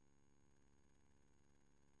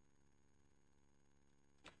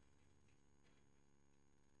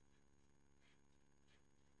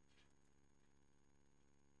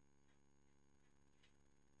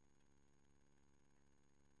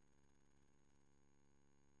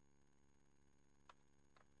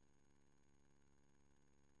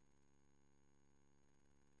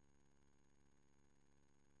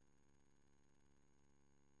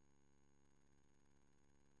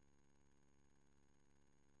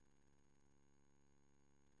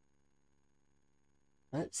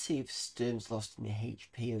 Let's see if Sturm's lost any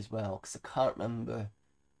HP as well, because I can't remember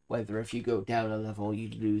whether if you go down a level you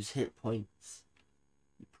lose hit points.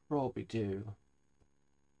 You probably do.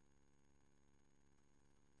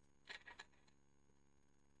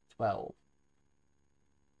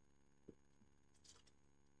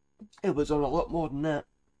 It was on a lot more than that.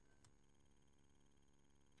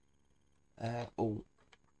 Oh.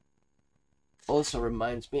 Also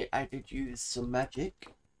reminds me, I did use some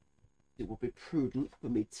magic. It would be prudent for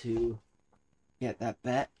me to get that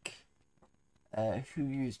back. Who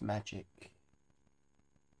used magic?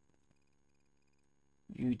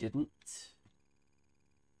 You didn't.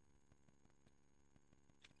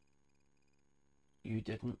 You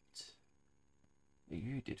didn't.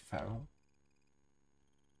 You did, Farrell.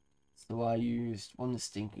 So I used one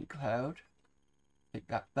stinking cloud. Pick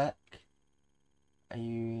that back. I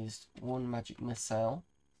used one magic missile.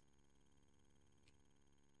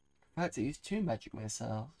 In fact, I used 2 magic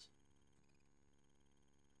missiles.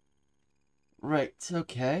 Right,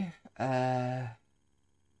 okay.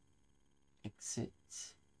 Exit.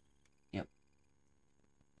 Yep.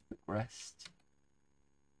 Quick rest.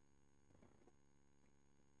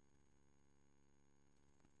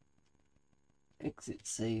 Exit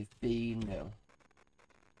save B, no.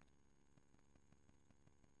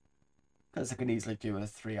 Because I can easily do a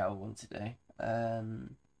 3-hour one today.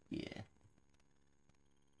 Yeah.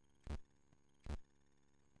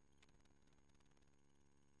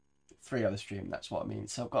 Three-hour stream, that's what I mean.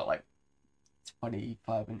 So I've got like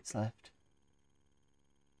 25 minutes left.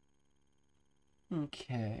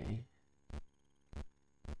 Okay.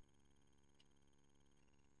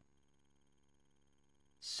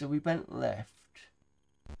 So we went left.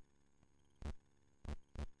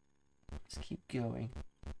 Let's keep going.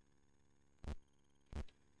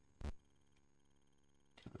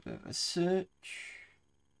 Do a bit of a search.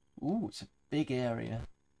 Ooh, it's a big area.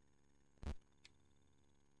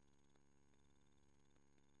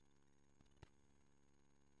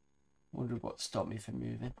 Wondered what stopped me from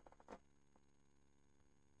moving.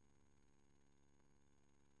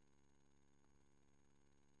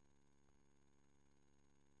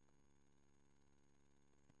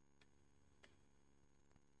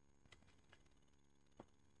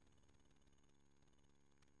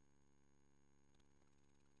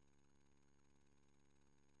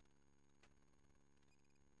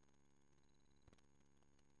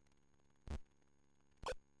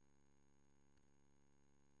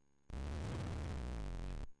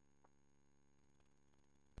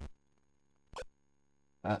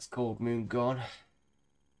 That's Cold Moon gone.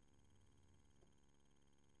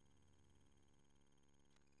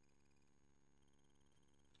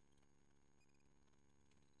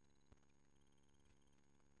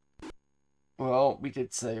 Well, we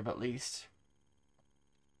did save at least.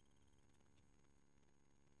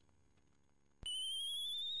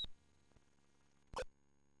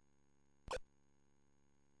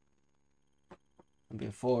 And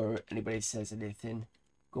before anybody says anything,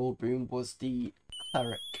 Goldboom was the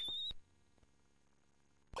cleric.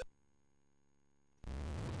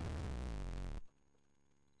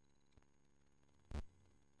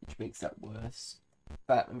 Which makes that worse.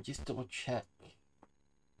 But let me just double check.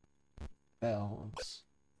 Bells.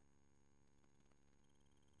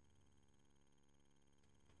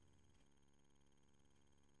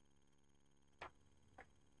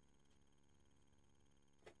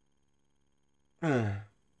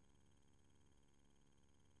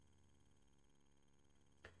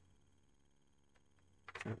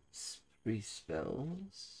 That's 3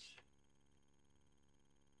 spells.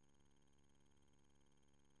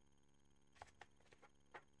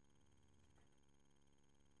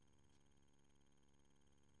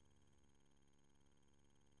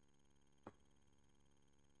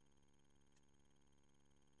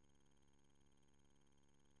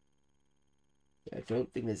 I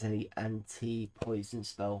don't think there's any anti-poison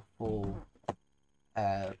spell for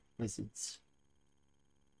wizards.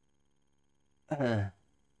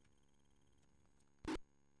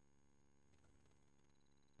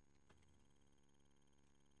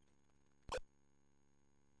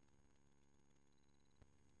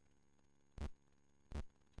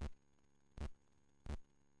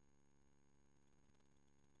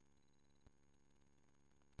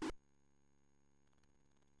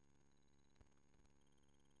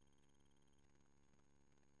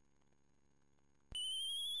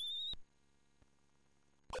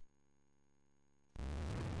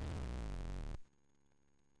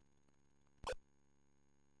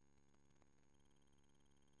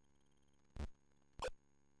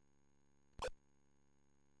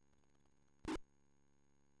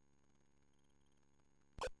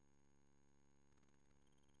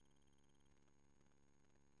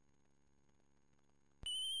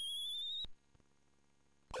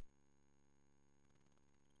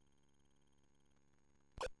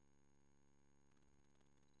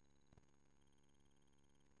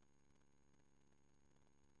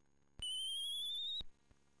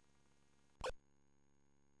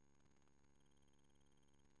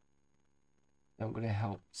 I'm going to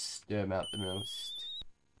help stir him out the most.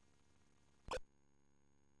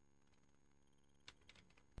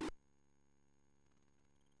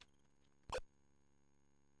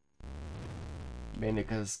 Mainly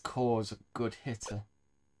because Core's a good hitter.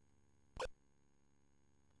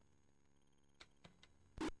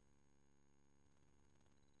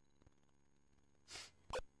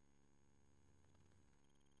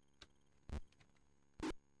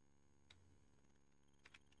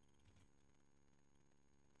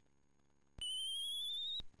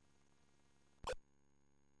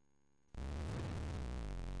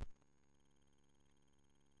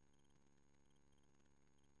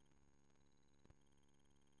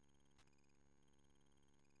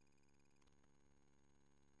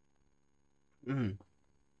 Mm.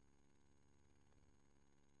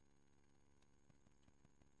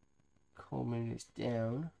 Coleman is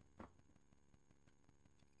down.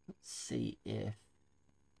 Let's see if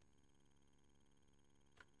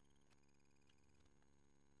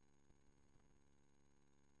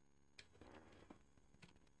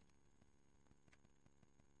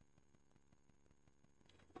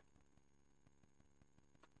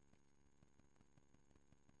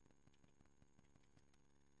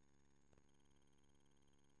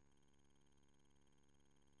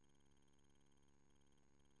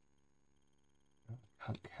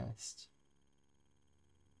can't cast.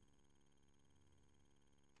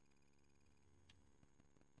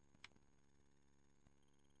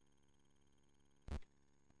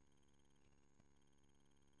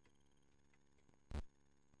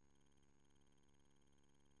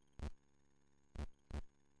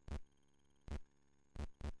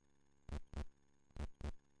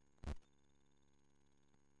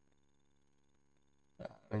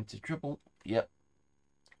 Into trouble. Yep.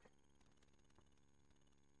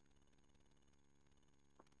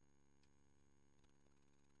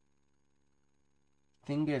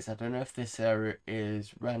 Thing is, I don't know if this area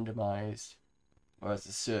is randomized or has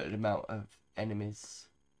a certain amount of enemies.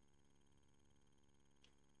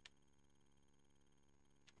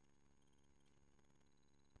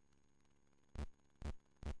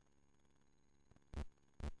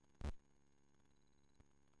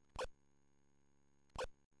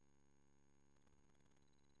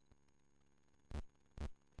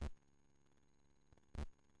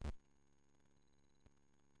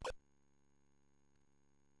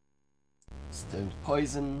 Stone's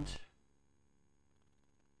poisoned.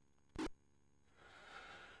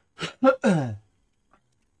 Might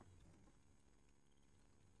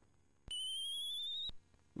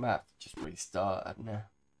have to just restart, I don't know.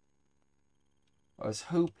 I was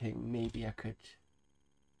hoping maybe I could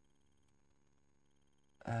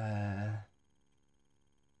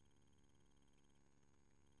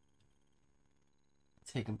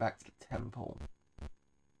take him back to the temple.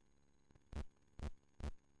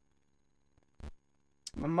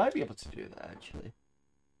 I might be able to do that actually.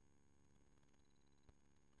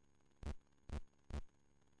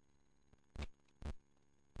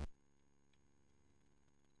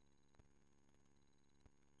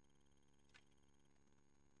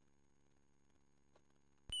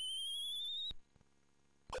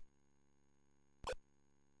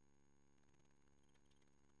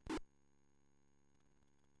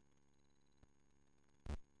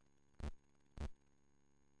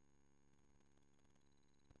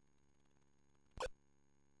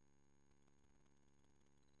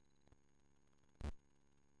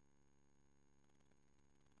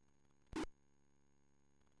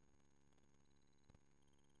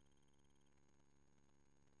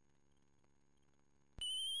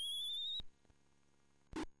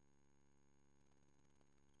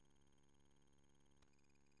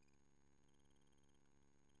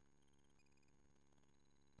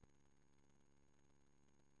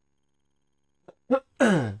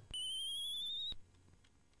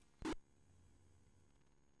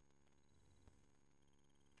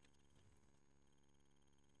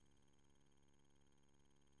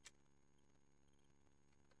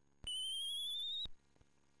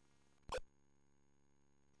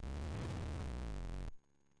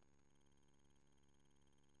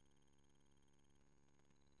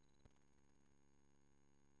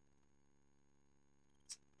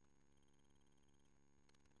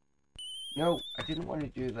 No, I didn't want to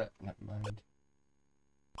do that. Never mind.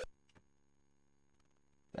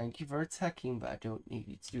 Thank you for attacking, but I don't need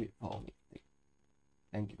you to do it for me.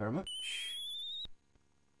 Thank you very much.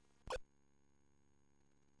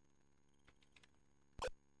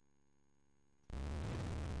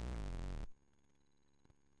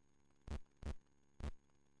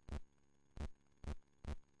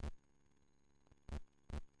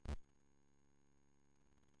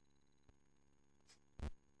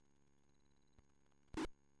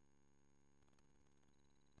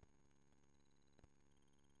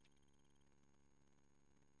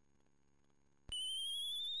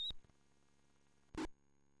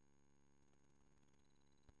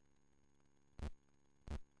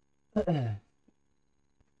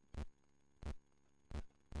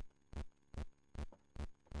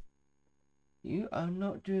 You are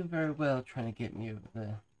not doing very well trying to get me over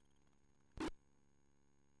there.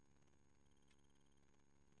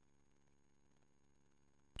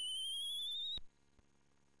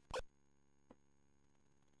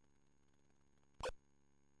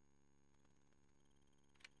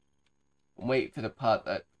 Wait for the part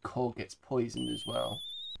that Cole gets poisoned as well.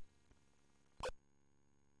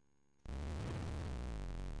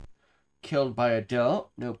 Killed by a dart,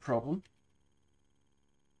 no problem.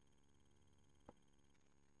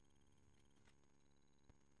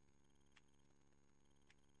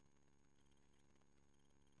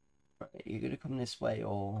 Right, you're gonna come this way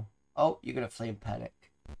or... Oh, you're gonna flee in panic.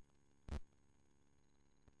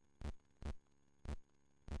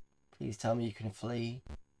 Please tell me you can flee.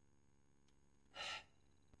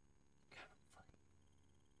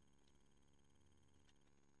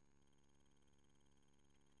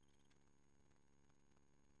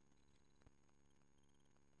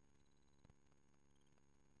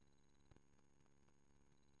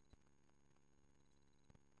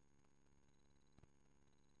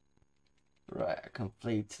 Right, I can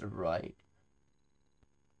flee to the right.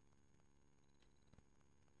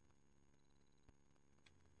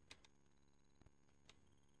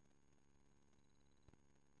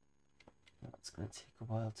 That's gonna take a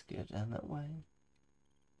while to get down that way.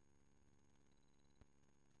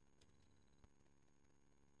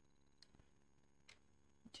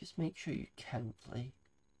 Just make sure you can flee.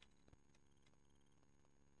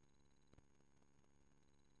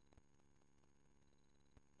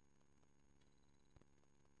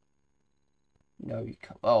 No, you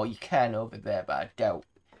can't. Oh, you can over there, but I doubt.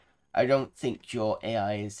 I don't think your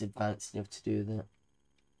AI is advanced enough to do that.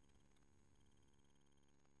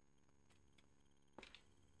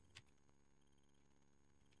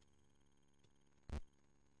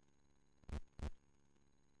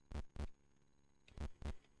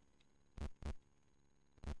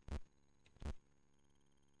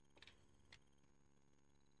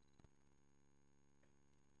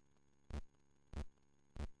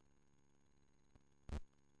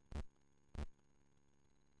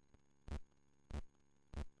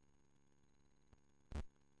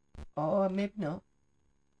 Oh, maybe not.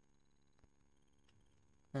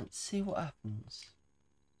 Let's see what happens.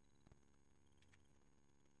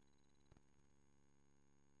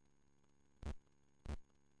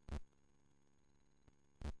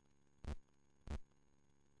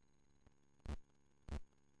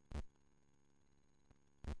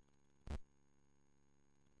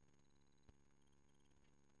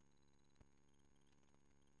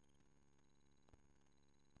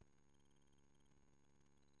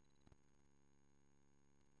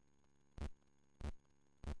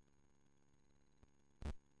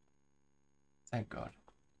 Thank God.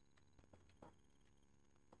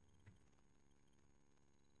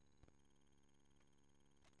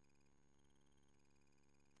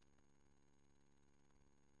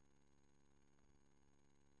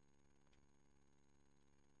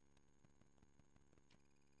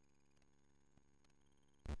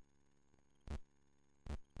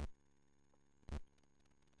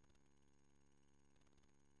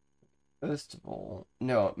 First of all,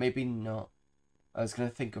 no, maybe not. I was gonna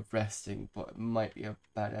think of resting, but it might be a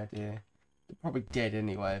bad idea. They're probably dead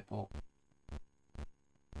anyway, but...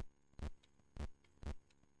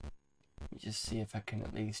 Let me just see if I can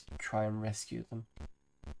at least try and rescue them.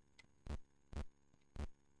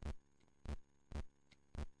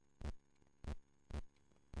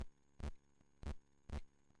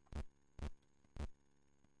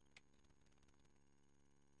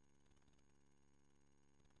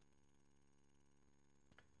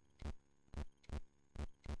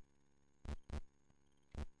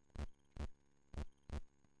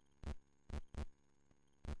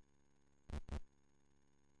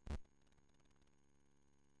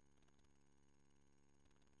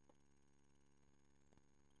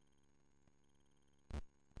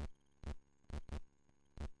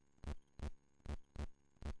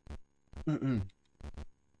 Mm-mm.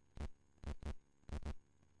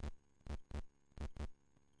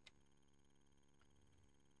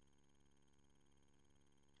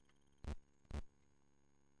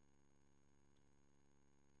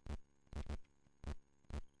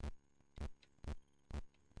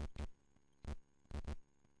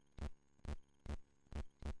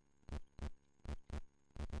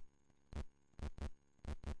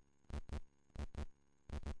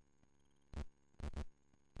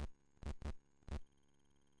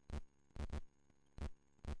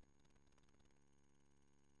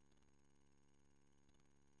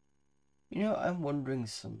 You know, I'm wondering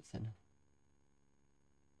something.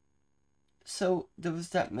 So, there was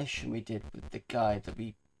that mission we did with the guy that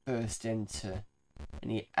we burst into, and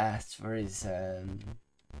he asked for his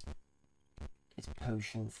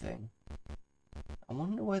potion thing. I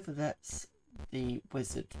wonder whether that's the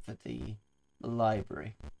wizard for the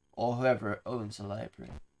library, or whoever owns the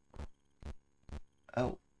library.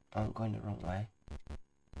 Oh, I'm going the wrong way.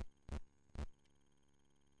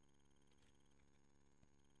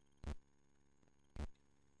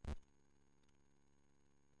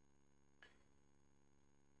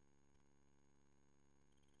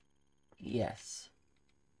 Yes.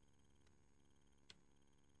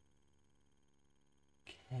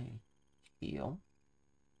 Okay. Heal.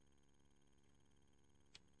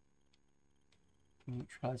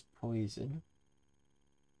 Neutralize poison.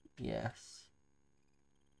 Yes.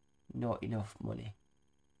 Not enough money.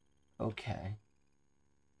 Okay.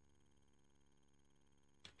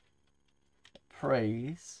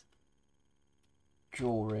 Praise.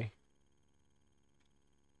 Jewelry.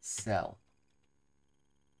 Sell.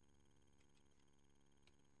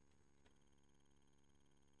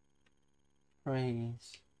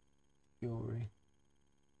 Praise. Jewelry.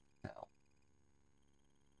 Sell.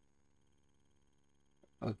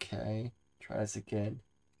 Okay. Try this again.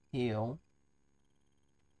 Heal.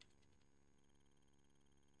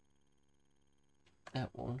 That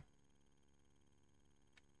one.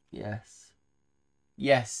 Yes.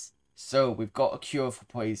 Yes. So we've got a cure for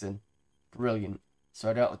poison. Brilliant.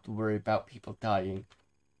 So I don't have to worry about people dying.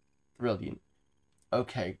 Brilliant.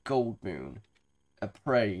 Okay, gold moon.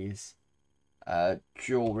 Appraise.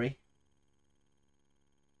 Jewelry.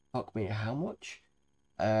 Fuck me, how much?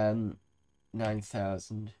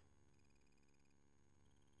 9,000.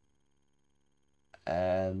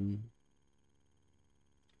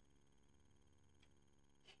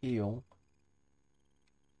 Heal.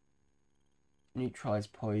 Neutralize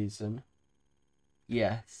poison.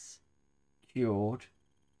 Yes. Cured.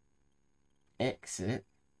 Exit.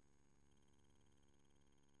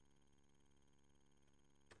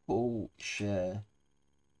 Full share.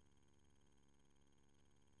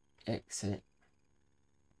 Exit.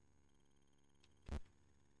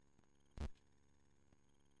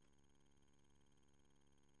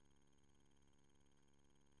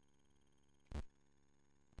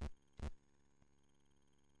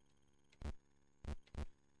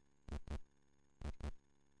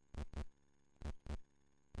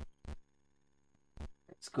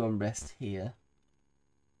 Let's go and rest here.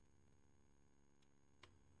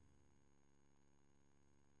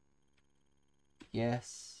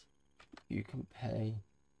 Yes. You can pay.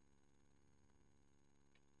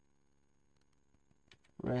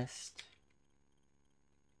 Rest.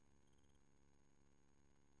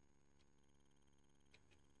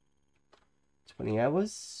 $20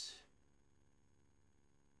 hours.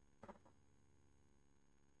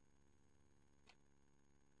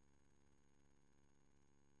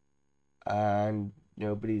 And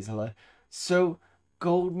nobody's alive. So,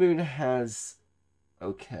 Gold Moon has...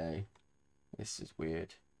 Okay. This is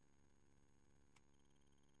weird.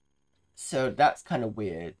 So, that's kind of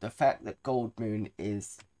weird. The fact that Gold Moon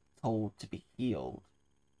is told to be healed,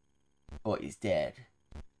 but is dead.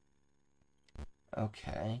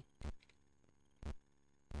 Okay.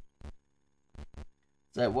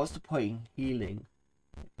 So, what's the point in healing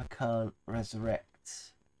if I can't resurrect?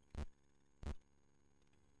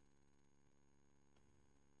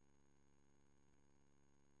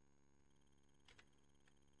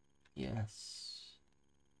 Yes.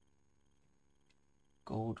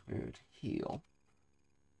 Gold Moon, heal.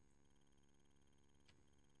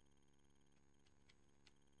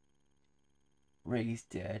 Ray's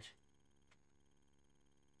dead.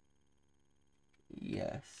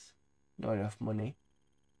 Yes. Not enough money.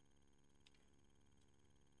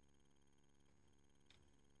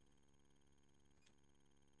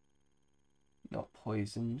 Not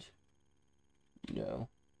poisoned. No.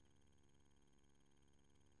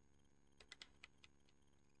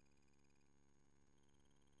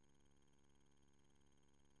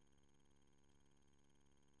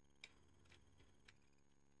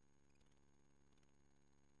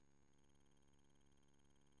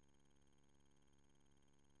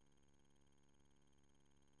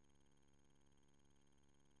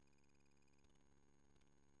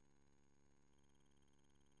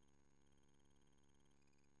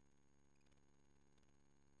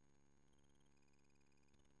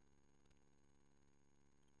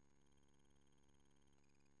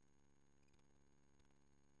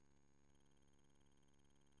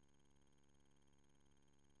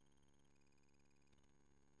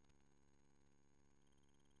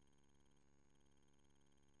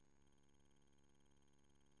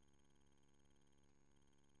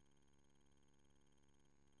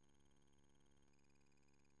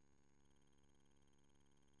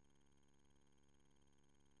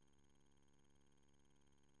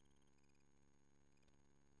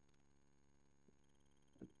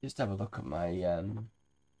 Just have a look at my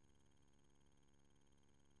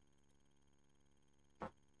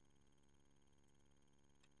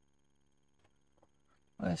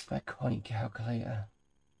where's my coin calculator?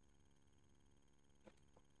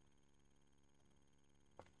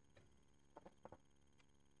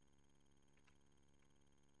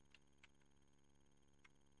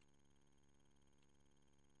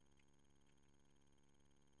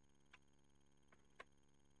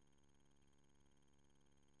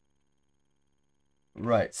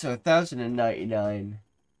 Right, so 1,099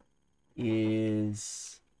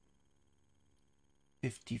 is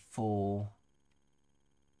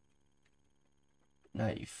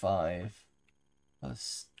 54.95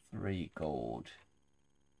 plus 3 gold.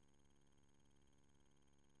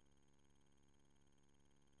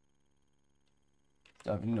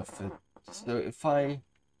 I have enough for, so if I,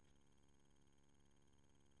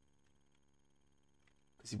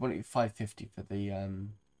 because you want it 550 for the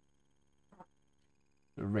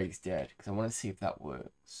raised dead, because I want to see if that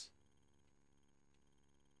works.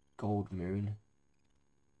 Gold moon.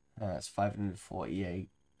 That's 548.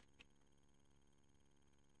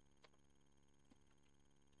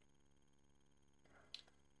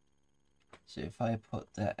 So if I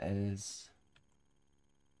put that as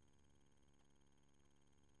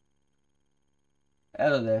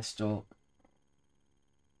hello there, Stork.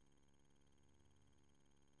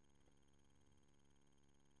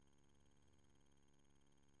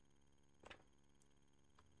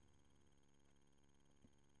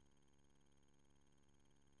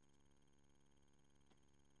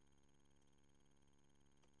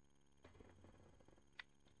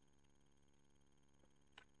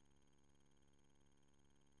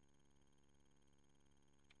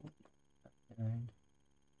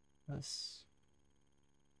 Plus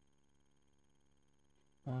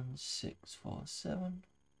 1647.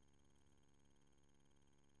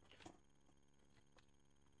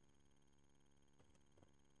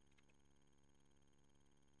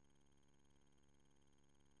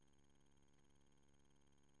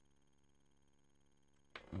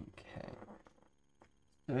 Okay.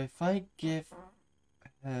 So if I give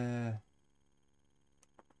her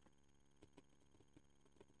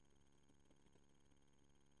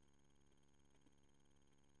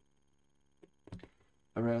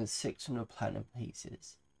around 600 platinum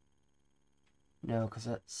pieces. No, because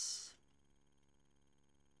that's...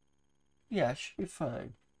 Yeah, it should be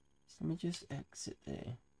fine. So let me just exit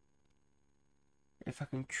there. If I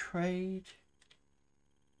can trade...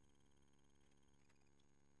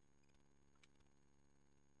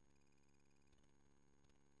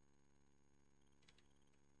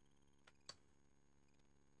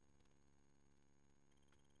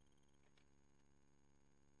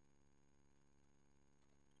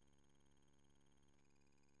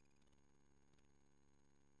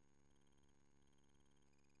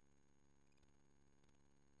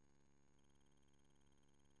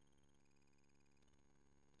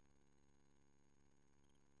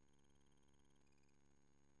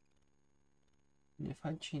 If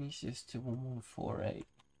I change this to 1148,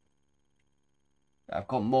 I've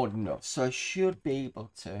got more than enough, so I should be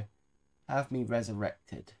able to have me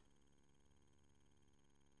resurrected.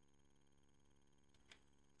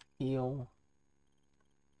 Heal.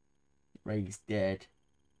 Raise dead.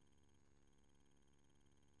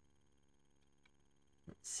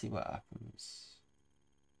 Let's see what happens.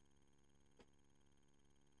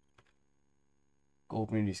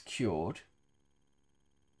 Goldmoon is cured.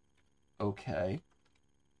 Okay.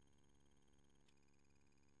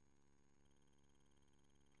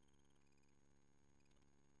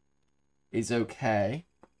 Is okay.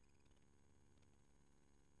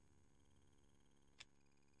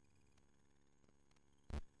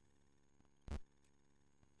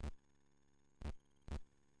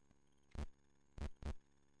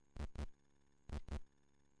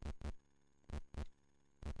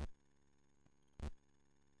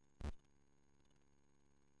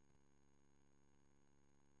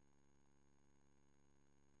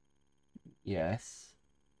 Yes.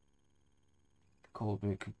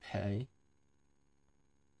 Goldmoon can pay.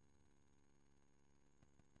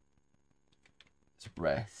 Let's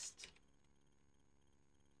rest.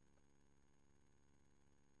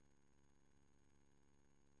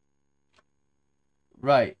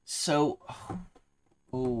 Right, so...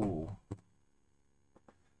 Oh.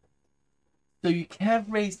 So you can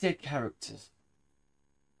raise dead characters.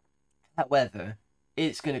 However,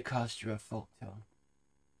 it's going to cost you a fuck ton.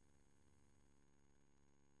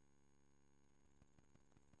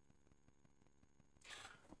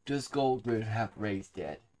 Does Goldmoon have raised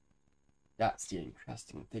dead? That's the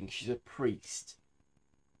interesting thing. She's a priest.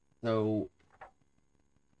 So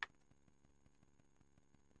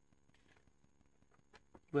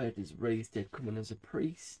Where does Raised Dead come in as a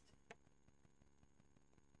priest?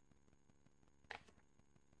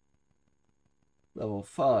 Level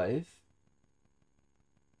 5.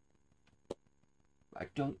 I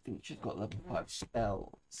don't think she's got level 5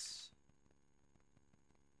 spells.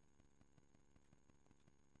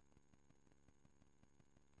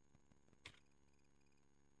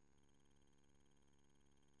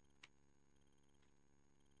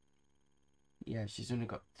 Yeah, she's only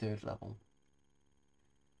got 3rd level.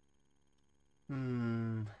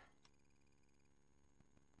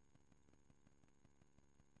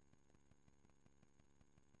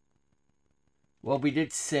 Well, we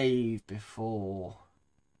did save before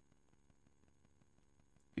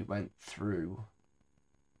we went through.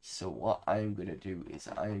 So what I'm going to do is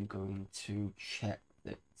I'm going to check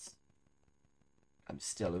that I'm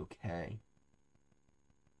still okay.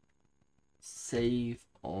 Save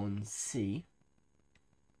on C.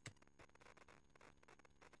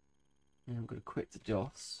 And I'm going to quit the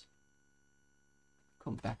DOS.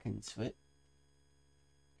 Come back into it.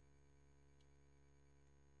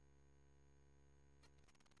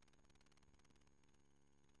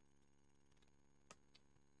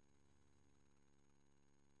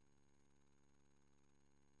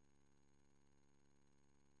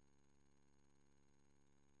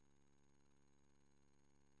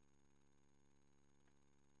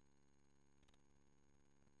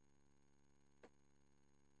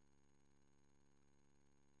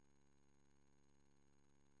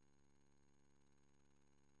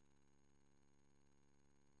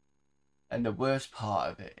 And the worst part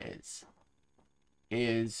of it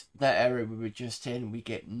is that area we were just in, we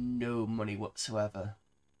get no money whatsoever.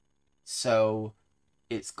 So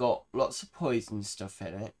it's got lots of poison stuff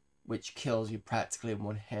in it, which kills you practically in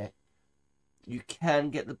one hit. You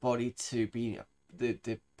can get the body to be,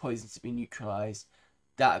 the poison to be neutralized.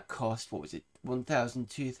 That cost, what was it, 1,000,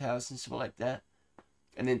 2,000, something like that.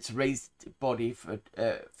 And then to raise the body for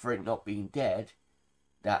it not being dead,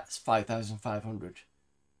 that's 5,500.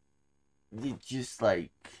 It's just like,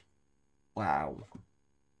 wow.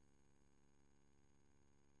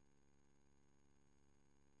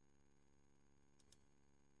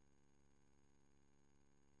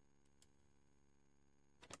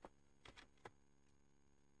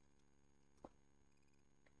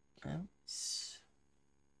 Oops.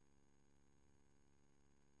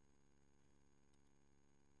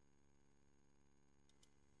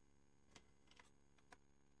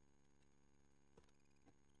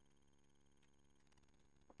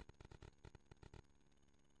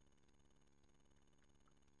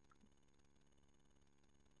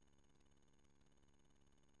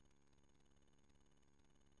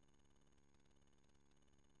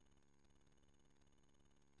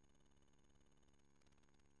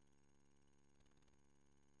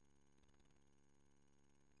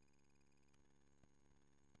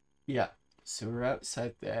 Yeah, so we're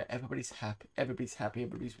outside there. Everybody's happy. Everybody's happy.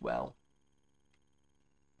 Everybody's well.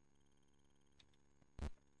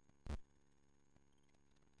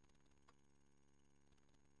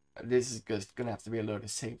 This is just gonna have to be a load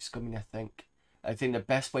of saves coming, I think. I think the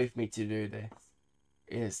best way for me to do this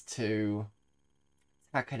is to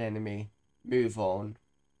attack an enemy, move on,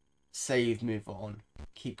 save, move on,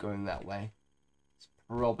 keep going that way. It's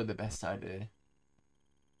probably the best idea.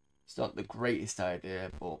 It's not the greatest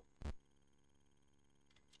idea, but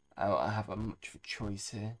I don't have a much of a choice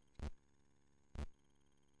here.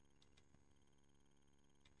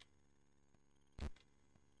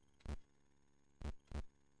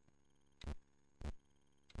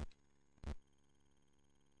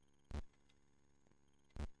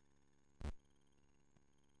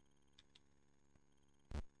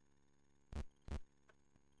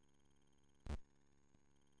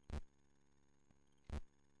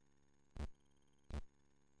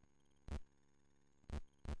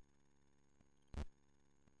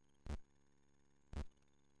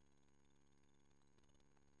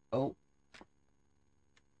 Oh,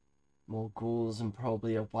 more ghouls and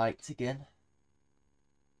probably a white again.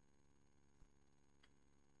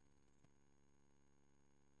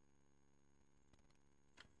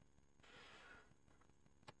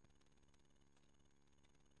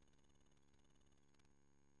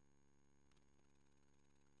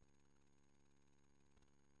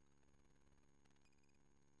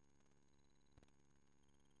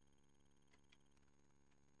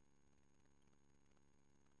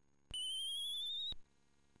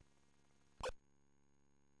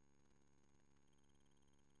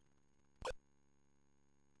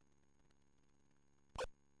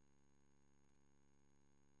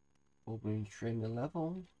 Opening train the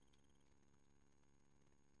level.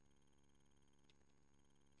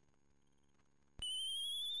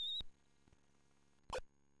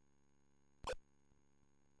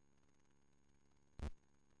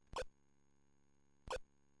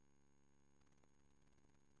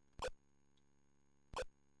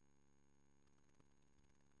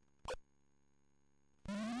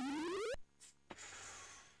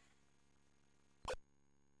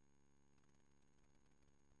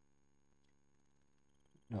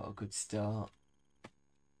 Not a good start.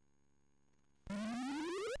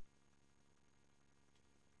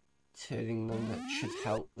 Turning them, that should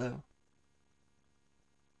help though.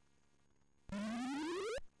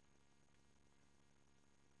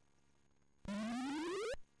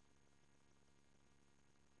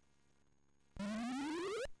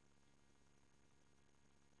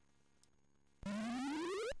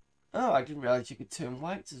 Oh, I didn't realise you could turn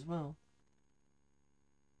whites as well.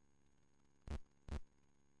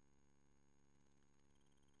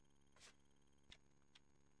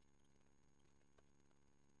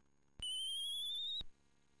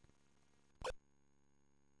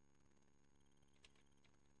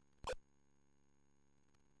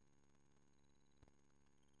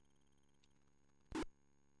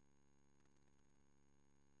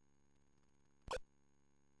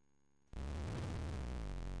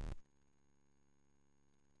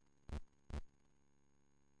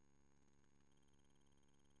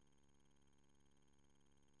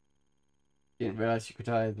 Didn't realise you could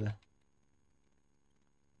either.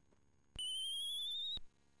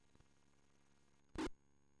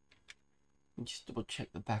 Just double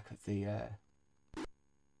check the back of the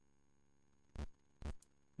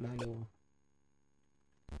manual.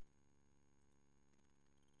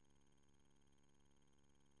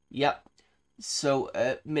 Yep.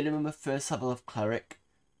 So, minimum of first level of cleric.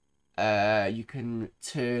 You can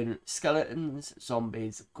turn skeletons,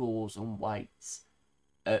 zombies, ghouls, and whites.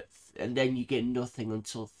 And then you get nothing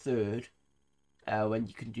until third, when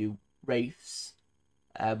you can do wraiths.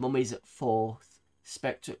 Mummies at fourth,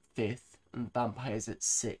 spectre at fifth, and vampires at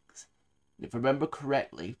sixth. And if I remember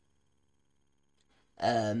correctly,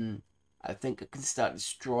 I think I can start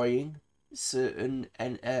destroying certain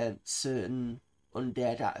undead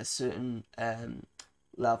at a certain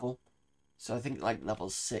level. So I think like level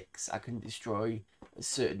 6, I can destroy a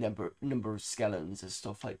certain number of skeletons and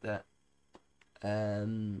stuff like that.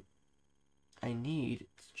 I need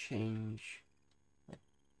to change my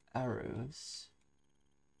arrows.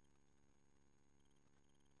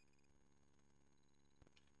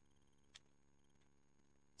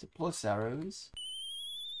 To plus arrows.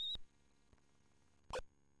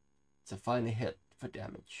 To finally hit for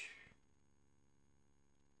damage.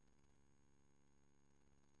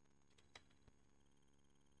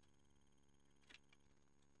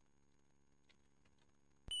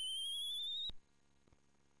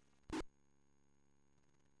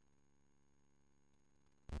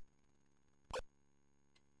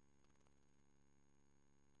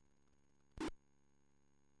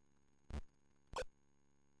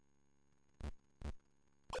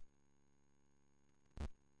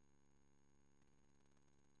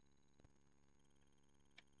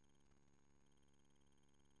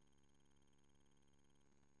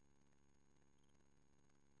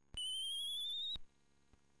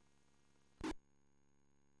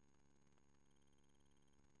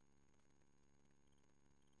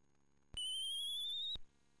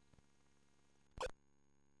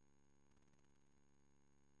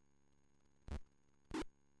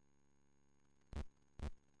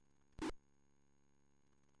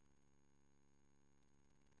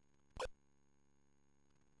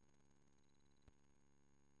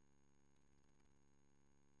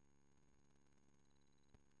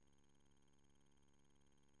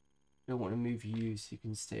 Don't want to move you so you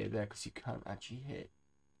can stay there because you can't actually hit.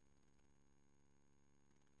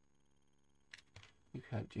 You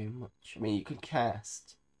can't do much. I mean, you can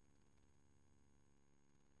cast.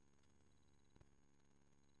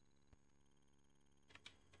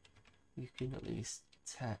 You can at least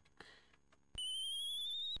attack.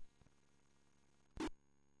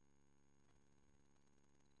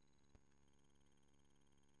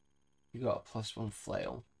 You got a +1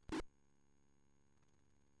 flail.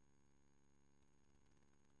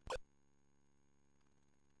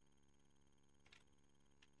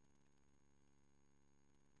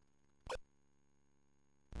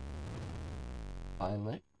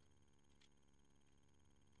 Finally,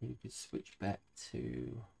 you could switch back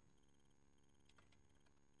to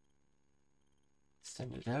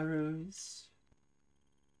standard arrows.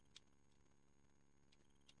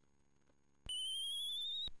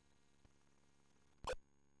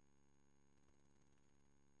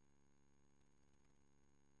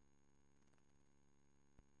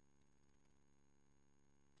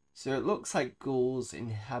 So it looks like ghouls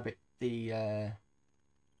inhabit the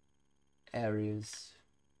areas.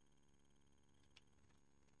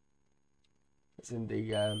 It's in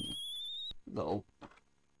the little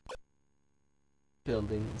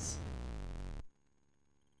buildings.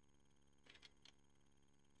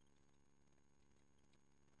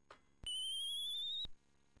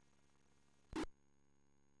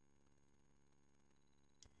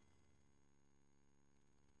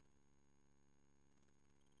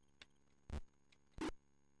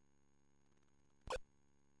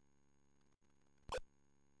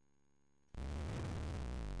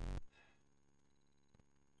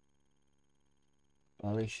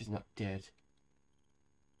 Well, at least she's not dead.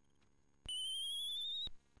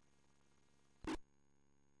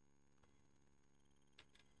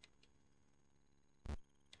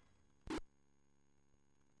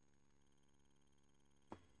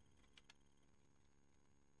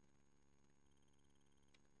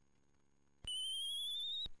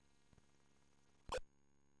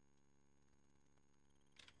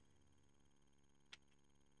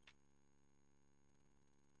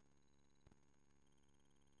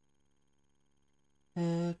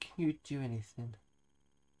 Can you do anything?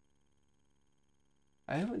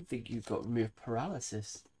 I don't think you've got remove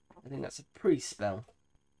paralysis. I think that's a pre-spell.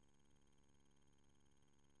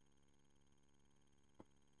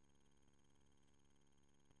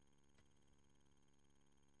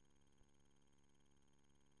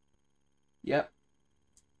 Yep.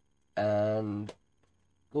 And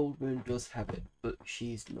Goldmoon does have it, but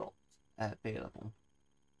she's not available.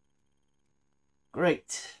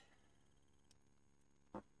 Great.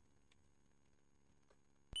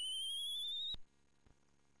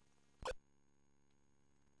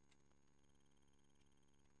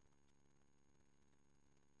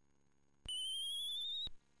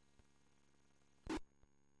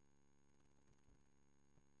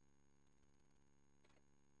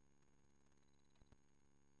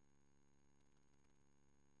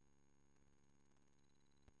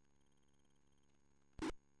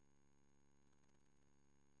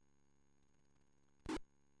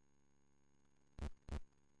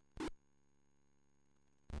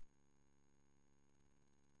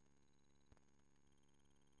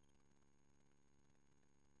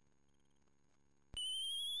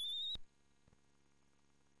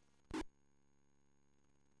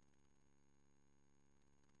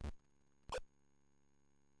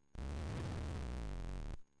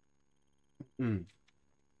 Hmm.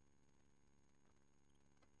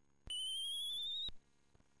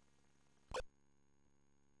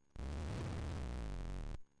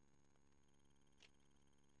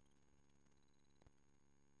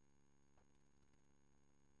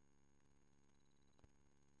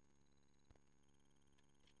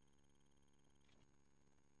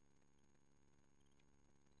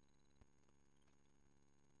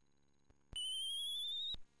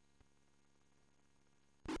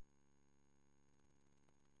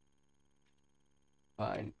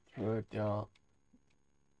 Fine. Throw a dart.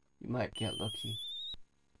 You might get lucky.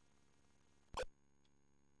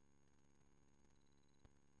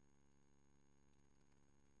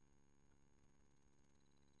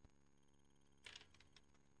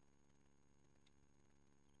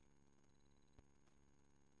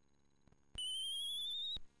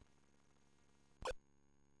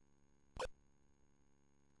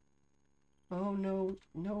 Oh no,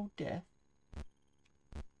 no death.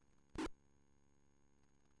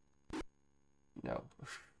 No.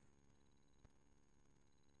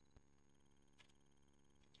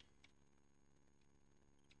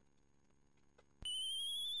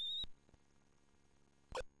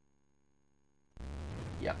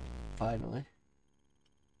 Yep, finally.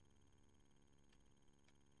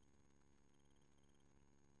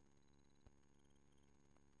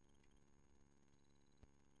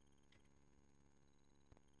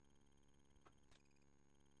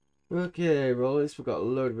 Okay, well, at least we've got a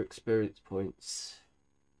load of experience points.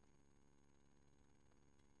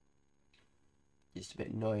 Just a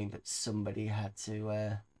bit annoying that somebody had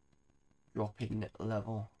to drop in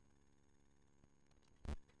level.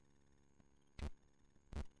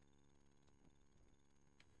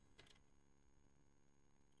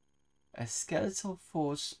 A skeletal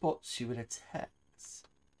force spots you with attacks.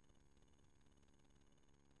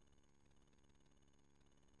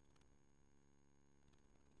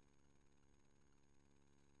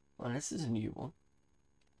 Well, this is a new one.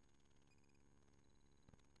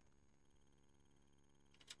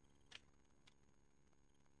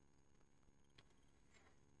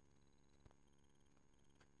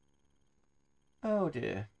 Oh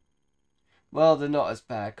dear. Well, they're not as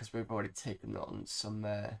bad because we've already taken on some.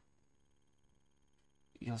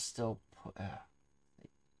 You're still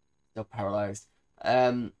still paralyzed.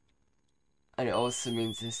 And it also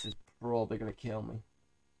means this is probably gonna kill me.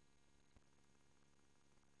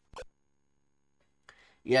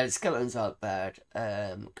 Yeah, the skeletons aren't bad.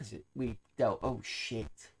 Because we dealt. Oh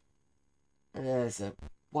shit. There's a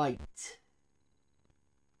white.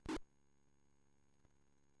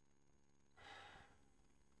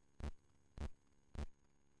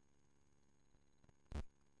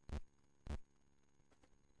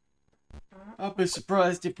 I'll be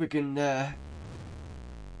surprised if we can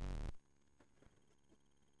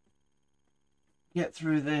get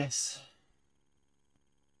through this.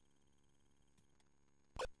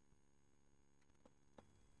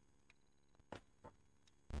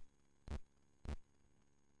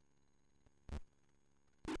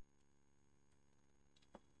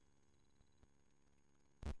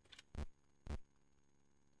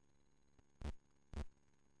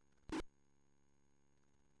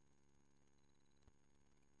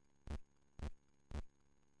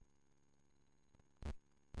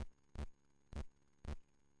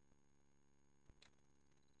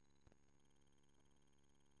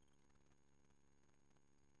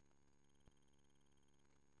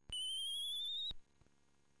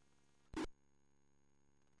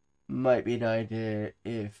 might be an idea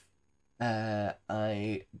if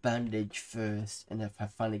I bandage first, and if I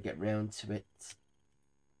finally get round to it,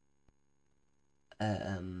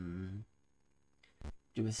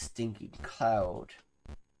 do a stinking cloud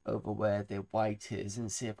over where the white is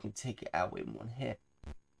and see if I can take it out in one hit.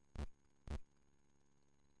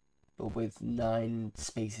 But with 9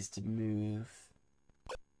 spaces to move.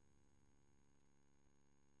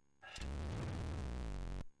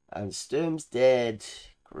 And Sturm's dead.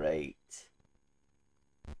 Great.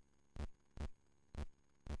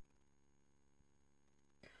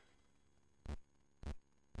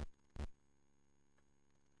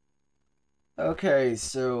 Okay,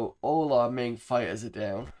 so all our main fighters are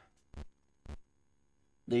down.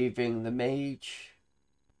 Leaving the mage,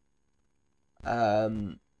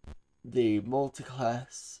 the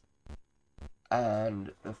multiclass,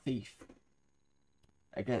 and the thief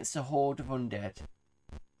against a horde of undead.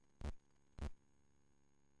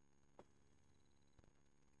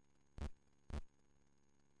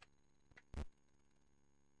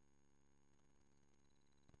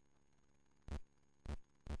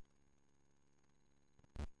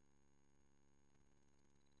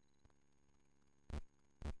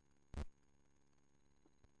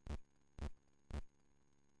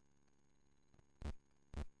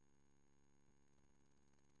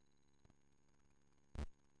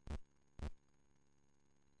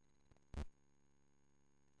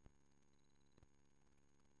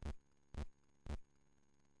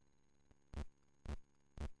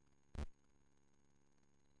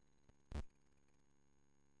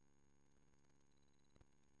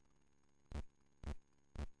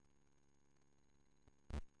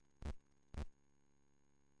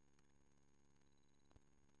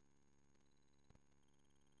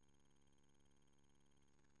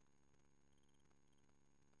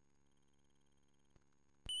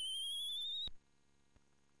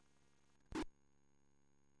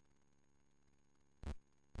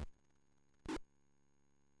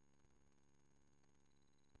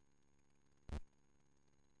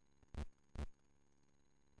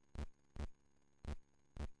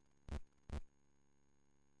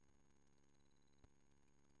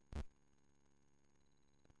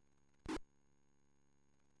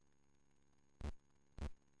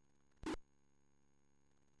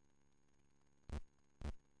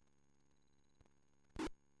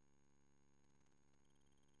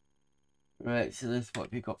 Right, so this is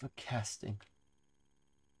what we got for casting.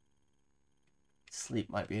 Sleep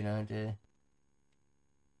might be an idea.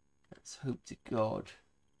 Let's hope to God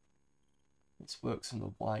this works on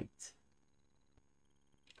the white.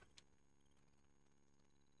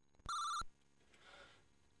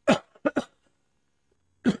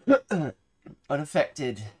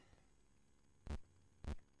 Unaffected.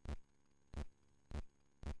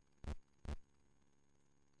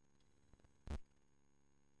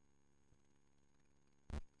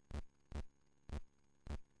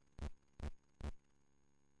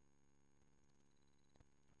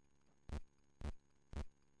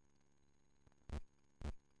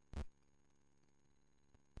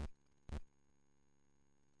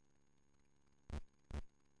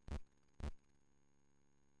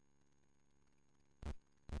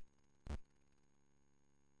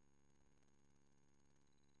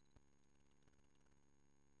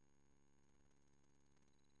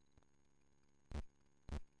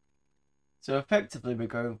 So effectively we're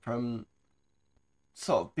going from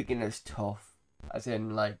sort of beginners tough, as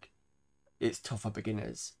in like it's tough for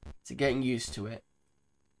beginners, to getting used to it,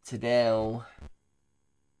 to now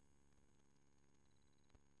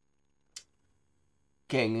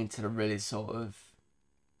getting into the really sort of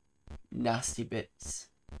nasty bits.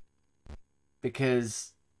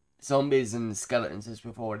 Because zombies and skeletons, as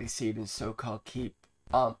we've already seen in So-Called Keep,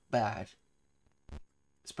 aren't bad.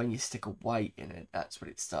 It's when you stick a white in it, that's when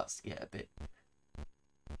it starts to get a bit.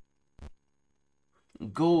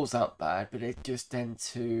 Ghouls aren't bad, but they just tend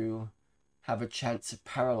to have a chance of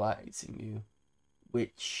paralyzing you,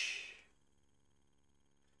 which,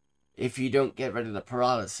 if you don't get rid of the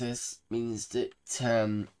paralysis, means that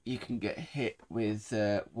you can get hit with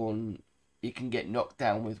you can get knocked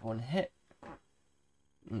down with one hit,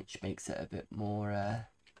 which makes it a bit more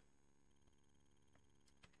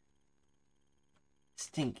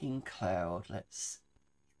stinking cloud. Let's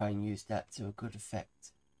try and use that to a good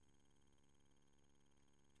effect.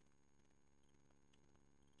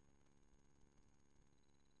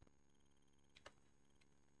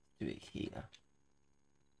 Do it here.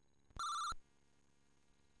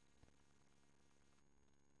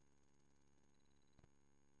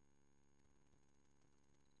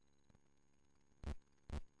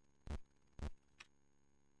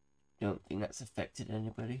 Don't think that's affected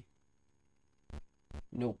anybody.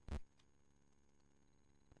 Nope.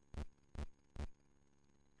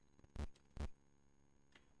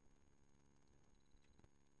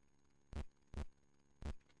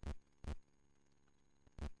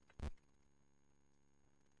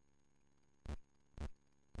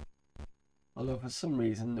 Although for some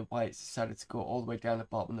reason the whites decided to go all the way down the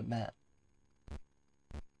bottom of the map.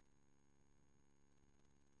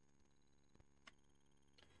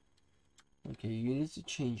 Okay, you need to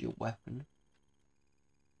change your weapon.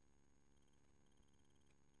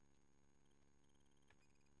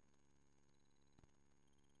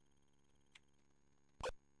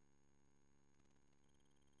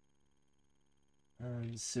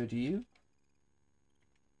 And so do you.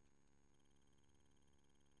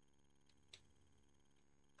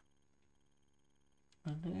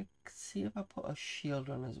 I'm gonna see if I put a shield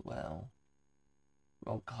on as well.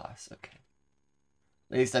 Wrong class, okay.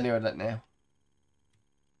 At least I know that now.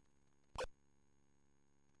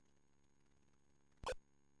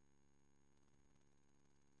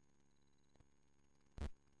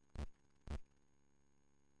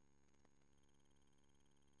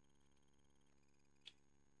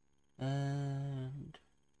 And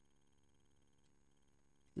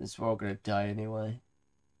since we're all gonna die anyway.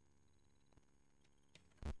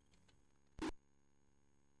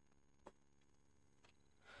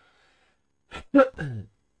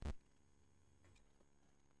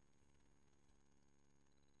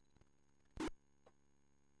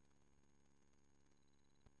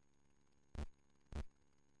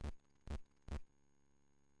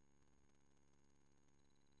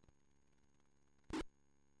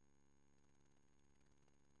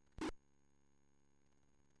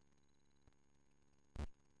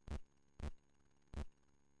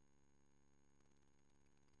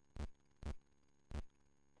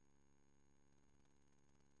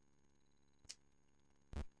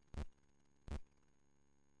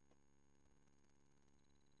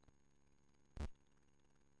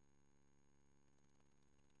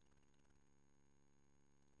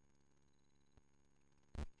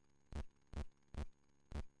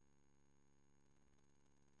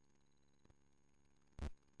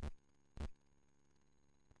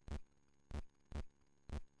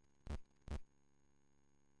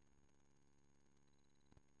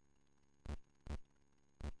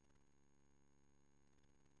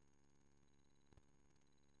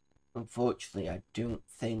 Unfortunately, I don't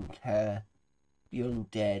think the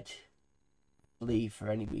undead flee for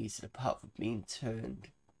any reason apart from being turned.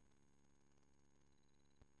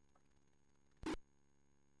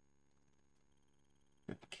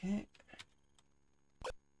 Okay.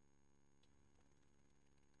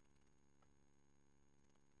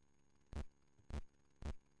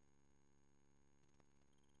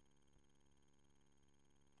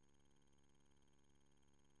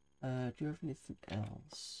 Do you have anything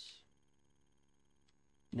else?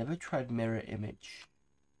 Never tried mirror image.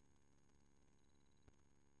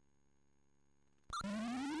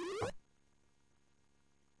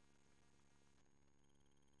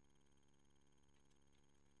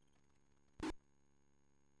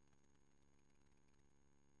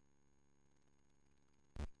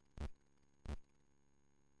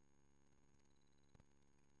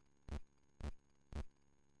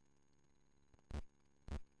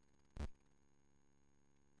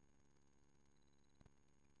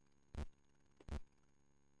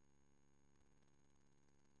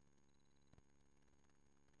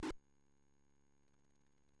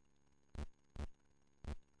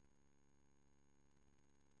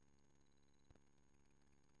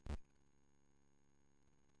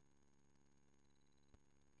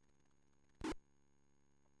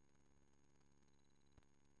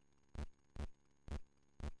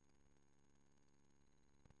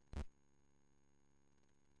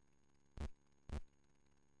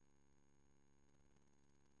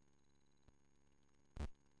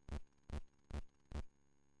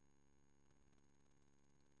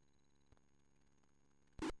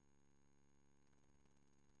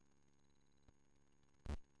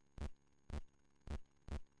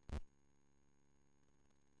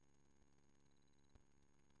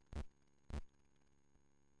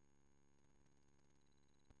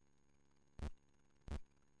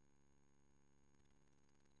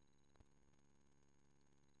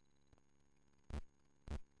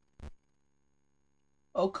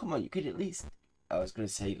 Oh, come on, you could at least... I was going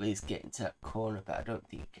to say at least get into that corner, but I don't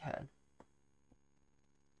think you can.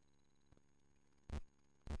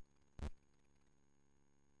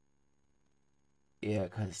 Yeah,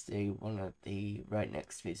 because the one of the right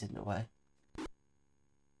next to me is in the way.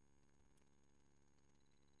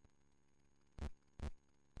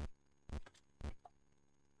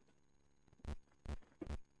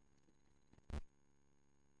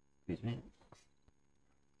 Excuse me.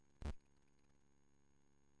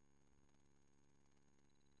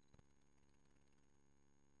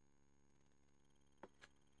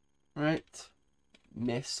 Right.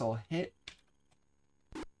 Miss or hit.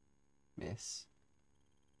 Miss.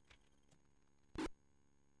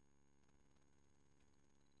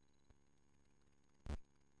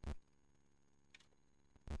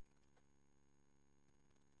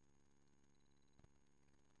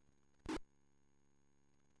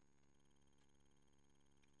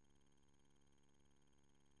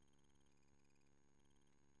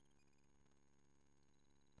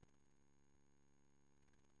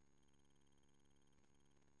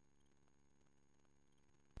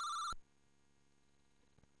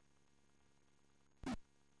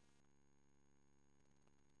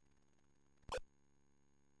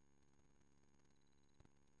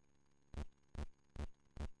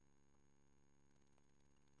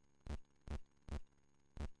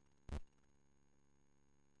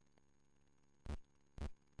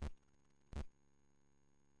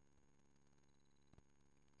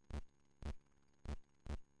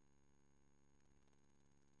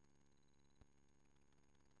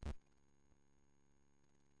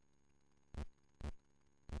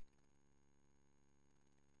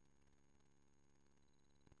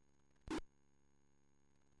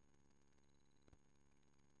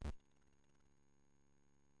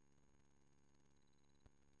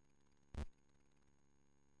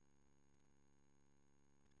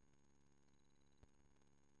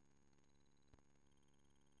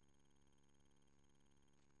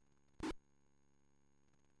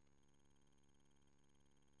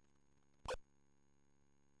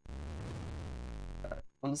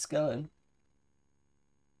 On the skeleton.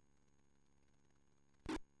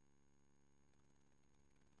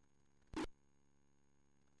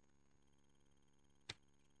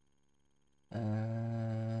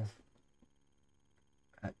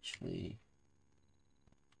 Actually,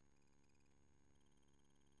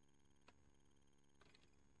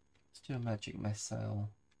 let's do a magic missile.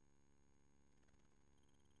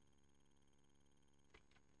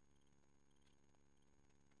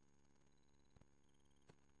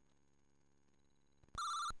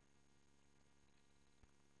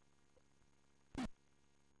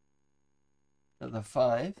 Another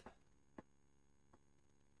 5.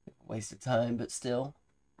 Waste of time, but still.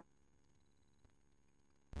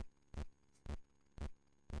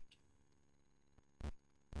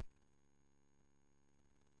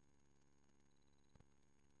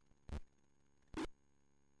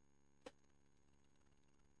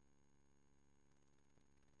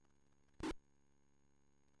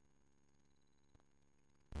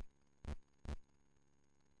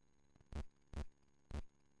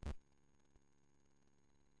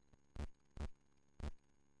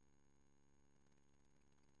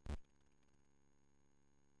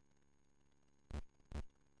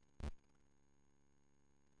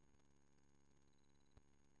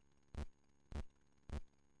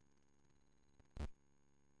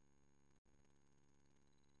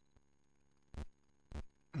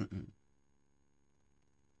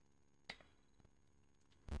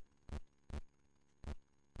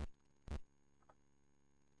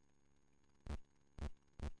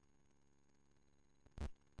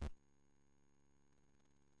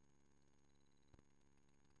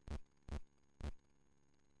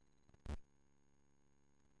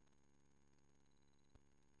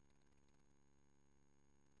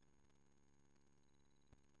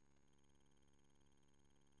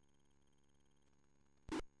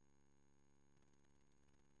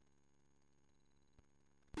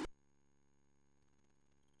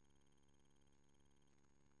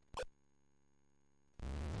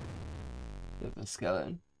 The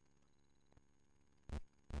skeleton.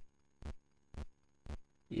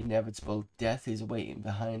 The inevitable death is waiting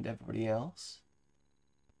behind everybody else.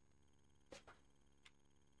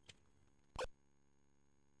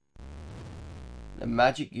 The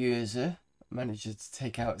magic user manages to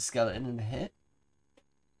take out a skeleton and hit.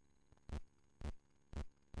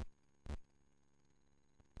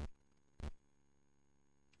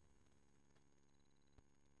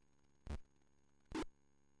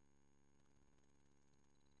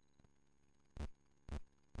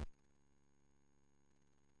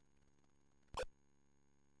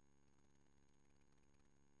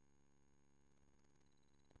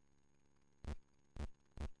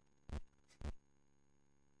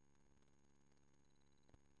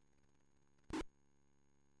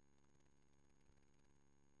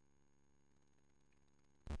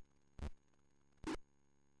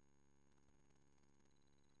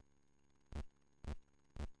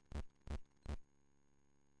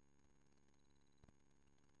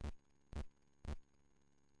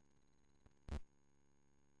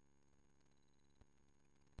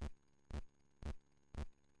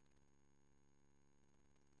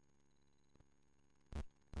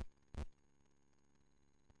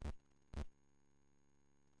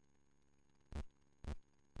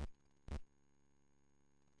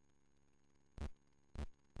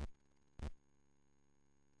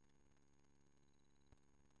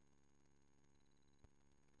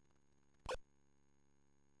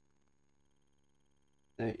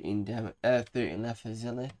 13 damage, 13 left,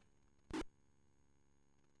 isn't there?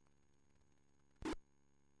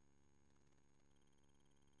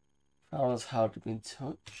 Farrell's hardly been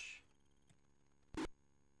touched.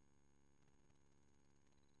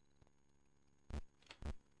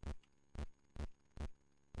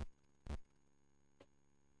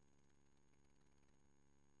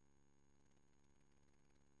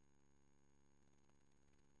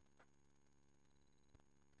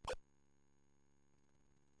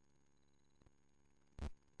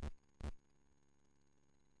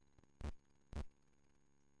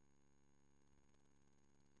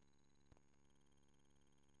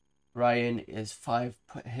 Ryan is 5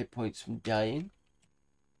 hit points from dying.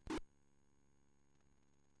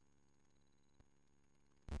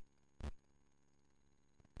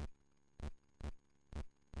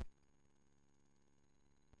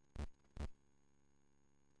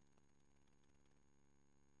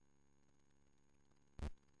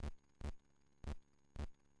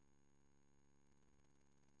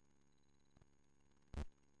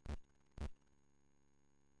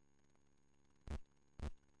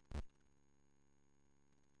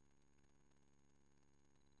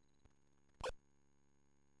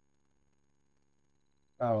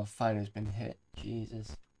 Farrell fine has been hit.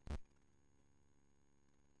 Jesus.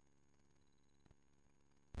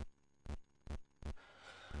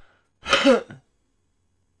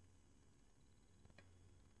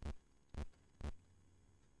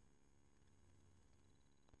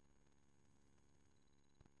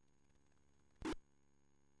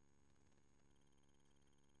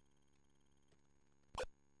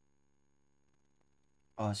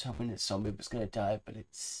 I was hoping that zombie was gonna die, but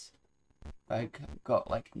it's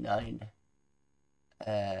got like 9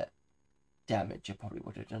 damage. I probably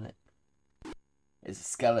would have done it. It's the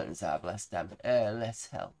skeletons that have less damage, less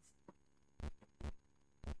health.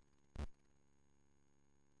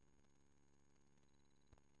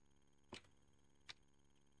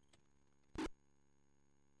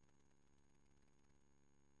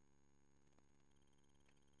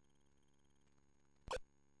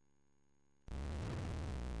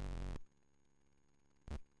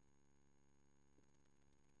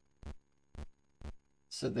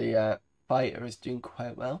 So the fighter is doing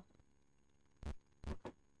quite well.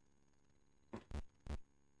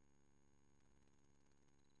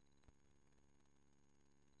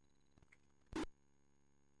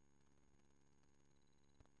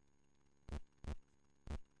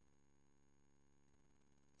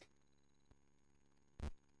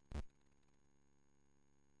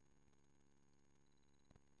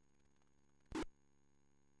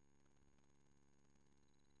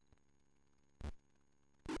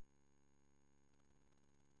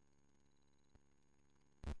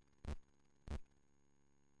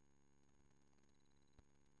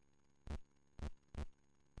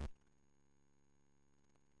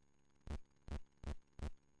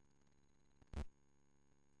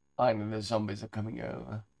 Finally, the zombies are coming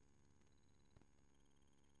over.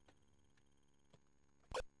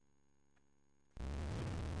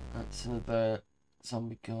 That's another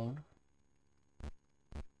zombie gone.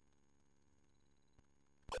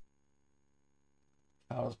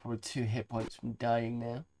 Farrell's probably 2 hit points from dying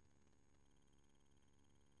now.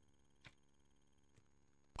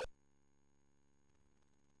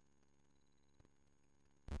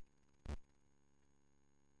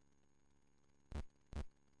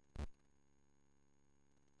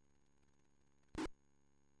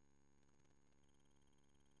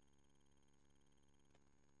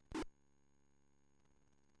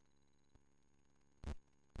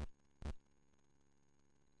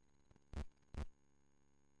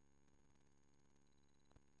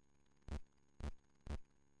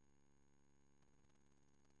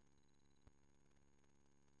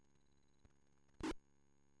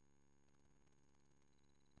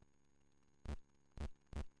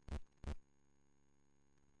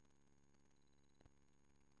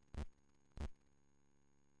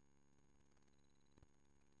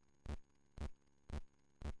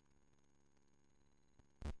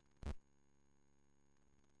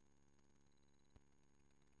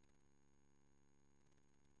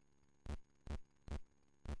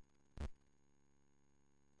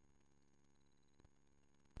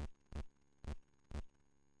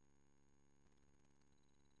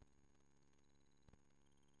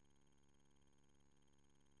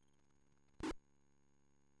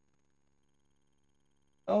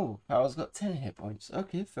 Oh, Farrell's got 10 hit points.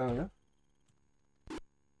 Okay, fair enough.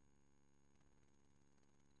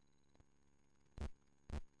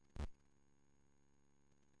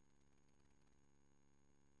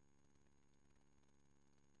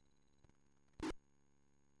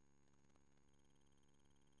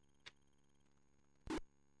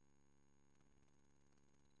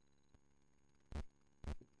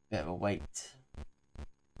 Bit of a wait.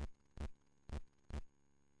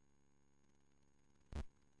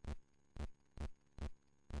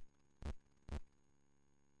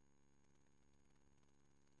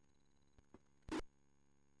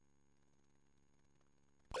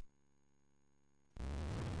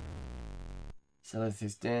 So this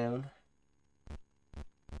is down.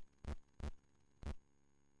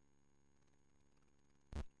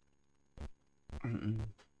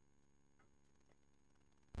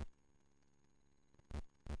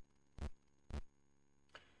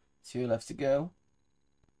 Two left to go.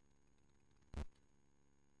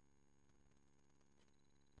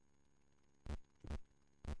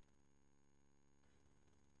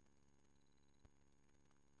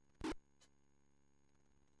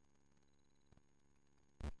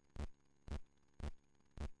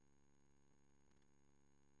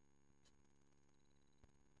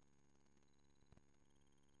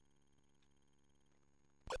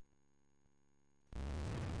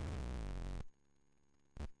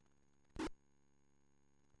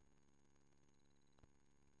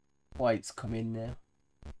 White's come in now.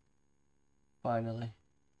 Finally.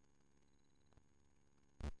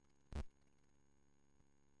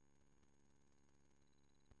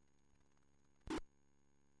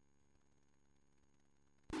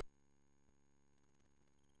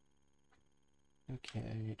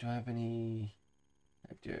 Okay, do I have any?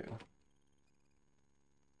 I do.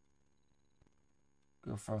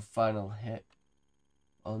 Go for a final hit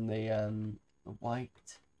on the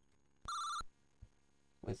white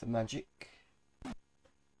with the magic.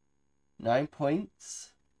 9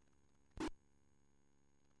 points. So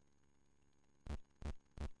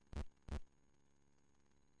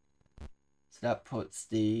that puts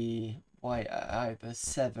the white at either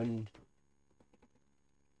 7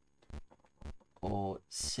 or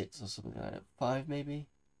 6 or something like that. 5 maybe?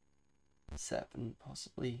 7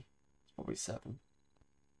 possibly. It's probably 7.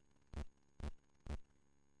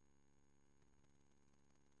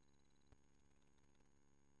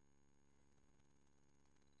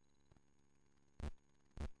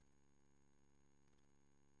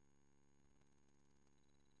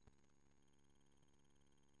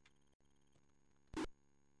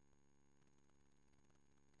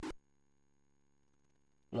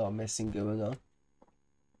 A lot of messing going on.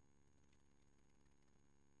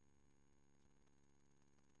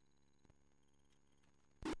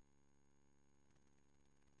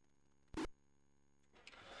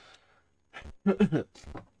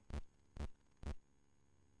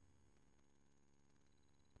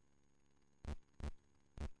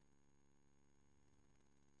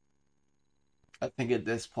 I think at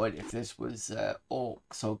this point, if this was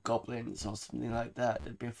orcs or goblins or something like that,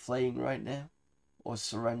 they'd be fleeing right now or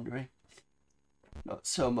surrendering. Not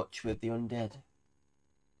so much with the undead.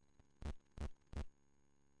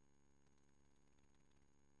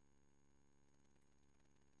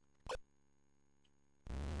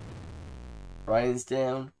 Brian's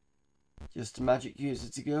down. Just a magic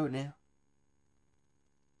user to go now.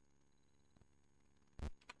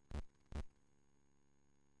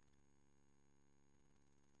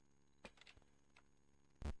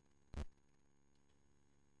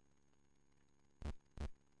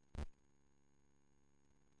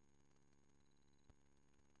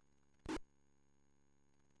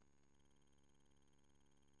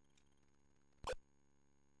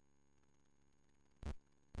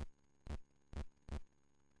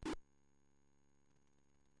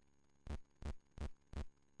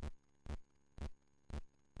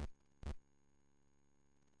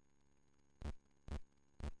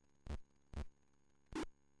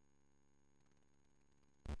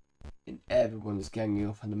 And everyone's ganging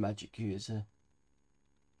up on the magic user.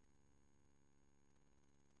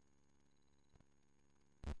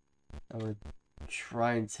 I'm going to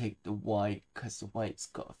try and take the white, because the white's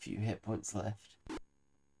got a few hit points left.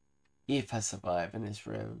 If I survive in this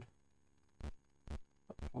round.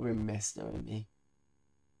 I'll probably miss knowing me.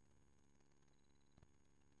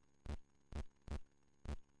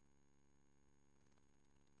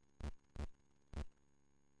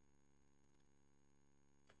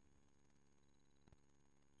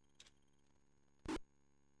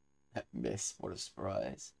 That miss, what a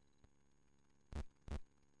surprise.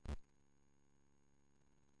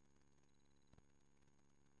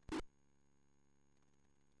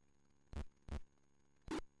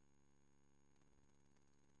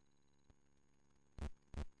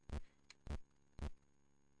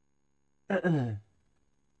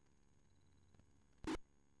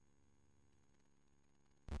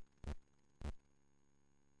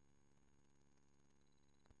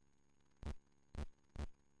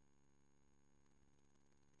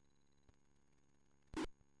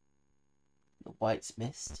 white's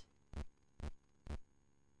missed.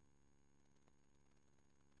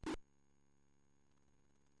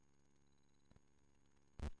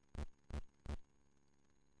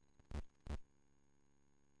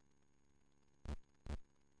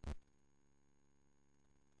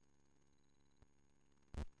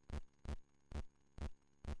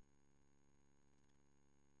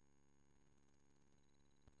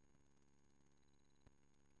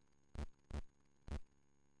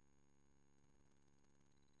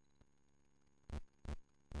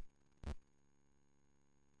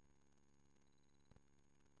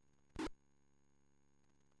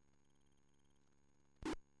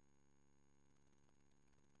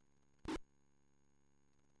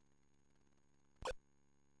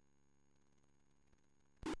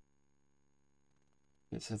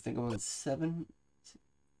 Okay, so I think I'm on 7,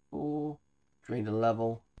 4, drain the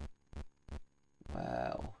level.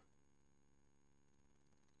 Wow.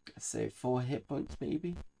 Let's say 4 hit points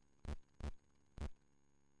maybe.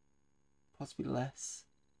 Possibly less.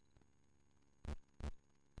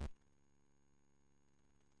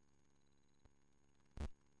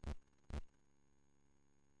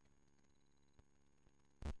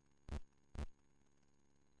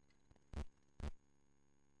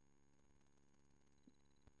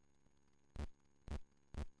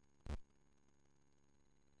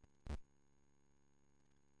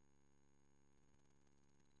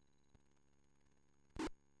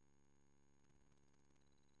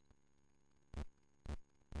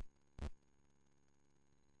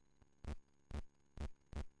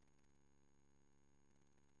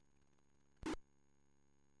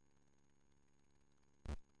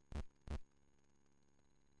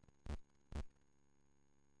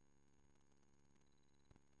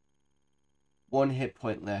 One hit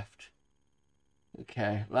point left.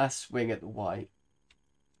 Okay, last swing at the white.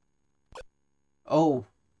 Oh!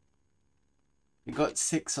 We got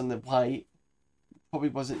 6 on the white. Probably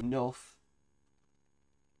wasn't enough.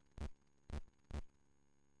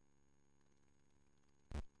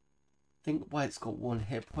 I think white's got 1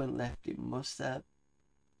 hit point left. It must have.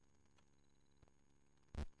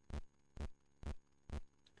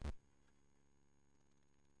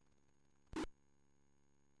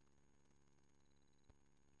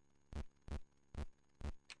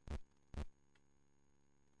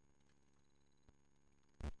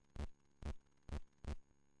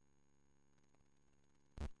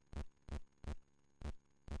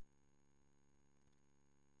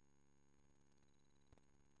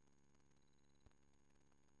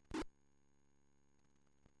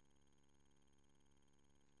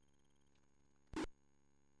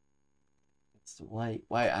 It's the white.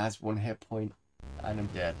 White has 1 hit point, and I'm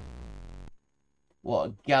dead. What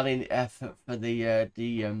a gallant effort for the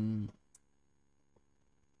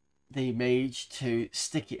mage to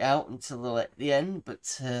stick it out until the end,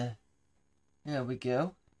 but there we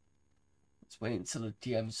go. Let's wait until the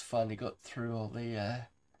DM's finally got through all the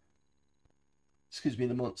excuse me,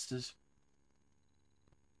 the monsters.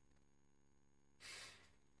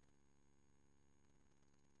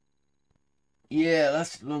 Yeah,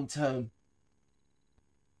 that's a long time.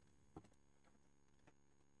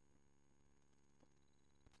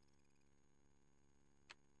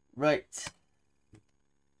 Right.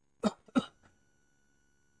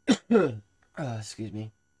 Excuse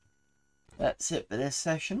me. That's it for this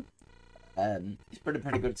session. It's been a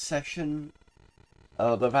pretty good session.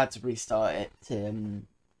 Although I've had to restart it.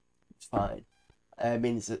 It's fine. It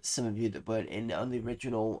means that some of you that weren't in on the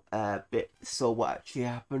original bit saw what actually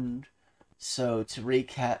happened. So to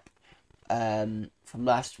recap, from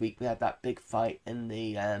last week we had that big fight in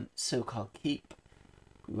the so-called keep.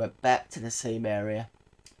 We went back to the same area,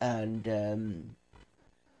 and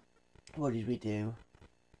what did we do?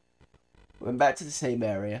 We went back to the same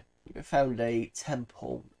area. We found a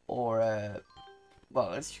temple, or a, well,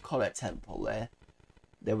 let's just call it a temple there.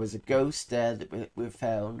 There was a ghost there that we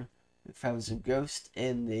found. We found some ghosts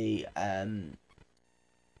in the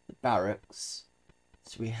barracks.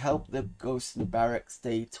 So we helped the ghosts in the barracks.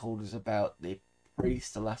 They told us about the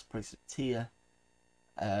priest, the last priest of Tyr.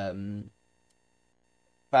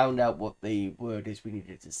 Found out what the word is we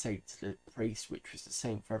needed to say to the priest, which was the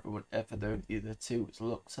same for everyone, for the other two. It was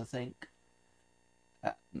Lux, I think.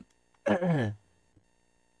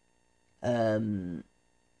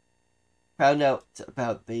 Found out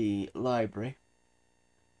about the library,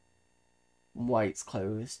 why it's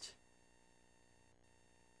closed.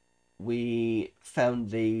 We found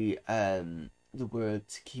the word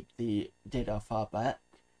to keep the dead off our back.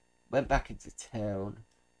 Went back into town,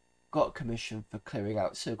 got a commission for clearing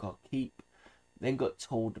out so-called keep. Then got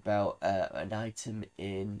told about an item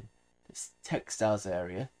in this textiles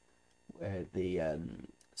area. where the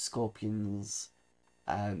scorpions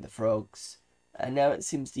and the frogs, and now it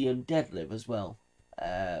seems the undead live as well.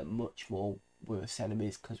 Much more worse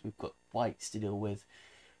enemies because we've got wights to deal with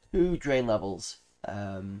who drain levels.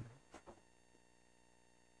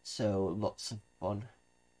 So lots of fun.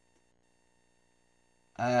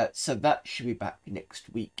 So that should be back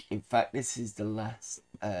next week. In fact, this is the last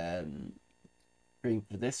stream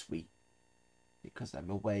for this week because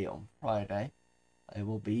I'm away on Friday. I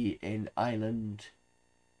will be in Ireland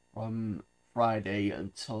from Friday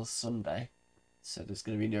until Sunday. So there's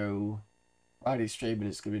going to be no Friday stream and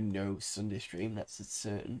there's going to be no Sunday stream. That's a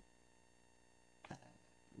certain.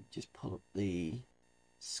 Just pull up the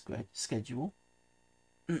schedule.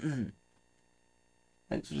 Thanks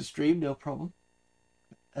for the stream, no problem.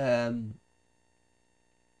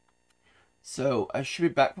 So I should be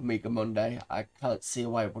back for Mega Monday. I can't see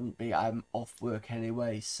why I wouldn't be. I'm off work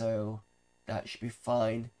anyway, so that should be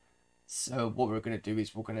fine. So what we're gonna do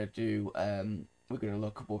is we're gonna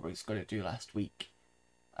look at what we was gonna do last week.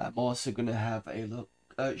 I'm also gonna have a look,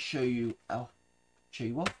 show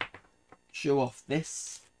off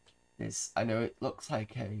this. I know it looks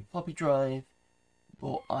like a floppy drive,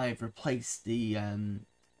 but I've replaced the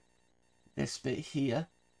this bit here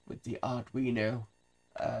with the Arduino.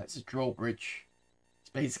 It's a drawbridge.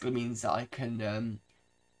 It basically means that I can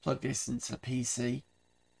plug this into the PC.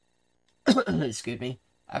 Excuse me.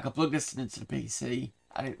 I can plug this into the PC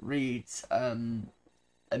and it reads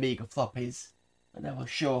Amiga floppies, and I will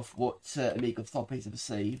show off what Amiga floppies have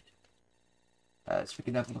saved. So we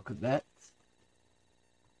can have a look at that.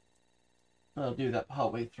 I'll do that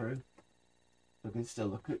partway through. We can still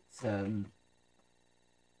look at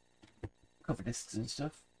cover discs and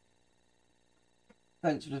stuff.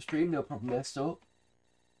 Thanks for the stream, no problem there, Stork.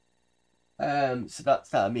 So that's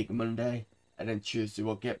that Amiga Monday, and then Tuesday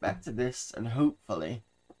we'll get back to this, and hopefully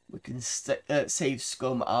we can save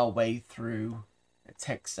scum our way through the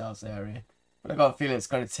textiles area. But I got a feeling it's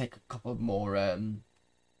going to take a couple more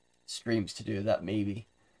streams to do that. Maybe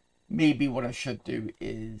what I should do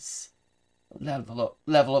is level up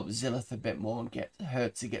Zillith a bit more and get her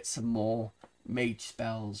to get some more mage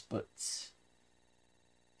spells, but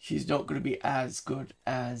she's not going to be as good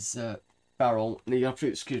as Barrel. And you have to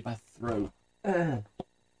excuse my throat. I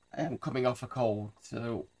am coming off a cold,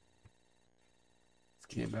 so just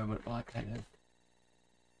give me a moment while I kind of.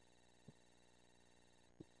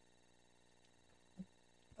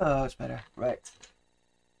 Oh, it's better. Right.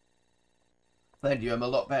 Thank you. I'm a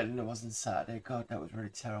lot better than I was on Saturday. God, that was really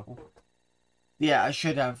terrible. Yeah, I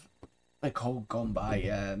should have the cold gone by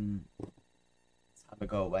time to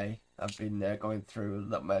go away. I've been going through a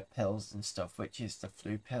lot of my pills and stuff, which is the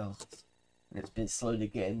flu pills, and it's been slowly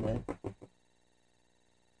getting there.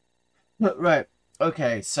 But, right,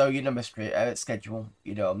 okay, so you know my schedule.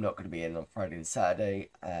 You know I'm not going to be in on Friday and Saturday.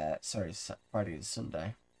 Sorry, Friday and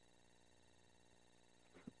Sunday.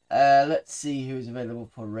 Let's see who's available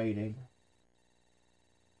for raiding.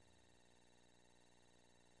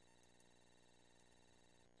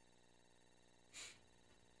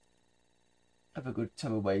 Have a good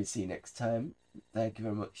time away. See you next time. Thank you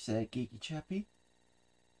very much, Geeky Chappy.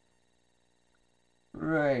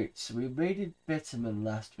 Right, so we raided Bitterman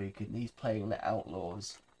last week, and he's playing the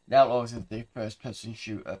Outlaws. The Outlaws is the first-person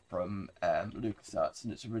shooter from LucasArts,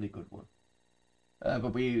 and it's a really good one.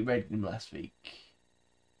 But we raided him last week.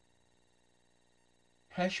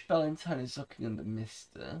 Hesh Ballantyne is looking under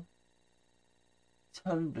Mister.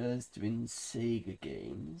 Tundra's doing Sega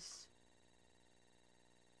games.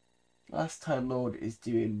 Last Time Lord is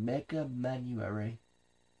doing Mega Manuary.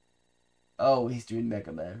 Oh, he's doing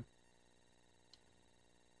Mega Man.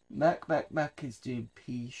 Mac is doing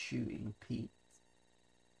P Shooting Pete.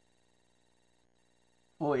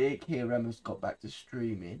 48K Ramos got back to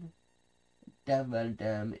streaming. Dan Van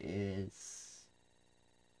Dam is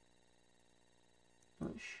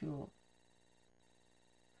not sure.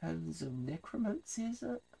 Hands of Necromancy, is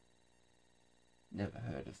that? Never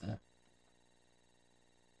heard of that.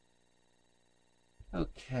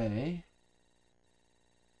 Okay.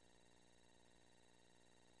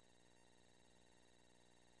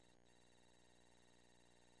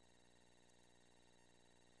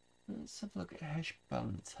 Let's have a look at Hesh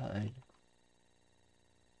Ballantyne.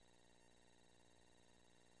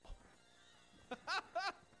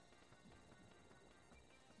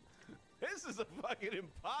 This is a fucking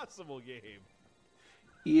impossible game.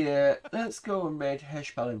 Yeah, let's go and raid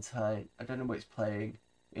Hesh Ballantyne. I don't know what it's playing.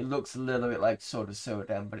 It looks a little bit like Sword of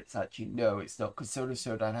Sodan, but it's actually, no, it's not, because Sword of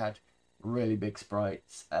Sodan had really big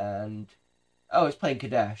sprites, and... Oh, it's playing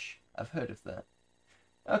Kadash. I've heard of that.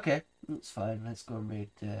 Okay, that's fine. Let's go and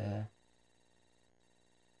raid...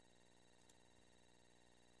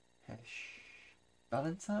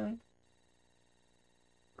 Valentine.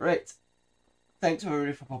 Right. Thanks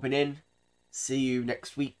everybody for popping in. See you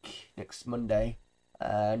next week, next Monday,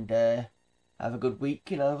 and have a good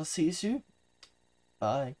week, and I will see you soon.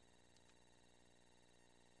 Bye.